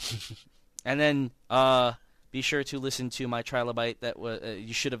 And then be sure to listen to my Trilobite. That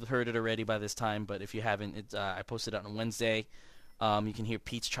you should have heard it already by this time, but if you haven't, I posted it on Wednesday. You can hear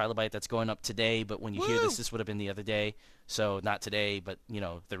Pete's Trilobite that's going up today, but when you hear this would have been the other day. So not today, but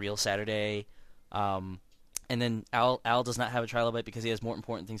the real Saturday. And then Al does not have a Trilobite because he has more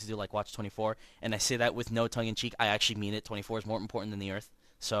important things to do, like watch 24. And I say that with no tongue in cheek. I actually mean it. 24 is more important than the Earth.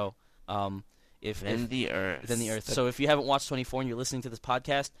 So Than the Earth. So if you haven't watched 24 and you're listening to this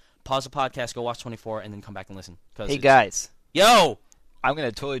podcast, pause the podcast, go watch 24, and then come back and listen. Hey, guys. Yo! I'm going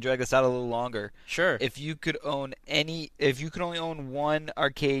to totally drag this out a little longer. Sure. If you could only own one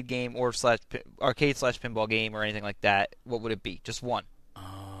arcade game or arcade/pinball game or anything like that, what would it be? Just one.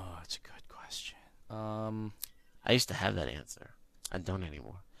 Oh, that's a good question. I used to have that answer. I don't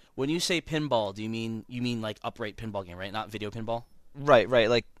anymore. When you say pinball, do you mean like upright pinball game, right? Not video pinball? Right.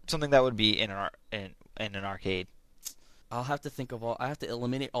 Like something that would be in an arcade. I'll have to think of I have to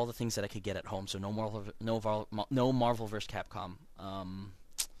eliminate all the things that I could get at home. So no Marvel vs. Capcom.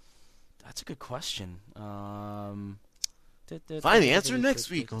 That's a good question. Find the answer next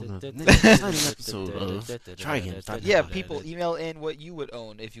week on the next exciting episode of Try Again. Yeah, people email in what you would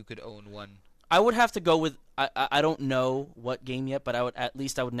own if you could own one. I would have to go with I don't know what game yet, but I would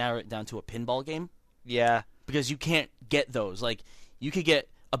narrow it down to a pinball game. Yeah, Because you can't get those. Like, you could get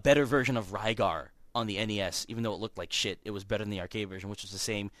a better version of Rygar on the NES, even though it looked like shit. It was better than the arcade version, which was the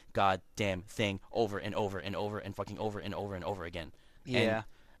same goddamn thing over and over and over and fucking over and over and over again. yeah. And,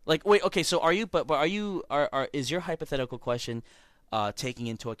 like, wait, okay, so are you? But are you? Is your hypothetical question taking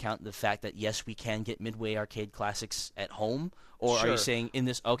into account the fact that yes, we can get Midway arcade classics at home, or are Sure. you saying in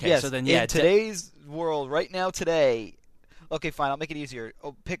this? Okay, Yes, so then yeah, in today's world, right now, today, Okay, fine. I'll make it easier.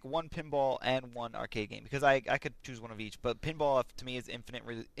 Oh, pick one pinball and one arcade game because I could choose one of each. But pinball to me is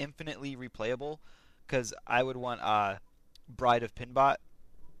infinitely replayable because I would want Bride of Pinbot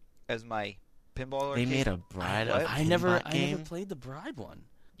as my pinball They arcade. made a Bride What? of I never Pinbot game? played the Bride one.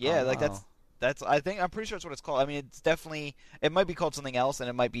 Yeah, Oh, like wow. that's I'm pretty sure that's what it's called. I mean, it's definitely it might be called something else, and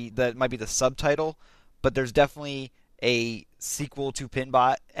it might be the subtitle, but there's definitely a sequel to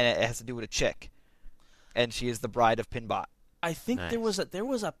Pinbot, and it has to do with a chick, and she is the bride of Pinbot. I think Nice. there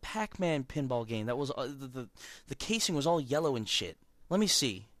was a Pac-Man pinball game that was the casing was all yellow and shit. Let me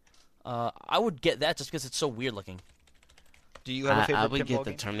see. I would get that just because it's so weird looking. Do you have a favorite I would pinball get the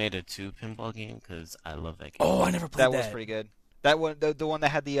game? Terminator 2 pinball game because I love that game. Oh, I never played That that. was pretty good. That one, the one that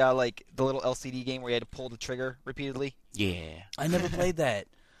had the like the little LCD game where you had to pull the trigger repeatedly. Yeah. I never played that.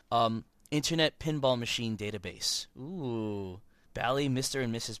 Internet Pinball Machine Database. Ooh, Bally, Mr.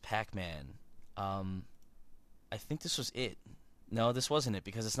 and Mrs. Pac-Man. I think this was it. No, this wasn't it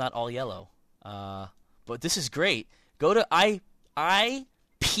because it's not all yellow. But this is great. Go to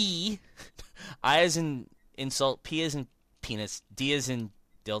P, I as in insult, P as in penis, D as in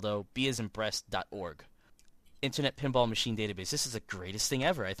dildo, B as in breast.org. Internet Pinball Machine Database. This is the greatest thing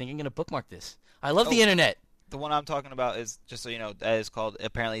ever. I think I'm going to bookmark this. I love the Oh. internet. The one I'm talking about is, just so you know, that is called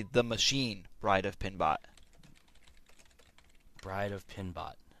apparently The Machine Bride of Pinbot. Bride of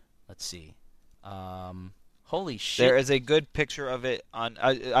Pinbot. Let's see. Holy shit. There is a good picture of it on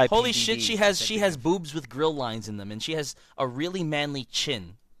IPDB. Holy shit, she I has think boobs with grill lines in them and she has a really manly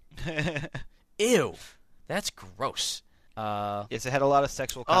chin. Ew. That's gross. Yes, it had a lot of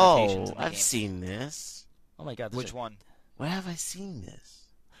sexual connotations Oh, in the I've game. seen this. Oh my god. Which one? Where have I seen this?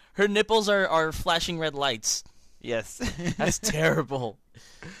 Her nipples are flashing red lights. Yes. That's terrible.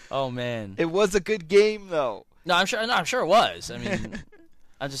 Oh man. It was a good game though. No, I'm sure it was. I mean,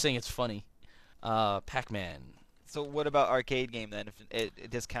 I'm just saying it's funny. Pac-Man. So what about arcade game then? If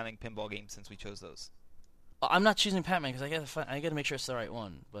discounting pinball games since we chose those. I'm not choosing Pac-Man because I gotta make sure it's the right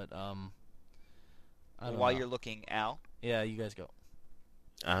one. But I don't While know. you're looking, Al. Yeah, you guys go.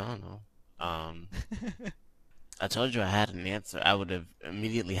 I don't know. I told you I had an answer. I would have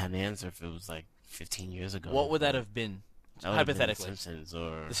immediately had an answer if it was like 15 years ago. What would that but have been? that would have been Hypothetically, Simpsons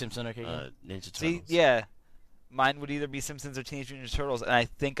or the Simpson arcade game. Ninja Turtles. See, yeah. Mine would either be Simpsons or Teenage Mutant Ninja Turtles, and I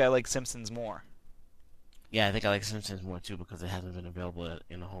think I like Simpsons more. Yeah, I think I like Simpsons more too because it hasn't been available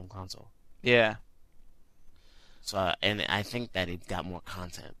in a home console. Yeah. So, and I think that it got more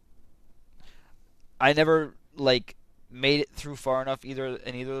content. I never made it through far enough in either of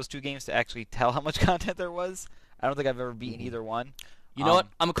those two games to actually tell how much content there was. I don't think I've ever beaten either one. You know what?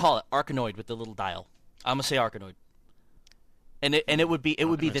 I'm gonna call it Arkanoid with the little dial. I'm gonna say Arkanoid. And it would be the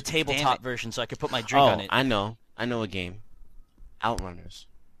Arkanoid's- tabletop Damn it. version, so I could put my drink on it. I know a game, Outrunners,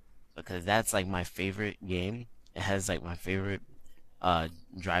 because that's like my favorite game. It has like my favorite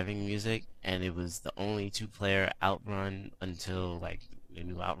driving music, and it was the only two-player Outrun until like the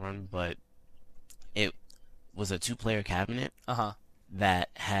new Outrun, but it was a two-player cabinet Uh-huh. that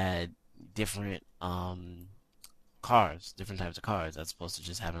had different cars, different types of cars, as opposed to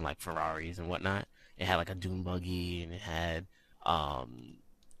just having like Ferraris and whatnot. It had like a dune buggy, and it had a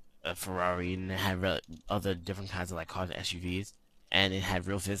Ferrari, and it had other different kinds of like cars and SUVs, and it had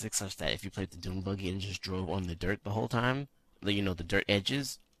real physics such that if you played the dune buggy and just drove on the dirt the whole time, the dirt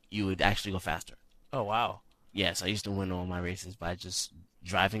edges, you would actually go faster. Oh wow. Yes, I used to win all my races by just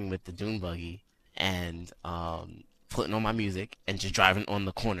driving with the dune buggy and putting on my music and just driving on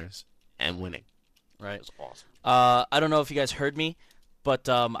the corners and winning. Right. It was awesome. I don't know if you guys heard me, but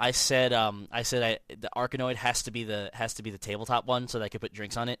I said the Arkanoid has to be the tabletop one so that I could put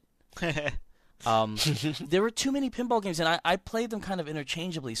drinks on it. There were too many pinball games, and I played them kind of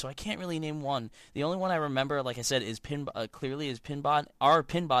interchangeably, so I can't really name one. The only one I remember, like I said, is clearly is Pinbot, our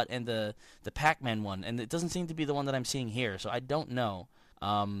Pinbot, and the Pac-Man one, and it doesn't seem to be the one that I'm seeing here, so I don't know.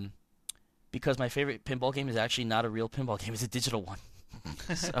 Because my favorite pinball game is actually not a real pinball game; it's a digital one.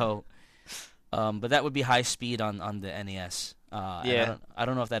 So, but that would be High Speed on the NES. And Yeah. I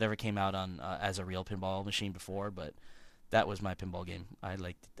don't know if that ever came out on as a real pinball machine before, but that was my pinball game. I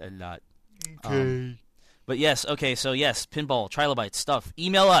liked it a lot. But yes, okay, so yes, pinball, trilobites, stuff.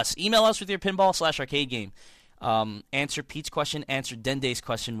 Email us with your pinball/arcade game. Answer Pete's question, answer Dende's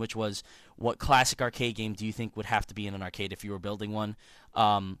question, which was, what classic arcade game do you think would have to be in an arcade if you were building one?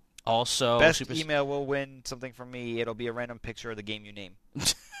 Also, Best email will win something from me. It'll be a random picture of the game you name.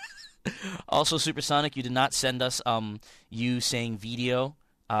 Also, Supersonic, you did not send us you saying video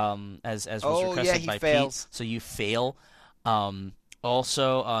as was Oh, requested yeah, he by fails. Pete, so you fail.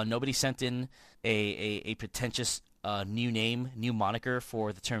 Also, nobody sent in a pretentious new moniker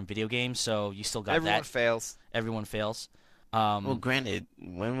for the term video game, so you still got Everyone that. fails. Everyone fails. Well, granted,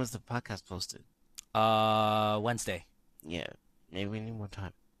 when was the podcast posted? Wednesday. Yeah, maybe we need more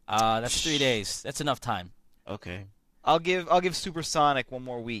time. That's 3 days. That's enough time. Okay. I'll give Supersonic one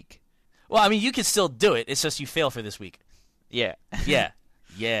more week. Well, I mean, you can still do it. It's just you fail for this week. Yeah. Yeah.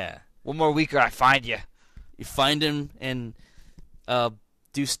 Yeah. One more week or I find you. You find him and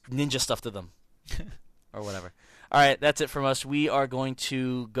do ninja stuff to them. Or whatever. All right, that's it from us. We are going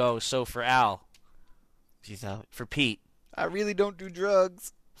to go. So for Al. Peace out. For Pete. I really don't do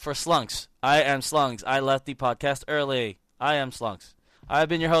drugs. For Slunks. I am Slunks. I left the podcast early. I am Slunks. I've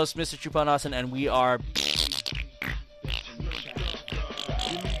been your host, Mr. Chupanasan, and we are...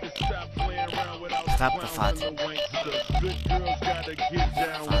 Stop the fat.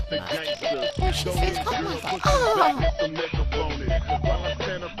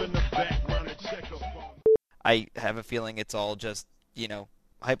 I have a feeling it's all just,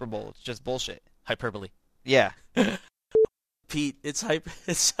 hyperbole. It's just bullshit. Hyperbole. Yeah. Pete, it's like...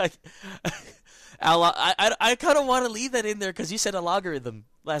 Al, I kind of want to leave that in there because you said a logarithm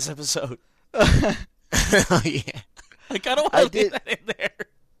last episode. Oh, yeah. I kind of want to leave that in there.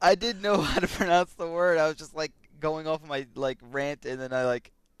 I did know how to pronounce the word. I was just going off of my rant, and then the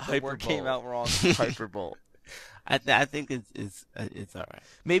word came out wrong. Hyperbole. I think it's all right.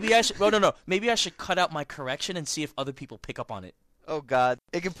 Maybe I should. No. Maybe I should cut out my correction and see if other people pick up on it. Oh God!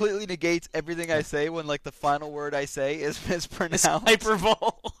 It completely negates everything I say when the final word I say is mispronounced. It's hyperbole.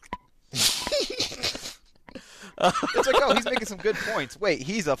 It's oh, he's making some good points. Wait,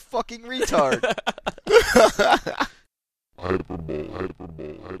 he's a fucking retard. Hyperbole.